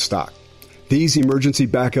back in stock. These emergency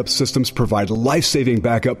backup systems provide life-saving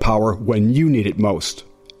backup power when you need it most.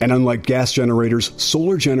 And unlike gas generators,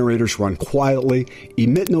 solar generators run quietly,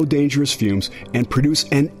 emit no dangerous fumes, and produce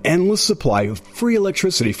an endless supply of free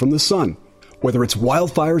electricity from the sun. Whether it's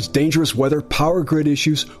wildfires, dangerous weather, power grid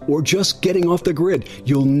issues, or just getting off the grid,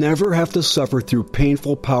 you'll never have to suffer through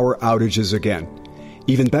painful power outages again.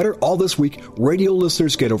 Even better, all this week, radio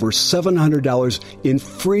listeners get over $700 in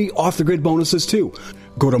free off-the-grid bonuses too.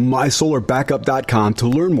 Go to mysolarbackup.com to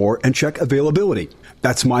learn more and check availability.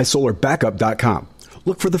 That's mysolarbackup.com.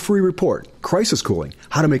 Look for the free report, Crisis Cooling,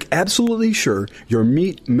 how to make absolutely sure your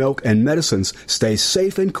meat, milk, and medicines stay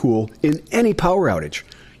safe and cool in any power outage.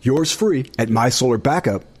 Yours free at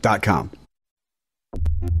mysolarbackup.com.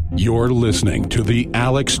 You're listening to The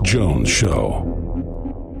Alex Jones Show.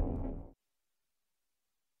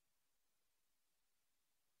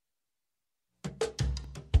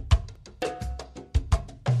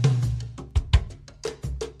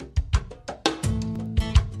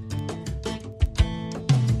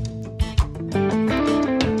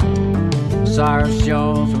 Cyrus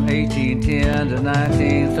Jones from 1810 to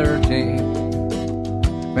 1913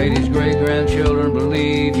 made his great-grandchildren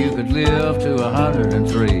believe you could live to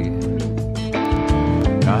 103.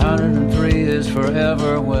 103 is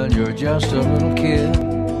forever when you're just a little kid.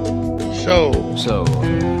 So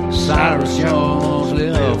Cyrus Jones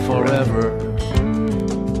live forever.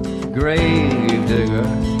 Grave digger.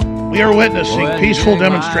 We are witnessing peaceful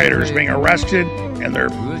demonstrators being arrested and their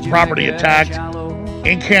property attacked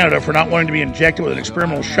in Canada for not wanting to be injected with an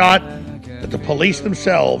experimental shot that the police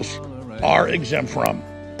themselves are exempt from.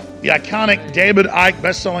 The iconic David Icke,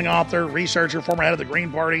 best-selling author, researcher, former head of the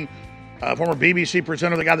Green Party, former BBC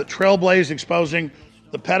presenter, the guy that trailblazed exposing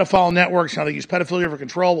the pedophile networks, how they use pedophilia for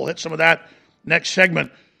control. We'll hit some of that next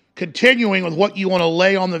segment. Continuing with what you want to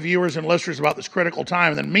lay on the viewers and listeners about this critical time.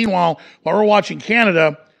 And then meanwhile, while we're watching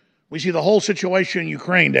Canada, we see the whole situation in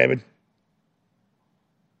Ukraine, David.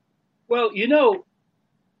 Well,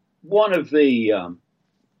 one of the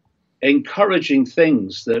encouraging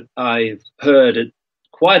things that I've heard at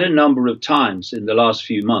quite a number of times in the last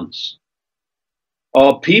few months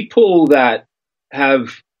are people that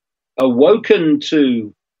have awoken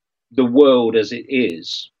to the world as it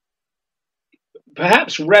is,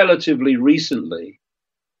 perhaps relatively recently,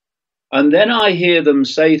 and then I hear them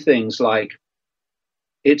say things like,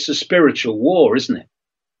 it's a spiritual war, isn't it?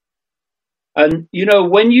 And,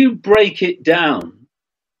 when you break it down,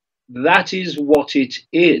 that is what it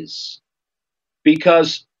is,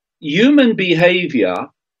 because human behavior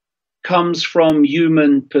comes from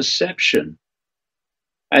human perception,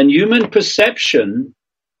 and human perception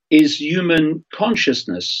is human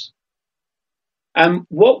consciousness. And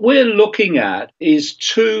what we're looking at is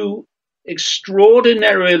two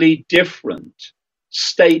extraordinarily different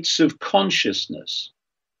states of consciousness.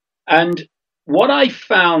 And what I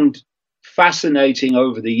found fascinating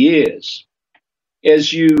over the years,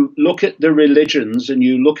 as you look at the religions and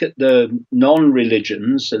you look at the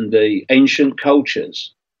non-religions and the ancient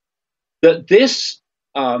cultures, that this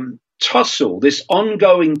tussle, this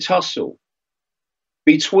ongoing tussle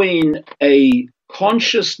between a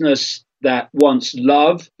consciousness that wants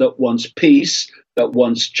love, that wants peace, that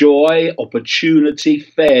wants joy, opportunity,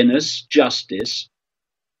 fairness, justice,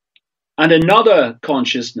 and another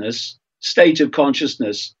consciousness, state of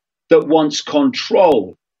consciousness, that wants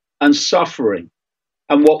control and suffering,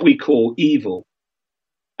 and what we call evil.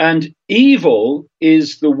 And evil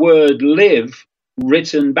is the word live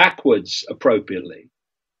written backwards appropriately.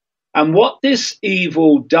 And what this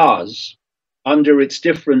evil does under its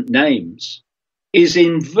different names is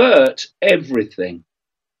invert everything.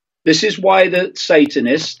 This is why the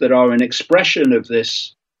Satanists that are an expression of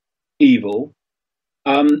this evil,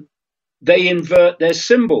 they invert their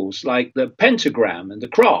symbols like the pentagram and the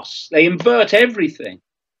cross. They invert everything.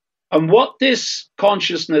 And what this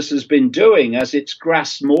consciousness has been doing as it's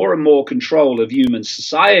grasped more and more control of human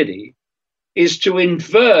society is to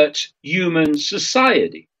invert human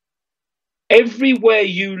society. Everywhere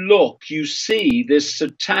you look, you see this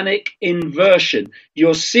satanic inversion.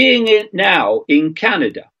 You're seeing it now in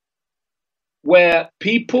Canada, where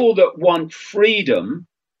people that want freedom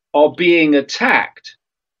are being attacked,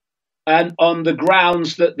 and on the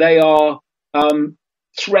grounds that they are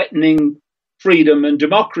threatening freedom and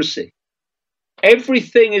democracy.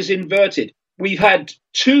 Everything is inverted. We've had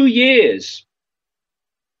 2 years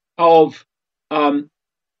of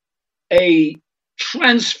a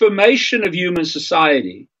transformation of human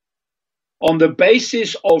society on the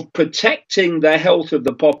basis of protecting the health of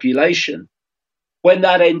the population, when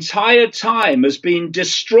that entire time has been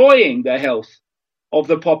destroying the health of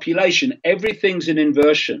the population. Everything's an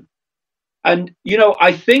inversion. And,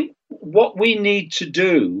 I think what we need to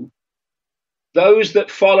do, those that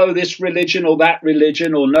follow this religion or that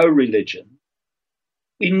religion or no religion,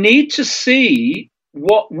 we need to see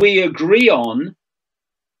what we agree on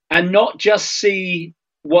and not just see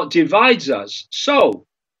what divides us. So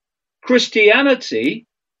Christianity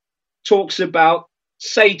talks about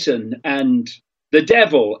Satan and the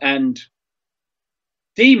devil and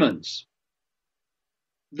demons.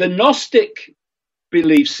 The Gnostic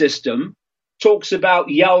belief system talks about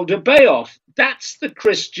Yaldabaoth. That's the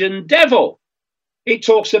Christian devil. It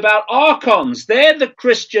talks about archons. They're the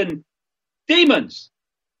Christian demons.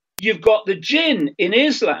 You've got the jinn in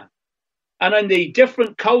Islam. And in the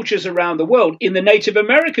different cultures around the world, in the Native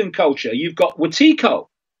American culture, you've got Wetiko,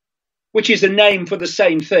 which is a name for the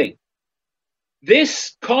same thing.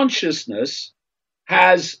 This consciousness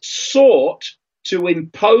has sought to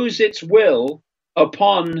impose its will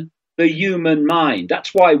upon the human mind.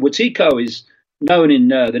 That's why Wetiko is known in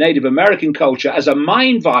the Native American culture as a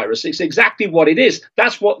mind virus. It's exactly what it is.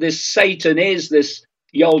 That's what this Satan is, this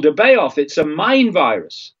Yaldabaoth. It's a mind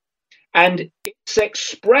virus. And its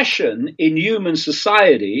expression in human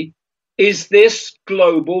society is this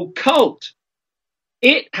global cult.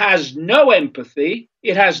 It has no empathy.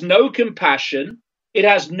 It has no compassion. It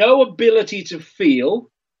has no ability to feel.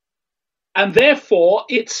 And therefore,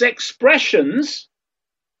 its expressions,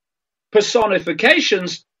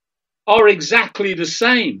 personifications, are exactly the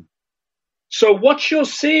same. So what you're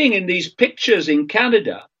seeing in these pictures in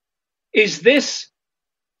Canada is this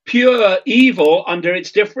pure evil under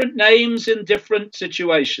its different names in different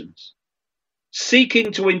situations,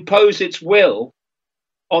 seeking to impose its will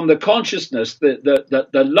on the consciousness, the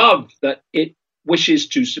love that it wishes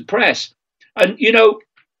to suppress. And, you know,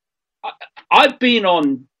 I've been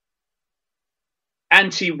on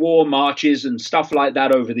anti-war marches and stuff like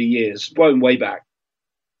that over the years, going way back.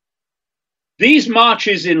 These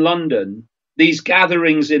marches in London, these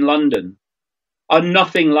gatherings in London, are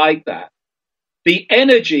nothing like that. The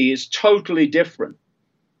energy is totally different.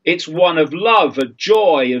 It's one of love, of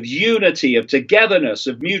joy, of unity, of togetherness,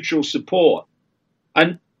 of mutual support.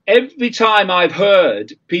 And every time I've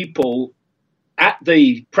heard people at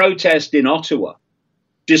the protest in Ottawa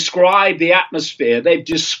describe the atmosphere, they've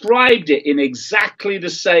described it in exactly the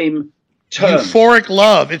same terms. Euphoric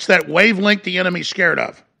love. It's that wavelength the enemy's scared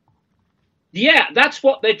of. Yeah, that's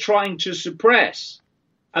what they're trying to suppress.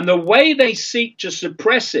 And the way they seek to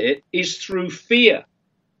suppress it is through fear.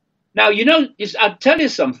 Now, you know, I'll tell you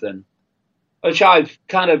something, which I've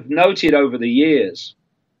kind of noted over the years,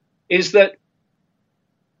 is that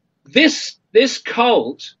this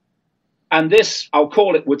cult and this, I'll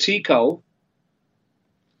call it Wetiko,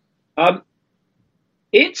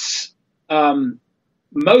 its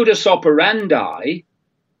modus operandi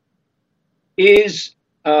is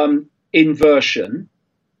inversion,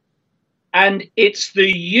 and it's the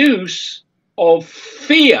use of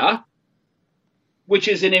fear, which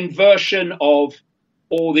is an inversion of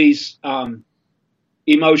all these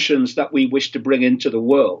emotions that we wish to bring into the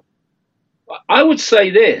world. I would say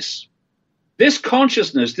this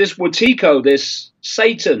consciousness, this Wetiko, this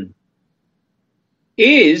Satan,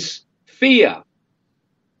 is fear.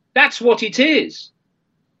 That's what it is.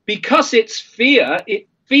 Because it's fear, it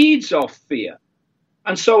feeds off fear.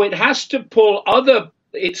 And so it has to pull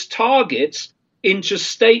its targets into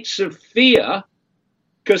states of fear,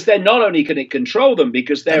 because then not only can it control them,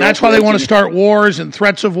 because they're... And that's why they want to start wars and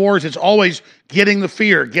threats of wars. It's always getting the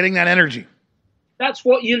fear, getting that energy. That's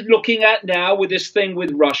what you're looking at now with this thing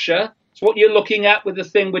with Russia. It's what you're looking at with the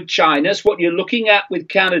thing with China. It's what you're looking at with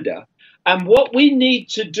Canada. And what we need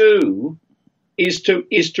to do is to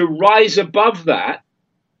rise above that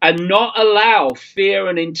and not allow fear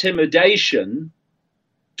and intimidation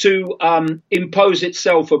to impose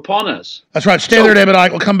itself upon us. That's right. Stay there, David.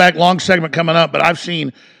 We'll come back. Long segment coming up. But I've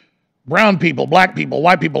seen brown people, black people,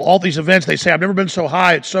 white people, all these events. They say, I've never been so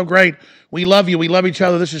high. It's so great. We love you. We love each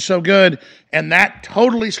other. This is so good. And that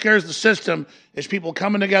totally scares the system, is people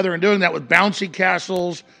coming together and doing that with bouncy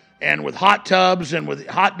castles and with hot tubs and with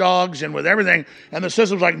hot dogs and with everything. And the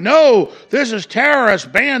system's like, no, this is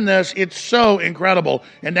terrorist. Ban this. It's so incredible.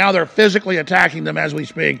 And now they're physically attacking them as we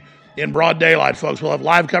speak in broad daylight, folks. We'll have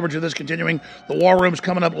live coverage of this continuing. The War Room's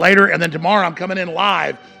coming up later. And then tomorrow I'm coming in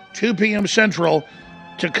live, 2 p.m. Central,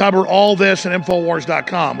 to cover all this at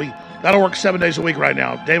Infowars.com. That'll work 7 days a week right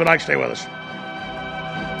now. David Icke, stay with us.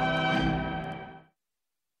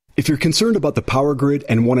 If you're concerned about the power grid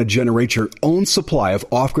and want to generate your own supply of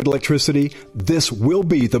off-grid electricity, this will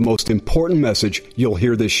be the most important message you'll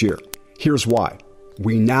hear this year. Here's why.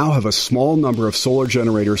 We now have a small number of solar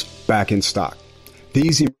generators back in stock.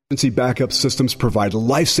 These emergency backup systems provide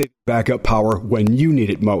life-saving backup power when you need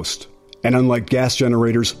it most. And unlike gas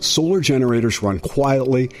generators, solar generators run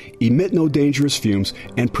quietly, emit no dangerous fumes,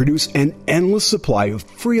 and produce an endless supply of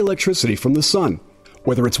free electricity from the sun.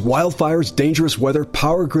 Whether it's wildfires, dangerous weather,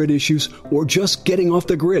 power grid issues, or just getting off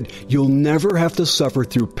the grid, you'll never have to suffer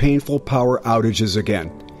through painful power outages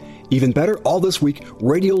again. Even better, all this week,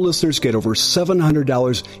 radio listeners get over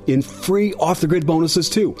 $700 in free off-the-grid bonuses,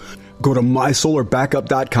 too. Go to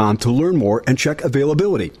mysolarbackup.com to learn more and check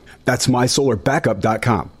availability. That's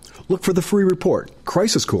mysolarbackup.com. Look for the free report,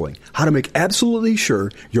 Crisis Cooling, how to make absolutely sure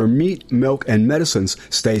your meat, milk, and medicines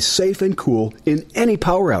stay safe and cool in any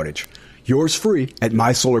power outage. Yours free at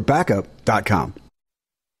mysolarbackup.com.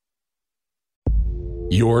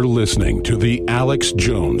 You're listening to The Alex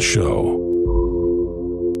Jones Show.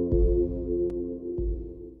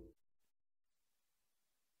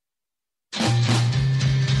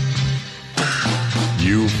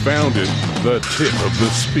 You found it, the tip of the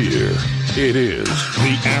spear. It is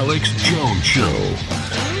The Alex Jones Show.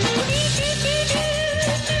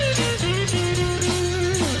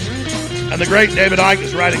 And the great David Icke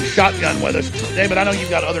is riding shotgun with us. David, I know you've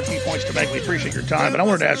got other key points to make. We appreciate your time, but I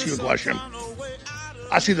wanted to ask you a question.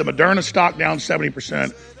 I see the Moderna stock down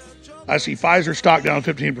 70%. I see Pfizer stock down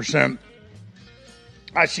 15%.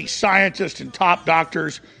 I see scientists and top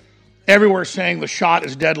doctors everywhere saying the shot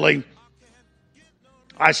is deadly.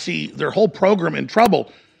 I see their whole program in trouble.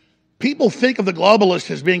 People think of the globalists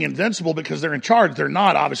as being invincible because they're in charge. They're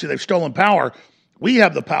not. Obviously, they've stolen power. We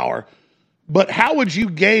have the power. But how would you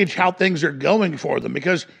gauge how things are going for them?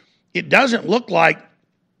 Because it doesn't look like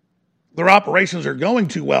their operations are going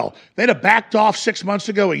too well. They'd have backed off 6 months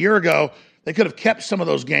ago, a year ago. They could have kept some of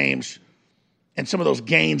those games and some of those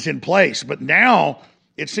gains in place. But now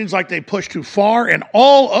it seems like they pushed too far and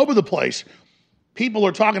all over the place. People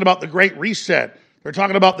are talking about the Great Reset. They're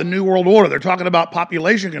talking about the New World Order. They're talking about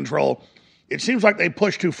population control. It seems like they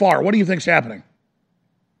pushed too far. What do you think's happening?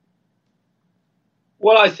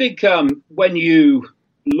 Well, I think when you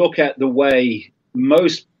look at the way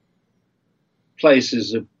most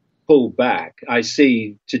places have pulled back, I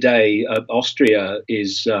see today Austria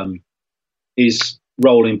is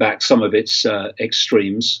rolling back some of its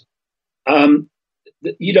extremes. I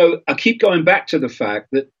keep going back to the fact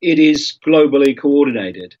that it is globally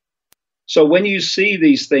coordinated. So when you see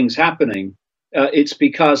these things happening, it's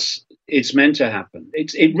because it's meant to happen.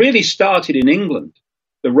 It really started in England.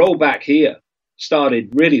 The rollback here started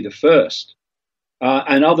really the first,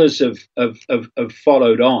 and others have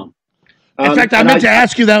followed on. In fact, I meant to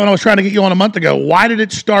ask you that when I was trying to get you on a month ago. Why did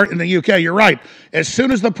it start in the UK? You're right. As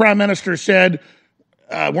soon as the Prime Minister said,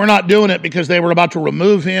 we're not doing it because they were about to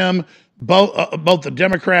remove him, both the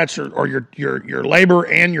Democrats or your Labour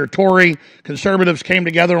and your Tory conservatives came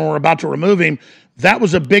together and were about to remove him. That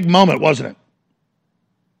was a big moment, wasn't it?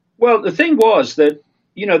 Well, the thing was that,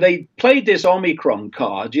 they played this Omicron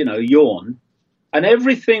card, yawn, and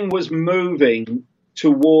everything was moving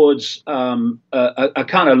towards a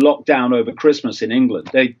kind of lockdown over Christmas in England.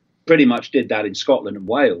 They pretty much did that in Scotland and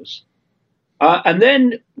Wales. And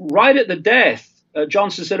then right at the death,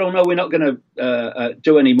 Johnson said, oh, no, we're not going to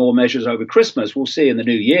do any more measures over Christmas. We'll see in the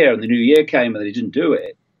new year. And the new year came and they didn't do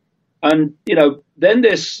it. And, then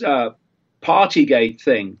this Partygate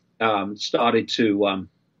thing started to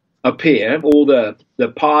appear. All the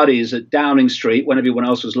parties at Downing Street when everyone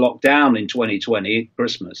else was locked down in 2020,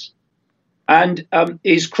 Christmas. And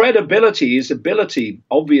his credibility, his ability,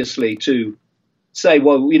 obviously, to say,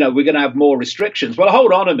 well, we're going to have more restrictions. Well,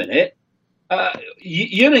 hold on a minute.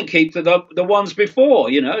 You didn't keep the ones before,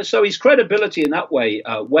 so his credibility in that way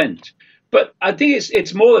went. But I think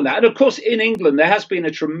it's more than that. And of course, in England, there has been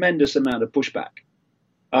a tremendous amount of pushback.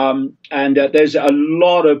 And there's a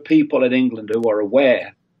lot of people in England who are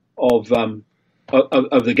aware of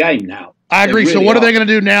the game now. I agree. Really so what are they going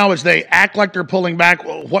to do now as they act like they're pulling back?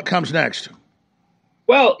 What comes next?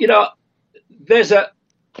 Well, there's I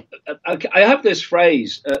have this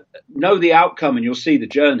phrase, know the outcome and you'll see the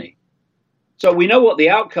journey. So we know what the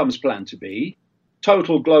outcomes plan to be: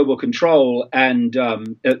 total global control and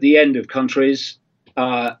at the end of countries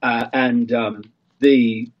and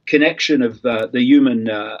the connection of the human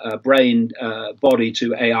brain body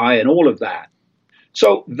to AI and all of that.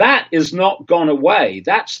 So that is not gone away.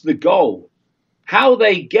 That's the goal. How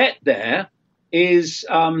they get there is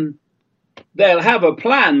they'll have a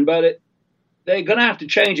plan, but they're going to have to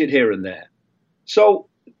change it here and there. So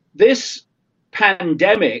this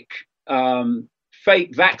pandemic,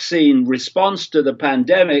 fake vaccine response to the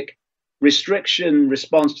pandemic, restriction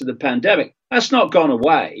response to the pandemic, that's not gone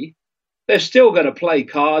away. They're still going to play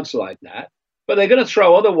cards like that, but they're going to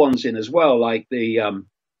throw other ones in as well, like the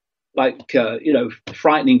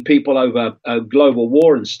frightening people over global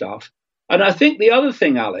war and stuff. And I think the other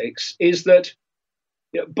thing, Alex, is that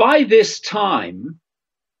by this time,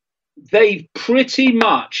 they pretty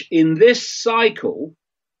much in this cycle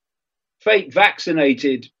fake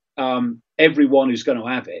vaccinated everyone who's going to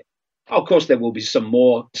have it. Of course, there will be some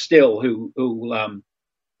more still who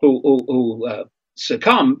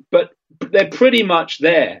succumb, but they're pretty much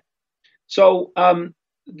there. So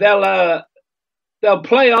they'll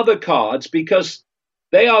play other cards because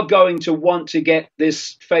they are going to want to get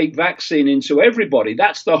this fake vaccine into everybody.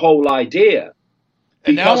 That's the whole idea.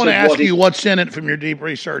 And now I want to ask you what's in it from your deep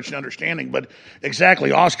research and understanding. But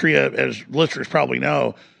exactly, Austria, as listeners probably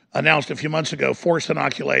know, announced a few months ago forced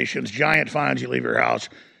inoculations, giant fines, you leave your house.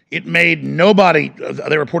 It made nobody,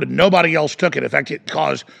 they reported nobody else took it. In fact, it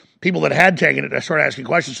caused people that had taken it to start asking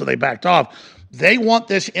questions, so they backed off. They want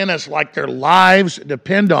this in us like their lives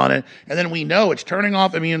depend on it. And then we know it's turning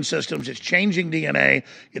off immune systems. It's changing DNA.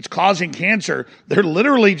 It's causing cancer. They're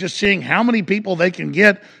literally just seeing how many people they can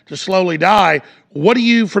get to slowly die. What do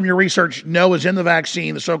you, from your research, know is in the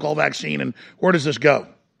vaccine, the so-called vaccine, and where does this go?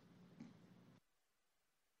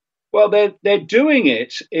 Well, they're doing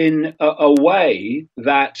it in a way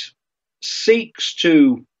that seeks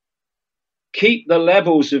to keep the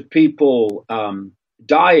levels of people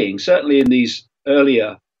dying, certainly in these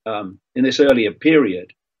earlier in this earlier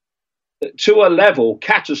period, to a level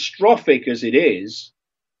catastrophic as it is,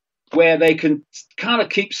 where they can kind of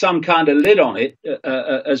keep some kind of lid on it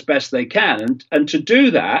as best they can. And to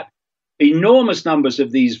do that, enormous numbers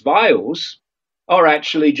of these vials are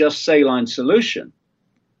actually just saline solution.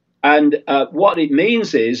 And what it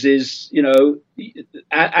means is, you know,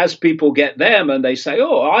 as people get them and they say,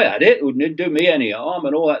 oh, I had it, wouldn't do me any harm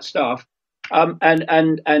and all that stuff.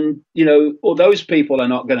 And you know, all those people are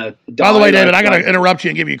not going to die. By the way, David, I got to interrupt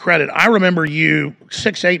you and give you credit. I remember you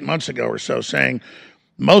 6-8 months ago or so saying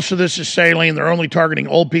most of this is saline. They're only targeting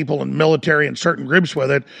old people and military and certain groups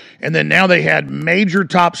with it. And then now they had major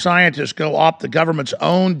top scientists go off the government's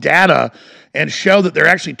own data and show that they're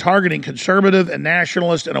actually targeting conservative and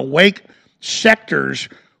nationalist and awake sectors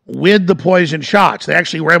with the poison shots. They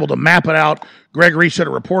actually were able to map it out. Greg Reese did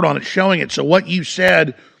a report on it showing it. So what you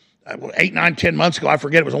said 8, 9, 10 months ago, I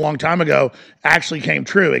forget, it was a long time ago, actually came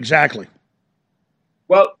true. Exactly.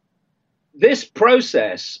 Well, this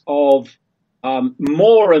process of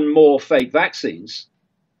more and more fake vaccines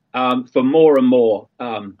for more and more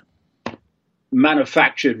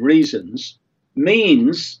manufactured reasons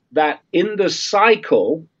means that in the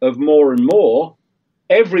cycle of more and more,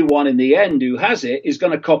 everyone in the end who has it is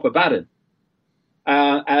going to cop a baton.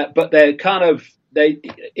 But they're kind of,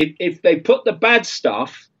 if they put the bad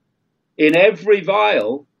stuff in every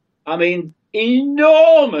vial, I mean,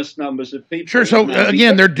 enormous numbers of people. Sure. So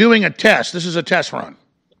again, they're doing a test. This is a test run.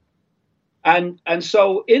 And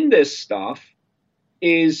so in this stuff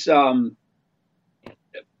is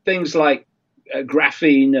things like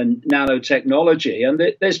graphene and nanotechnology. And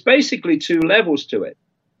there's basically two levels to it.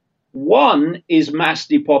 One is mass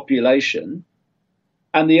depopulation,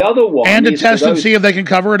 and the other one and to is test and see if they can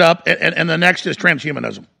cover it up. And the next is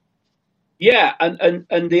transhumanism. Yeah,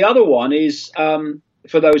 and the other one is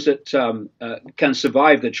for those that can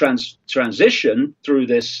survive the transition through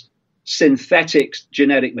this synthetic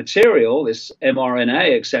genetic material, this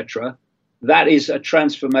mRNA, etc. That is a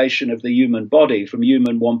transformation of the human body from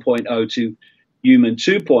human 1.0 to human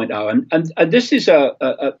 2.0. And this is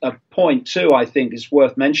a point, too, I think is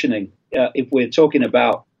worth mentioning if we're talking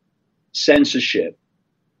about censorship.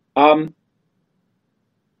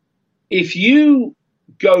 If you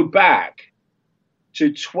go back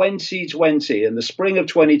to 2020, in the spring of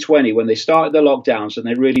 2020, when they started the lockdowns and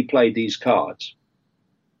they really played these cards,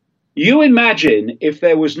 you imagine if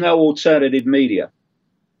there was no alternative media.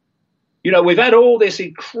 You know, we've had all this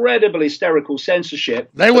incredibly hysterical censorship.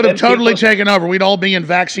 They would have totally taken over. We'd all be in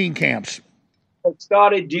vaccine camps.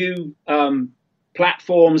 Started new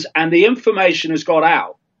platforms, and the information has got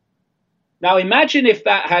out. Now, imagine if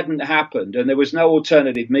that hadn't happened and there was no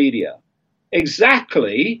alternative media.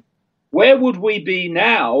 Exactly where would we be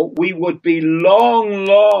now? We would be long,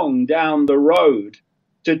 long down the road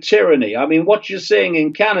to tyranny. I mean, what you're seeing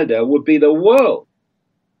in Canada would be the world.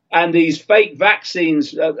 And these fake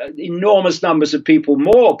vaccines, enormous numbers of people,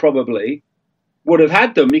 more probably, would have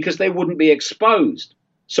had them because they wouldn't be exposed.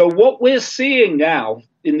 So what we're seeing now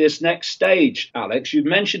in this next stage, Alex, you've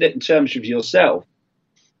mentioned it in terms of yourself,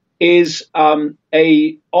 is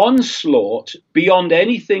a onslaught beyond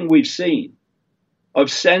anything we've seen of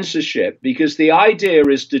censorship, because the idea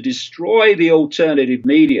is to destroy the alternative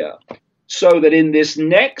media so that in this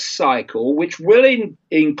next cycle, which will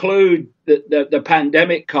include the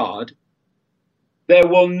pandemic card, there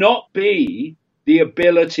will not be the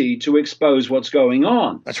ability to expose what's going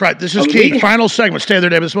on. That's right. This is key. Final segment. Stay there,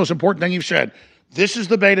 David. This is the most important thing you've said. This is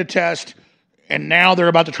the beta test, and now they're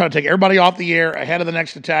about to try to take everybody off the air ahead of the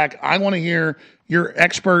next attack. I want to hear your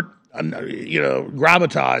expert,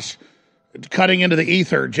 gravitas cutting into the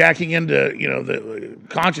ether, jacking into, the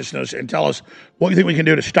consciousness, and tell us what you think we can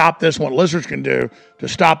do to stop this, what listeners can do to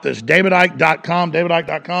stop this. DavidIcke.com,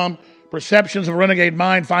 DavidIcke.com. Perceptions of a Renegade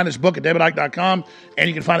Mind. Find his book at DavidIcke.com, and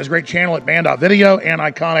you can find his great channel at band.video and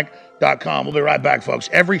iconic.com. We'll be right back, folks.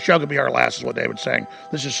 Every show could be our last, is what David's saying.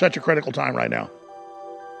 This is such a critical time right now.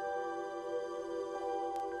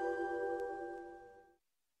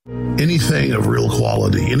 Anything of real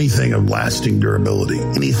quality, anything of lasting durability,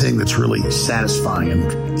 anything that's really satisfying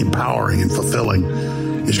and empowering and fulfilling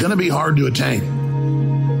is going to be hard to attain.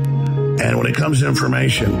 And when it comes to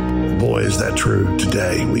information, boy, is that true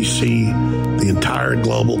today. We see the entire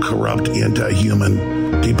global corrupt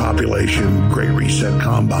anti-human depopulation, Great Reset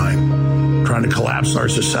combine, trying to collapse our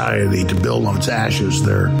society to build on its ashes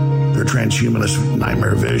their transhumanist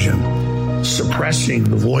nightmare vision, suppressing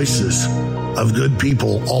the voices of good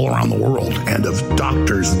people all around the world and of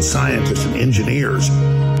doctors and scientists and engineers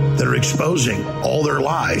that are exposing all their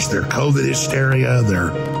lies, their COVID hysteria,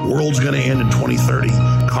 their world's going to end in 2030,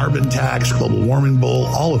 carbon tax, global warming bull,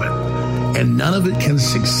 all of it. And none of it can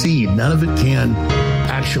succeed. None of it can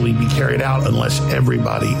actually be carried out unless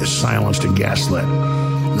everybody is silenced and gaslit.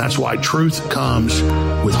 And that's why truth comes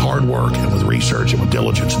with hard work and with research and with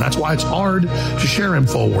diligence. And that's why it's hard to share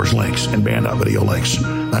InfoWars links and band.video links.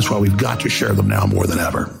 That's why we've got to share them now more than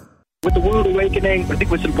ever. With the world awakening, I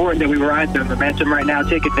think it's important that we ride the momentum right now,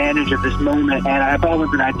 take advantage of this moment. And I thought it was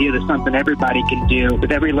an idea that's something everybody can do,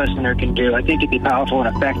 that every listener can do. I think it'd be powerful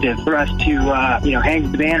and effective for us to,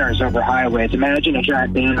 hang banners over highways. Imagine a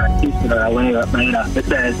giant banner in Houston or LA or Atlanta that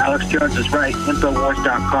says, Alex Jones is right,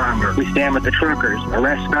 Infowars.com, or we stand with the truckers,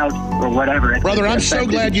 arrest scouts, or whatever. Brother, I'm so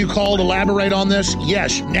glad you called. Elaborate on this.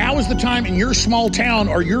 Yes, now is the time in your small town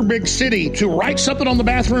or your big city to write something on the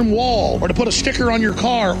bathroom wall or to put a sticker on your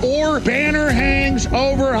car or banner hangs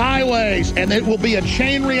over highways, and it will be a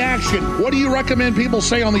chain reaction. What do you recommend people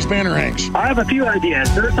say on these banner hangs? I have a few ideas.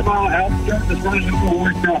 First of all, Alex Jones is running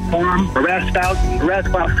Infowars.com, arrest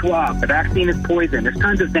Klaus Schwab. The vaccine is poison. There's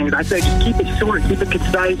tons of things. I say just keep it short, keep it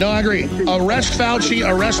concise. No, I agree. Arrest Fauci,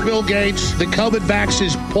 arrest Bill Gates. The COVID vax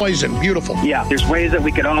is poison. Beautiful. Yeah, there's ways that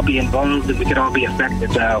we could all be involved and we could all be affected.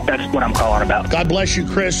 So that's what I'm calling about. God bless you,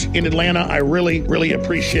 Chris, in Atlanta. I really, really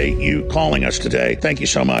appreciate you calling us today. Thank you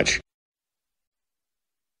so much.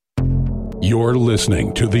 You're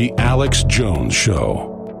listening to The Alex Jones Show.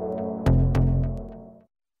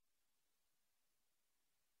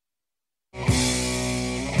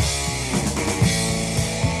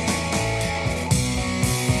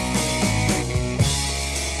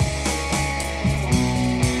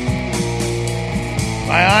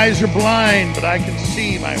 My eyes are blind, but I can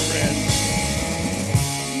see, my friends.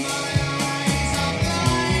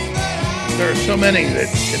 There are so many that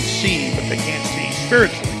can see, but they can't see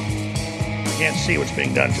spiritually. Can't see what's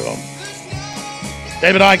being done to them.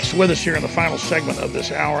 David Icke's with us here in the final segment of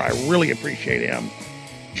this hour. I really appreciate him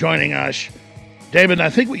joining us. David,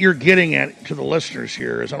 I think what you're getting at to the listeners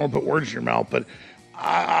here is, I don't want to put words in your mouth, but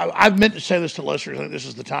I've meant to say this to listeners. I think this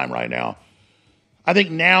is the time right now. I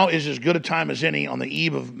think now is as good a time as any on the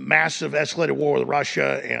eve of massive escalated war with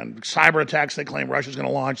Russia and cyber attacks they claim Russia's going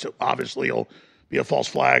to launch. That obviously will be a false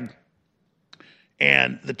flag.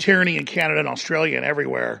 And the tyranny in Canada and Australia and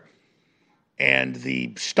everywhere. And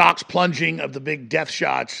the stocks plunging of the big death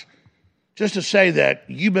shots, just to say that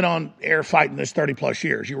you've been on air fighting this 30 plus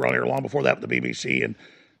years. You were on air long before that with the BBC and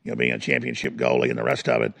being a championship goalie and the rest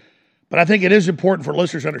of it. But I think it is important for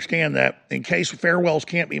listeners to understand that in case farewells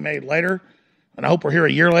can't be made later, and I hope we're here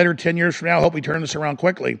a year later, 10 years from now, I hope we turn this around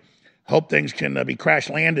quickly. Hope things can be crash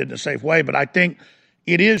landed in a safe way. But I think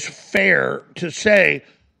it is fair to say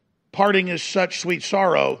parting is such sweet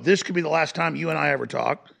sorrow. This could be the last time you and I ever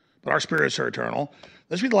talk. But our spirits are eternal.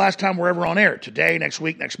 This will be the last time we're ever on air. Today, next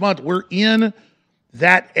week, next month, we're in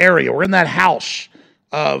that area. We're in that house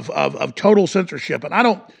of total censorship. And I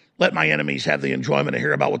don't let my enemies have the enjoyment to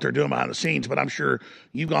hear about what they're doing behind the scenes, but I'm sure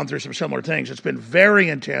you've gone through some similar things. It's been very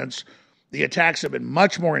intense. The attacks have been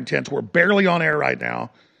much more intense. We're barely on air right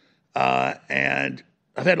now. And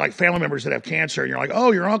I've had like family members that have cancer, and you're like,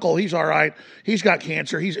 oh, your uncle, he's all right. He's got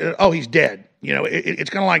cancer. He's dead. It's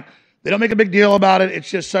kind of like, they don't make a big deal about it. It's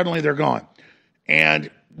just suddenly they're gone. And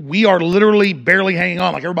we are literally barely hanging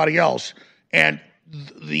on like everybody else. And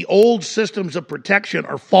the old systems of protection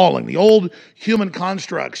are falling. The old human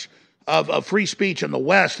constructs of free speech in the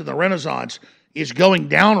West and the Renaissance is going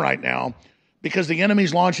down right now because the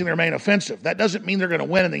enemy's launching their main offensive. That doesn't mean they're going to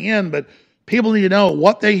win in the end, but People need to know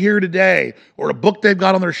what they hear today, or a book they've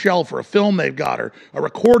got on their shelf, or a film they've got, or a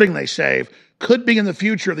recording they save, could be in the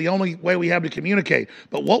future the only way we have to communicate.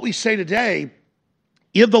 But what we say today,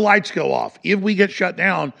 if the lights go off, if we get shut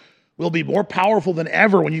down, will be more powerful than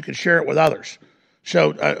ever when you can share it with others.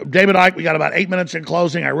 So, David Icke, we got about 8 minutes in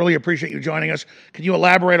closing. I really appreciate you joining us. Can you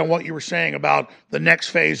elaborate on what you were saying about the next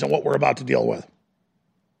phase and what we're about to deal with?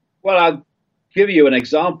 Well, I'll give you an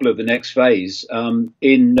example of the next phase.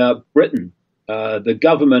 In Britain, the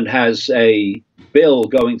government has a bill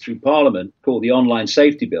going through Parliament called the Online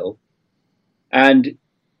Safety Bill, and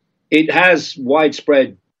it has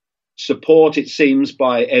widespread support, it seems,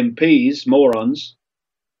 by MPs, morons.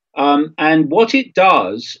 And what it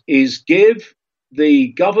does is give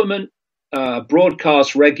the government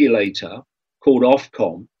broadcast regulator called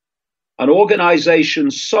Ofcom, an organization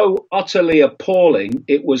so utterly appalling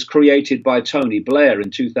it was created by Tony Blair in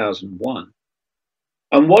 2001.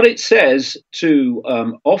 And what it says to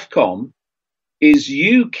Ofcom is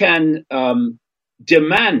you can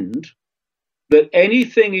demand that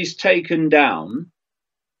anything is taken down,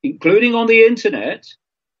 including on the internet,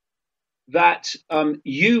 that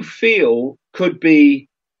you feel could be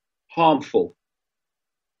harmful.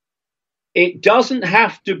 It doesn't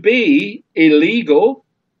have to be illegal.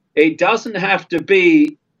 It doesn't have to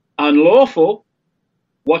be unlawful.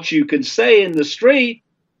 What you can say in the street,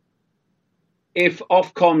 if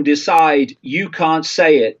Ofcom decide you can't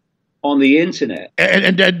say it on the internet.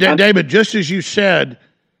 And David, just as you said,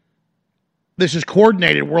 this is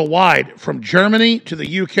coordinated worldwide, from Germany to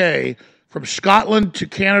the UK, from Scotland to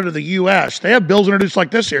Canada to the US. They have bills introduced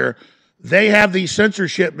like this here. They have these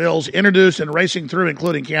censorship bills introduced and racing through,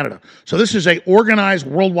 including Canada. So this is a organized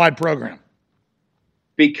worldwide program.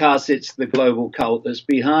 Because it's the global cult that's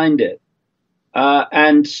behind it.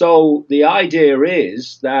 And so the idea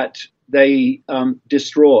is that they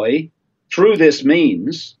destroy, through this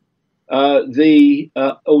means, the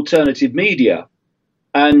alternative media.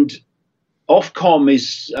 And Ofcom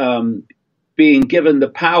is being given the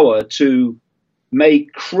power to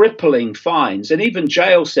make crippling fines and even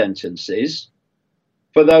jail sentences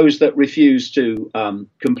for those that refuse to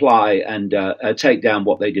comply and take down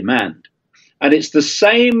what they demand. And it's the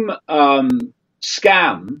same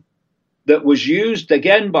scam that was used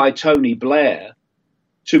again by Tony Blair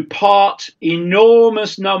to part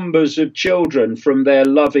enormous numbers of children from their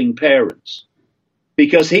loving parents,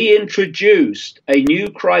 because he introduced a new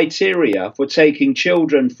criteria for taking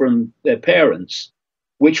children from their parents,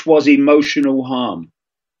 which was emotional harm.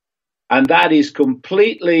 And that is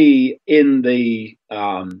completely in the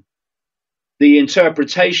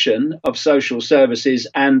interpretation of social services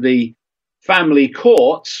and the family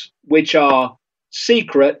courts, which are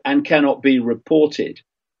secret and cannot be reported.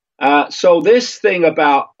 So this thing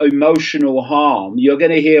about emotional harm, you're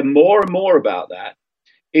going to hear more and more about that,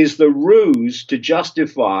 is the ruse to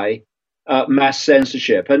justify mass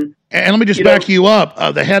censorship. And let me just back you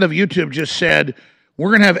up. The head of YouTube just said, we're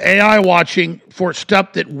going to have AI watching for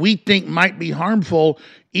stuff that we think might be harmful,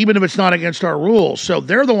 even if it's not against our rules. So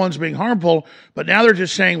they're the ones being harmful, but now they're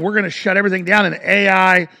just saying we're going to shut everything down and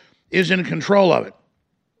AI is in control of it.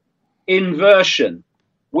 Inversion.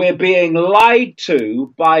 We're being lied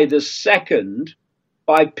to by the second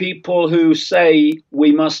by people who say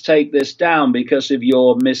we must take this down because of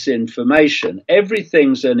your misinformation.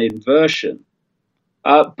 Everything's an inversion.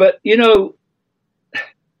 But, you know,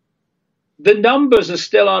 the numbers are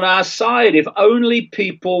still on our side. If only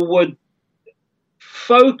people would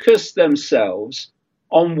focus themselves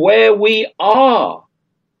on where we are.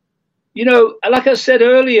 You know, like I said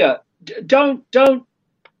earlier, don't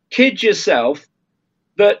kid yourself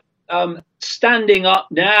that standing up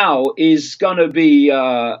now is going to be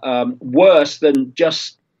worse than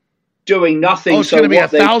just doing nothing. Oh, it's going to be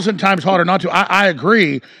 1,000 times harder not to. I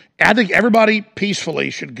agree. I think everybody peacefully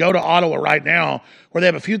should go to Ottawa right now, where they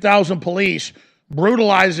have a few thousand police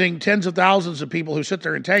brutalizing tens of thousands of people who sit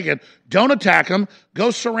there and take it. Don't attack them.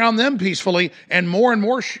 Go surround them peacefully, and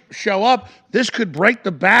more show up. This could break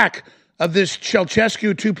the back of this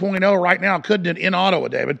Ceausescu 2.0 right now, couldn't it, in Ottawa,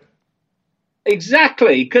 David?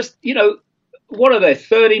 Exactly, because, you know, what are there,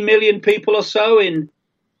 30 million people or so in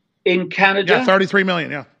Canada? Yeah, 33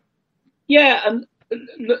 million, yeah. Yeah, and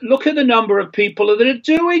look at the number of people that are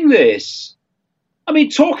doing this. I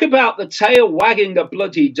mean, talk about the tail wagging the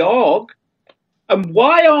bloody dog. And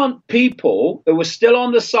why aren't people who are still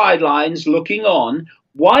on the sidelines looking on,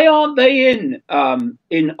 why aren't they in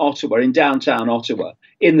Ottawa, in downtown Ottawa,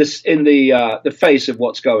 in the face of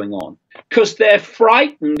what's going on? Because they're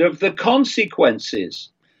frightened of the consequences.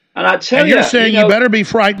 And I tell you, you're saying you better be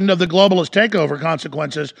frightened of the globalist takeover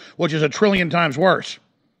consequences, which is 1 trillion times worse.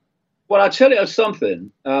 Well, I'll tell you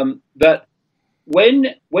something, that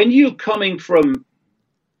when you're coming from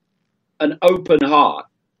an open heart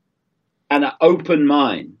and an open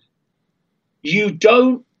mind, you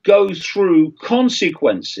don't go through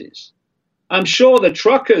consequences. I'm sure the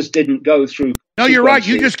truckers didn't go through. No, you're right.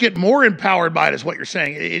 You just get more empowered by it, is what you're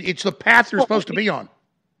saying. It's the path you're supposed to be on.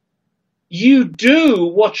 You do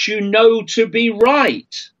what you know to be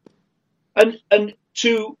right. And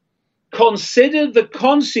to consider the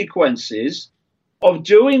consequences of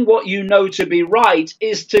doing what you know to be right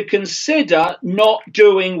is to consider not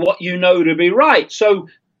doing what you know to be right. So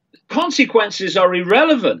consequences are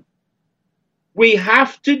irrelevant. We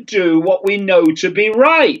have to do what we know to be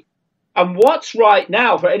right. And what's right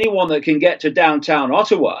now for anyone that can get to downtown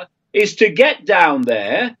Ottawa is to get down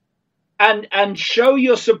there and show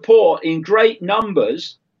your support in great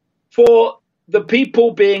numbers for the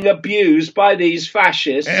people being abused by these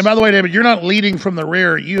fascists. And by the way, David, you're not leading from the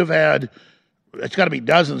rear. You have had, it's got to be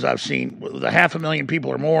dozens I've seen, 500,000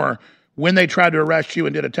 people or more when they tried to arrest you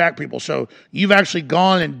and did attack people. So you've actually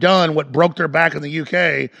gone and done what broke their back in the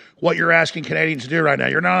UK, what you're asking Canadians to do right now.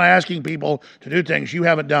 You're not asking people to do things you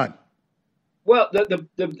haven't done. Well,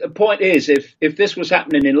 the point is, if this was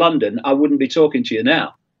happening in London, I wouldn't be talking to you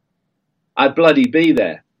now. I'd bloody be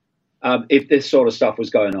there if this sort of stuff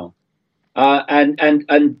was going on.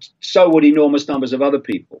 And so would enormous numbers of other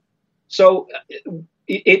people. So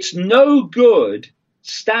it's no good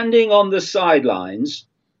standing on the sidelines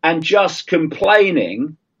and just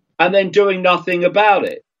complaining and then doing nothing about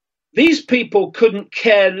it. These people couldn't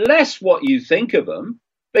care less what you think of them.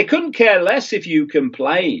 They couldn't care less if you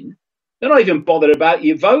complain. They're not even bothered about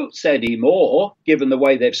your votes anymore, given the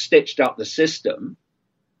way they've stitched up the system.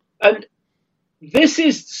 And this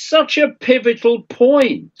is such a pivotal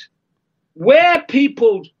point. Where,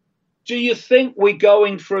 people, do you think we're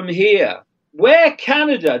going from here? Where,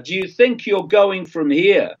 Canada, do you think you're going from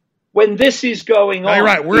here when this is going on? You're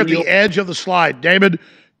right. We're at the edge of the slide. David,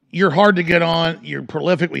 you're hard to get on. You're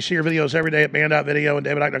prolific. We see your videos every day at band.video and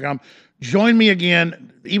davidicke.com. Join me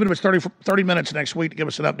again, even if it's 30 minutes next week, to give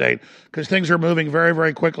us an update, because things are moving very,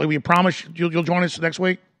 very quickly. We promise you'll join us next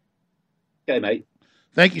week? Okay, mate.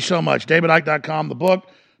 Thank you so much. davidicke.com, the book,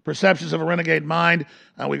 Perceptions of a Renegade Mind.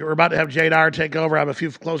 We're about to have Jay Dyer take over. I have a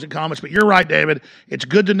few closing comments, but you're right, David. It's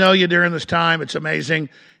good to know you during this time. It's amazing.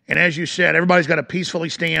 And as you said, everybody's got to peacefully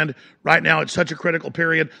stand right now. It's such a critical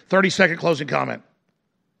period. 30-second closing comment.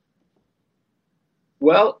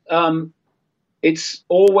 Well, it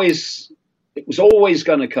was always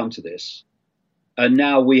going to come to this, and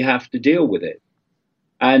now we have to deal with it.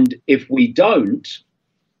 And if we don't,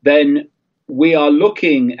 then we are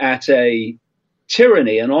looking at a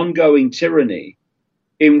tyranny, an ongoing tyranny,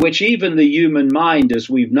 in which even the human mind as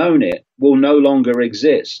we've known it will no longer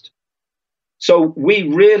exist. So we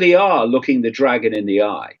really are looking the dragon in the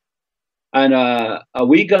eye. And are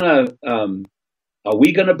we gonna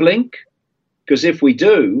blink? Because if we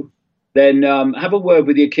do, then have a word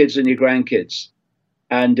with your kids and your grandkids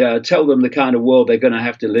and tell them the kind of world they're going to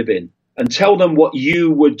have to live in, and tell them what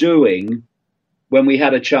you were doing when we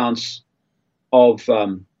had a chance of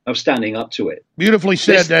standing up to it. Beautifully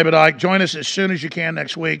said, David Icke. Join us as soon as you can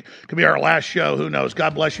next week. Could be our last show. Who knows?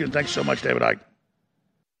 God bless you, and thanks so much, David Icke.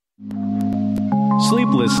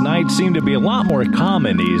 Sleepless nights seem to be a lot more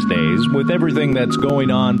common these days with everything that's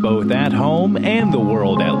going on both at home and the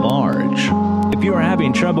world at large. If you are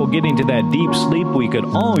having trouble getting to that deep sleep we could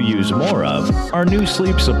all use more of, our new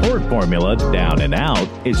sleep support formula, Down and Out,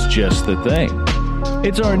 is just the thing.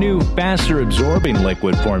 It's our new faster absorbing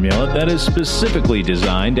liquid formula that is specifically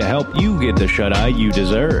designed to help you get the shut-eye you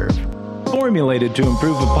deserve. Formulated to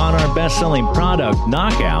improve upon our best-selling product,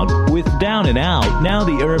 Knockout, with Down and Out, now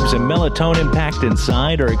the herbs and melatonin packed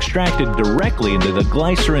inside are extracted directly into the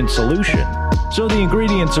glycerin solution. So the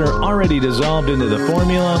ingredients are already dissolved into the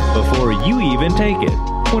formula before you even take it.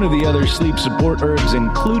 One of the other sleep support herbs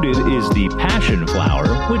included is the passion flower,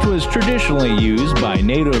 which was traditionally used by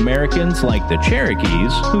Native Americans like the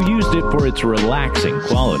Cherokees, who used it for its relaxing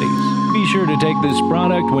qualities. Be sure to take this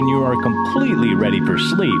product when you are completely ready for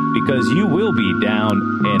sleep, because you will be down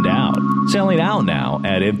and out. Selling out now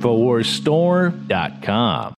at InfoWarsStore.com.